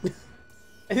lot.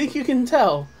 I think you can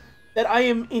tell that I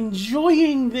am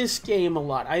enjoying this game a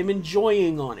lot. I am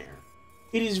enjoying OnAir.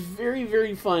 It is very,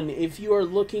 very fun if you are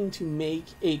looking to make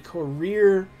a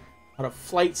career out of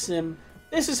flight sim.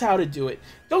 This is how to do it.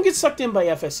 Don't get sucked in by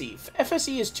FSE.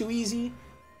 FSE is too easy.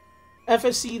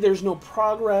 FSE, there's no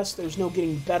progress. There's no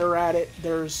getting better at it.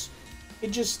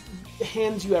 It just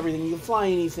hands you everything. You can fly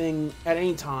anything at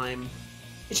any time.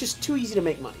 It's just too easy to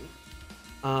make money.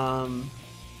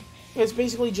 It's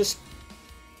basically just,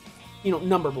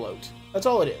 number bloat. That's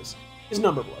all it is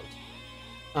number bloat.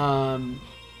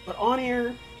 But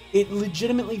OnAir, it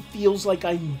legitimately feels like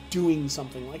I'm doing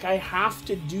something. Like I have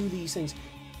to do these things.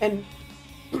 And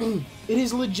it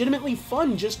is legitimately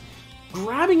fun just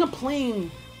grabbing a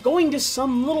plane, going to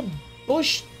some little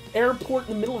bush airport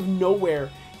in the middle of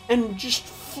nowhere, and just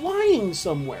flying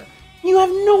somewhere. You have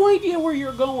no idea where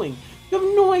you're going. You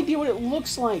have no idea what it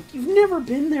looks like. You've never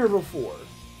been there before.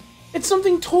 It's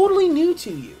something totally new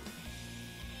to you.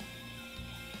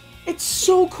 It's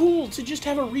so cool to just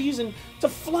have a reason to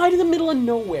fly to the middle of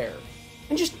nowhere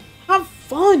and just have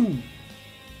fun.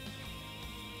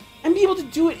 And be able to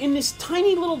do it in this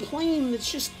tiny little plane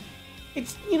that's just,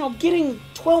 getting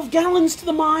 12 gallons to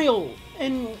the mile.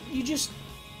 And you just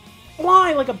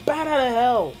fly like a bat out of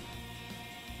hell.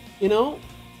 I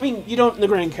mean, you don't in the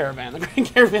Grand Caravan. The Grand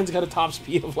Caravan's got a top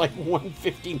speed of like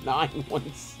 159,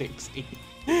 160.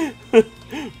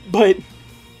 But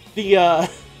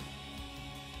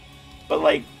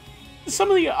like some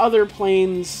of the other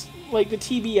planes, like the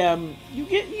TBM, you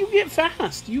get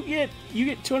fast. You get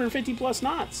 250 plus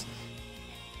knots.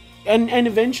 And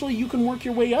eventually you can work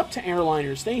your way up to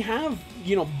airliners. They have,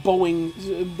 Boeings,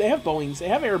 they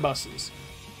have Airbuses.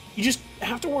 You just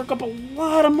have to work up a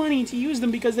lot of money to use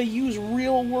them because they use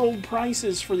real world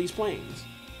prices for these planes.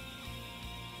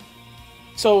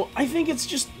 So I think it's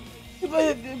just,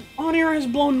 OnAir has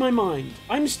blown my mind.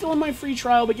 I'm still in my free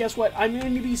trial, but guess what? I'm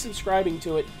going to be subscribing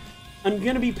to it. I'm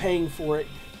going to be paying for it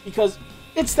because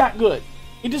it's that good.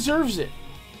 It deserves it.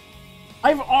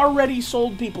 I've already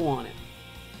sold people on it.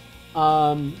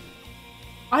 I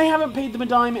haven't paid them a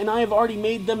dime, and I have already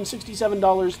made them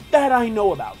 $67 that I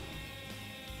know about.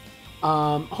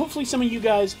 Hopefully some of you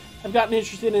guys have gotten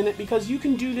interested in it because you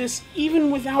can do this even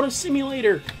without a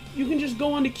simulator. You can just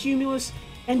go onto Cumulus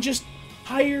and just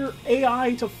hire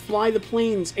AI to fly the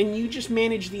planes, and you just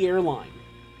manage the airline.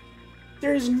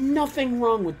 There is nothing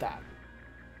wrong with that.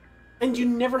 And you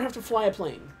never have to fly a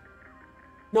plane.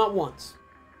 Not once.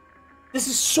 This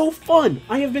is so fun.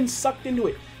 I have been sucked into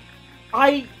it.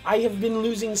 I have been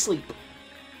losing sleep.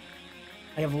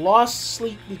 I have lost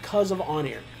sleep because of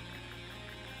OnAir.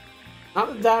 Not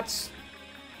that that's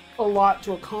a lot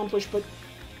to accomplish, but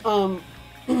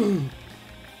man,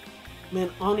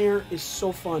 OnAir is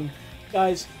so fun.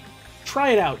 Guys, try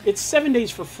it out. It's 7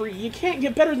 days for free. You can't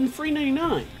get better than free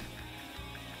 99.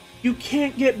 You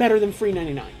can't get better than free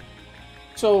 99.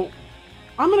 So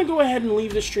I'm going to go ahead and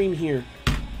leave the stream here.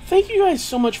 thank you guys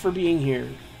so much for being here.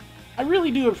 I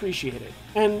really do appreciate it.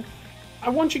 And I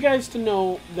want you guys to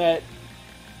know that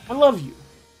I love you.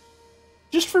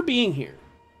 Just for being here.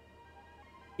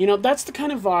 You know, that's the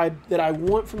kind of vibe that I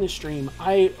want from this stream.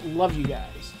 I love you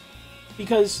guys.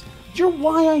 Because you're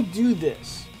why I do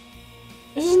this.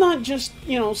 This is not just,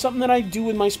 you know, something that I do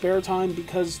in my spare time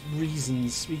because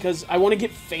reasons. Because I want to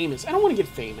get famous. I don't want to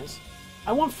get famous.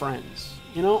 I want friends.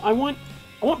 You know, I want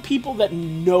people that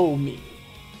know me.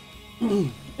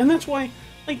 And that's why,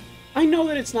 like, I know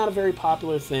that it's not a very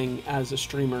popular thing as a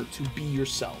streamer to be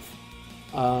yourself.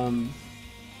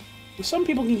 Some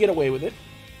people can get away with it.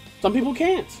 Some people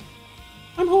can't.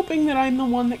 I'm hoping that I'm the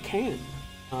one that can.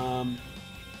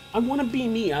 I want to be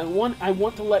me. I want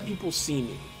to let people see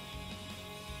me.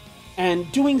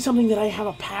 And doing something that I have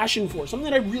a passion for. Something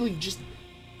that I really just...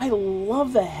 I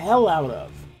love the hell out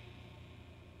of.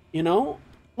 You know?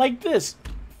 Like this.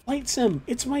 Flight Sim.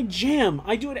 It's my jam.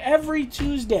 I do it every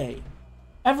Tuesday.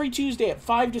 Every Tuesday at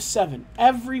 5 to 7.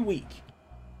 Every week.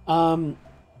 I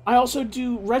also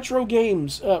do retro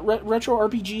games, retro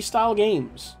RPG style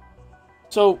games.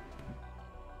 So,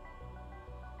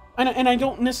 and I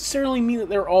don't necessarily mean that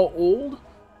they're all old,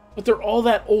 but they're all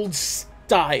that old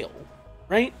style,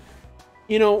 right?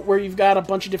 You know, where you've got a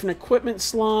bunch of different equipment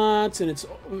slots, and it's,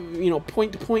 you know,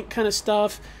 point-to-point kind of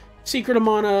stuff. Secret of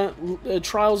Mana,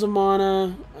 Trials of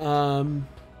Mana.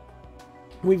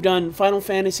 We've done Final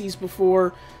Fantasies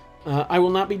before. I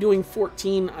will not be doing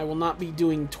 14. I will not be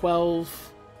doing 12.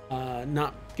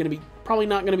 Probably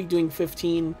not gonna be doing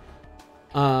 15.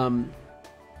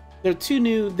 They're too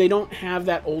new. They don't have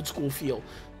that old school feel.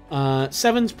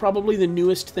 7's probably the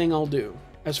newest thing I'll do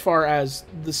as far as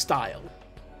the style.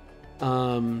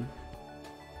 I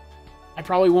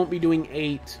probably won't be doing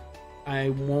 8. I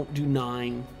won't do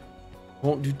 9.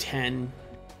 Won't do 10.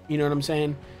 You know what I'm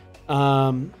saying?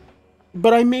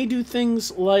 But I may do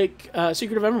things like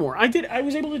Secret of Evermore. I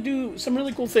was able to do some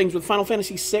really cool things with Final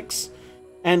Fantasy VI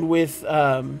and with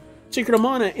Secret of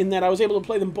Mana, in that I was able to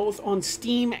play them both on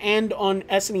Steam and on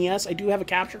SNES. I do have a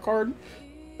capture card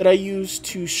that I use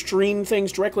to stream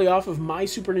things directly off of my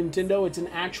Super Nintendo. It's an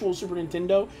actual Super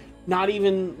Nintendo, not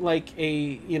even like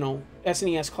a, you know,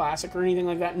 SNES Classic or anything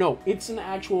like that. No, it's an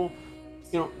actual,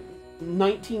 you know,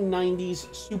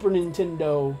 1990s Super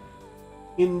Nintendo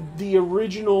in the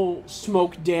original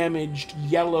smoke-damaged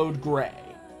yellowed gray.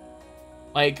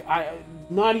 Like,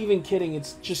 not even kidding,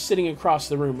 it's just sitting across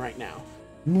the room right now,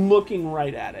 looking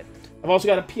right at it. I've also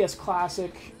got a PS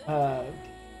Classic,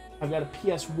 I've got a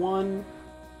PS1,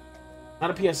 not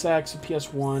a PSX, a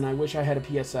PS1. I wish I had a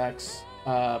PSX,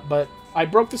 but I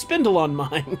broke the spindle on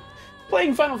mine,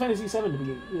 playing Final Fantasy VII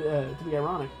to be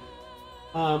ironic.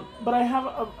 But I have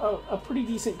a pretty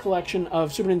decent collection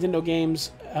of Super Nintendo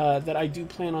games that I do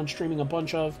plan on streaming a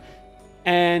bunch of,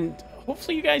 and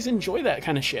hopefully you guys enjoy that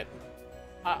kind of shit.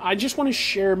 I just want to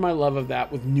share my love of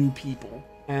that with new people,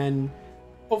 and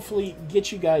hopefully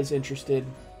get you guys interested,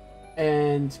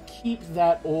 and keep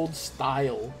that old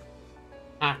style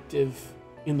active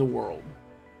in the world.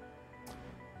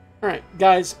 Alright,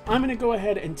 guys, I'm going to go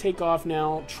ahead and take off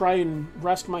now, try and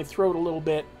rest my throat a little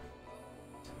bit,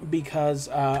 because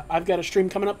I've got a stream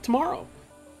coming up tomorrow.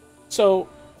 So,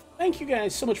 thank you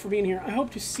guys so much for being here. I hope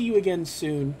to see you again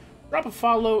soon. Drop a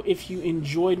follow if you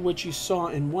enjoyed what you saw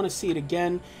and want to see it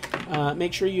again.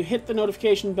 Make sure you hit the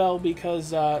notification bell,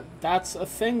 because that's a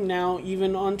thing now,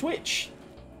 even on Twitch.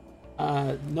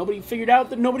 Nobody figured out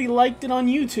that nobody liked it on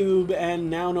YouTube, and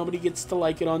now nobody gets to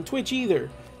like it on Twitch either.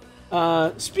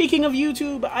 Speaking of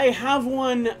YouTube, I have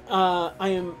one. I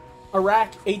am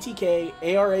Arak ATK,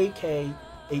 ARAK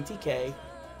ATK.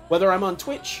 Whether I'm on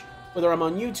Twitch, whether I'm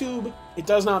on YouTube, it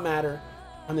does not matter.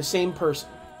 I'm the same person.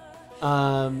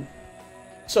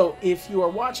 So if you are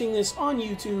watching this on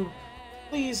YouTube,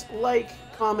 please like,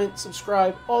 comment,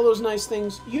 subscribe, all those nice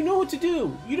things. You know what to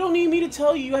do. You don't need me to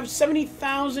tell you. You have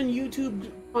 70,000 YouTube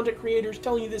content creators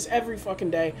telling you this every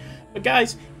fucking day. But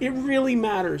guys, it really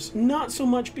matters. Not so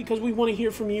much because we want to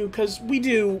hear from you, because we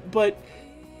do, but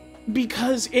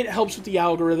because it helps with the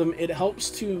algorithm. It helps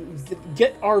to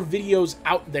get our videos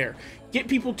out there. Get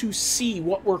people to see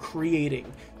what we're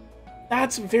creating.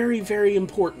 That's very, very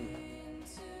important.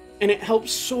 And it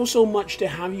helps so much to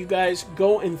have you guys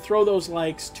go and throw those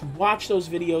likes, to watch those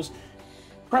videos,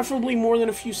 preferably more than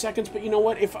a few seconds. But you know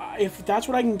what? If that's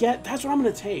what I can get, that's what I'm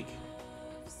going to take.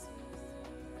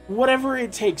 Whatever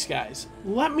it takes, guys.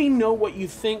 Let me know what you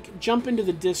think. Jump into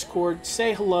the Discord.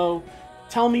 Say hello.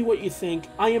 Tell me what you think.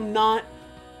 I am not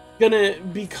going to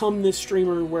become this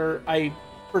streamer where I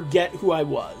forget who I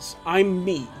was. I'm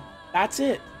me. That's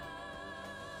it.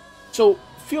 So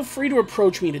feel free to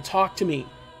approach me, to talk to me.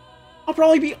 I'll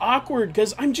probably be awkward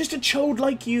because I'm just a chode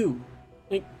like you.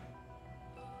 Like,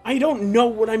 I don't know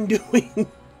what I'm doing.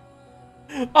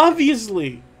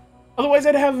 Obviously. Otherwise,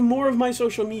 I'd have more of my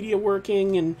social media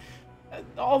working and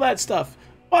all that stuff.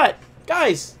 But,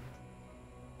 guys,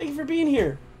 thank you for being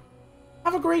here.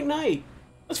 Have a great night.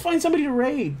 Let's find somebody to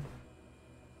raid.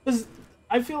 Because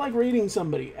I feel like raiding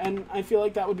somebody, and I feel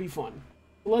like that would be fun.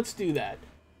 Let's do that.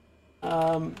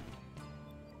 I'll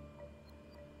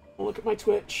look at my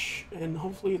Twitch, and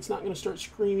hopefully it's not going to start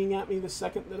screaming at me the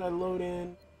second that I load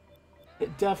in.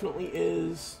 It definitely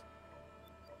is.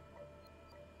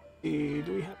 Do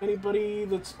we have anybody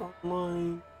that's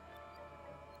online?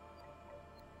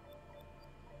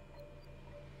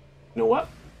 You know what?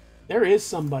 There is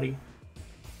somebody.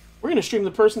 We're going to stream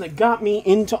the person that got me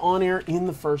into OnAir in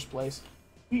the first place.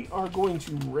 We are going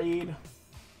to raid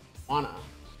Anna.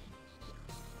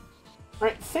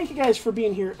 Alright, thank you guys for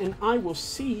being here, and I will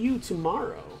see you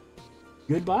tomorrow.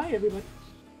 Goodbye, everybody.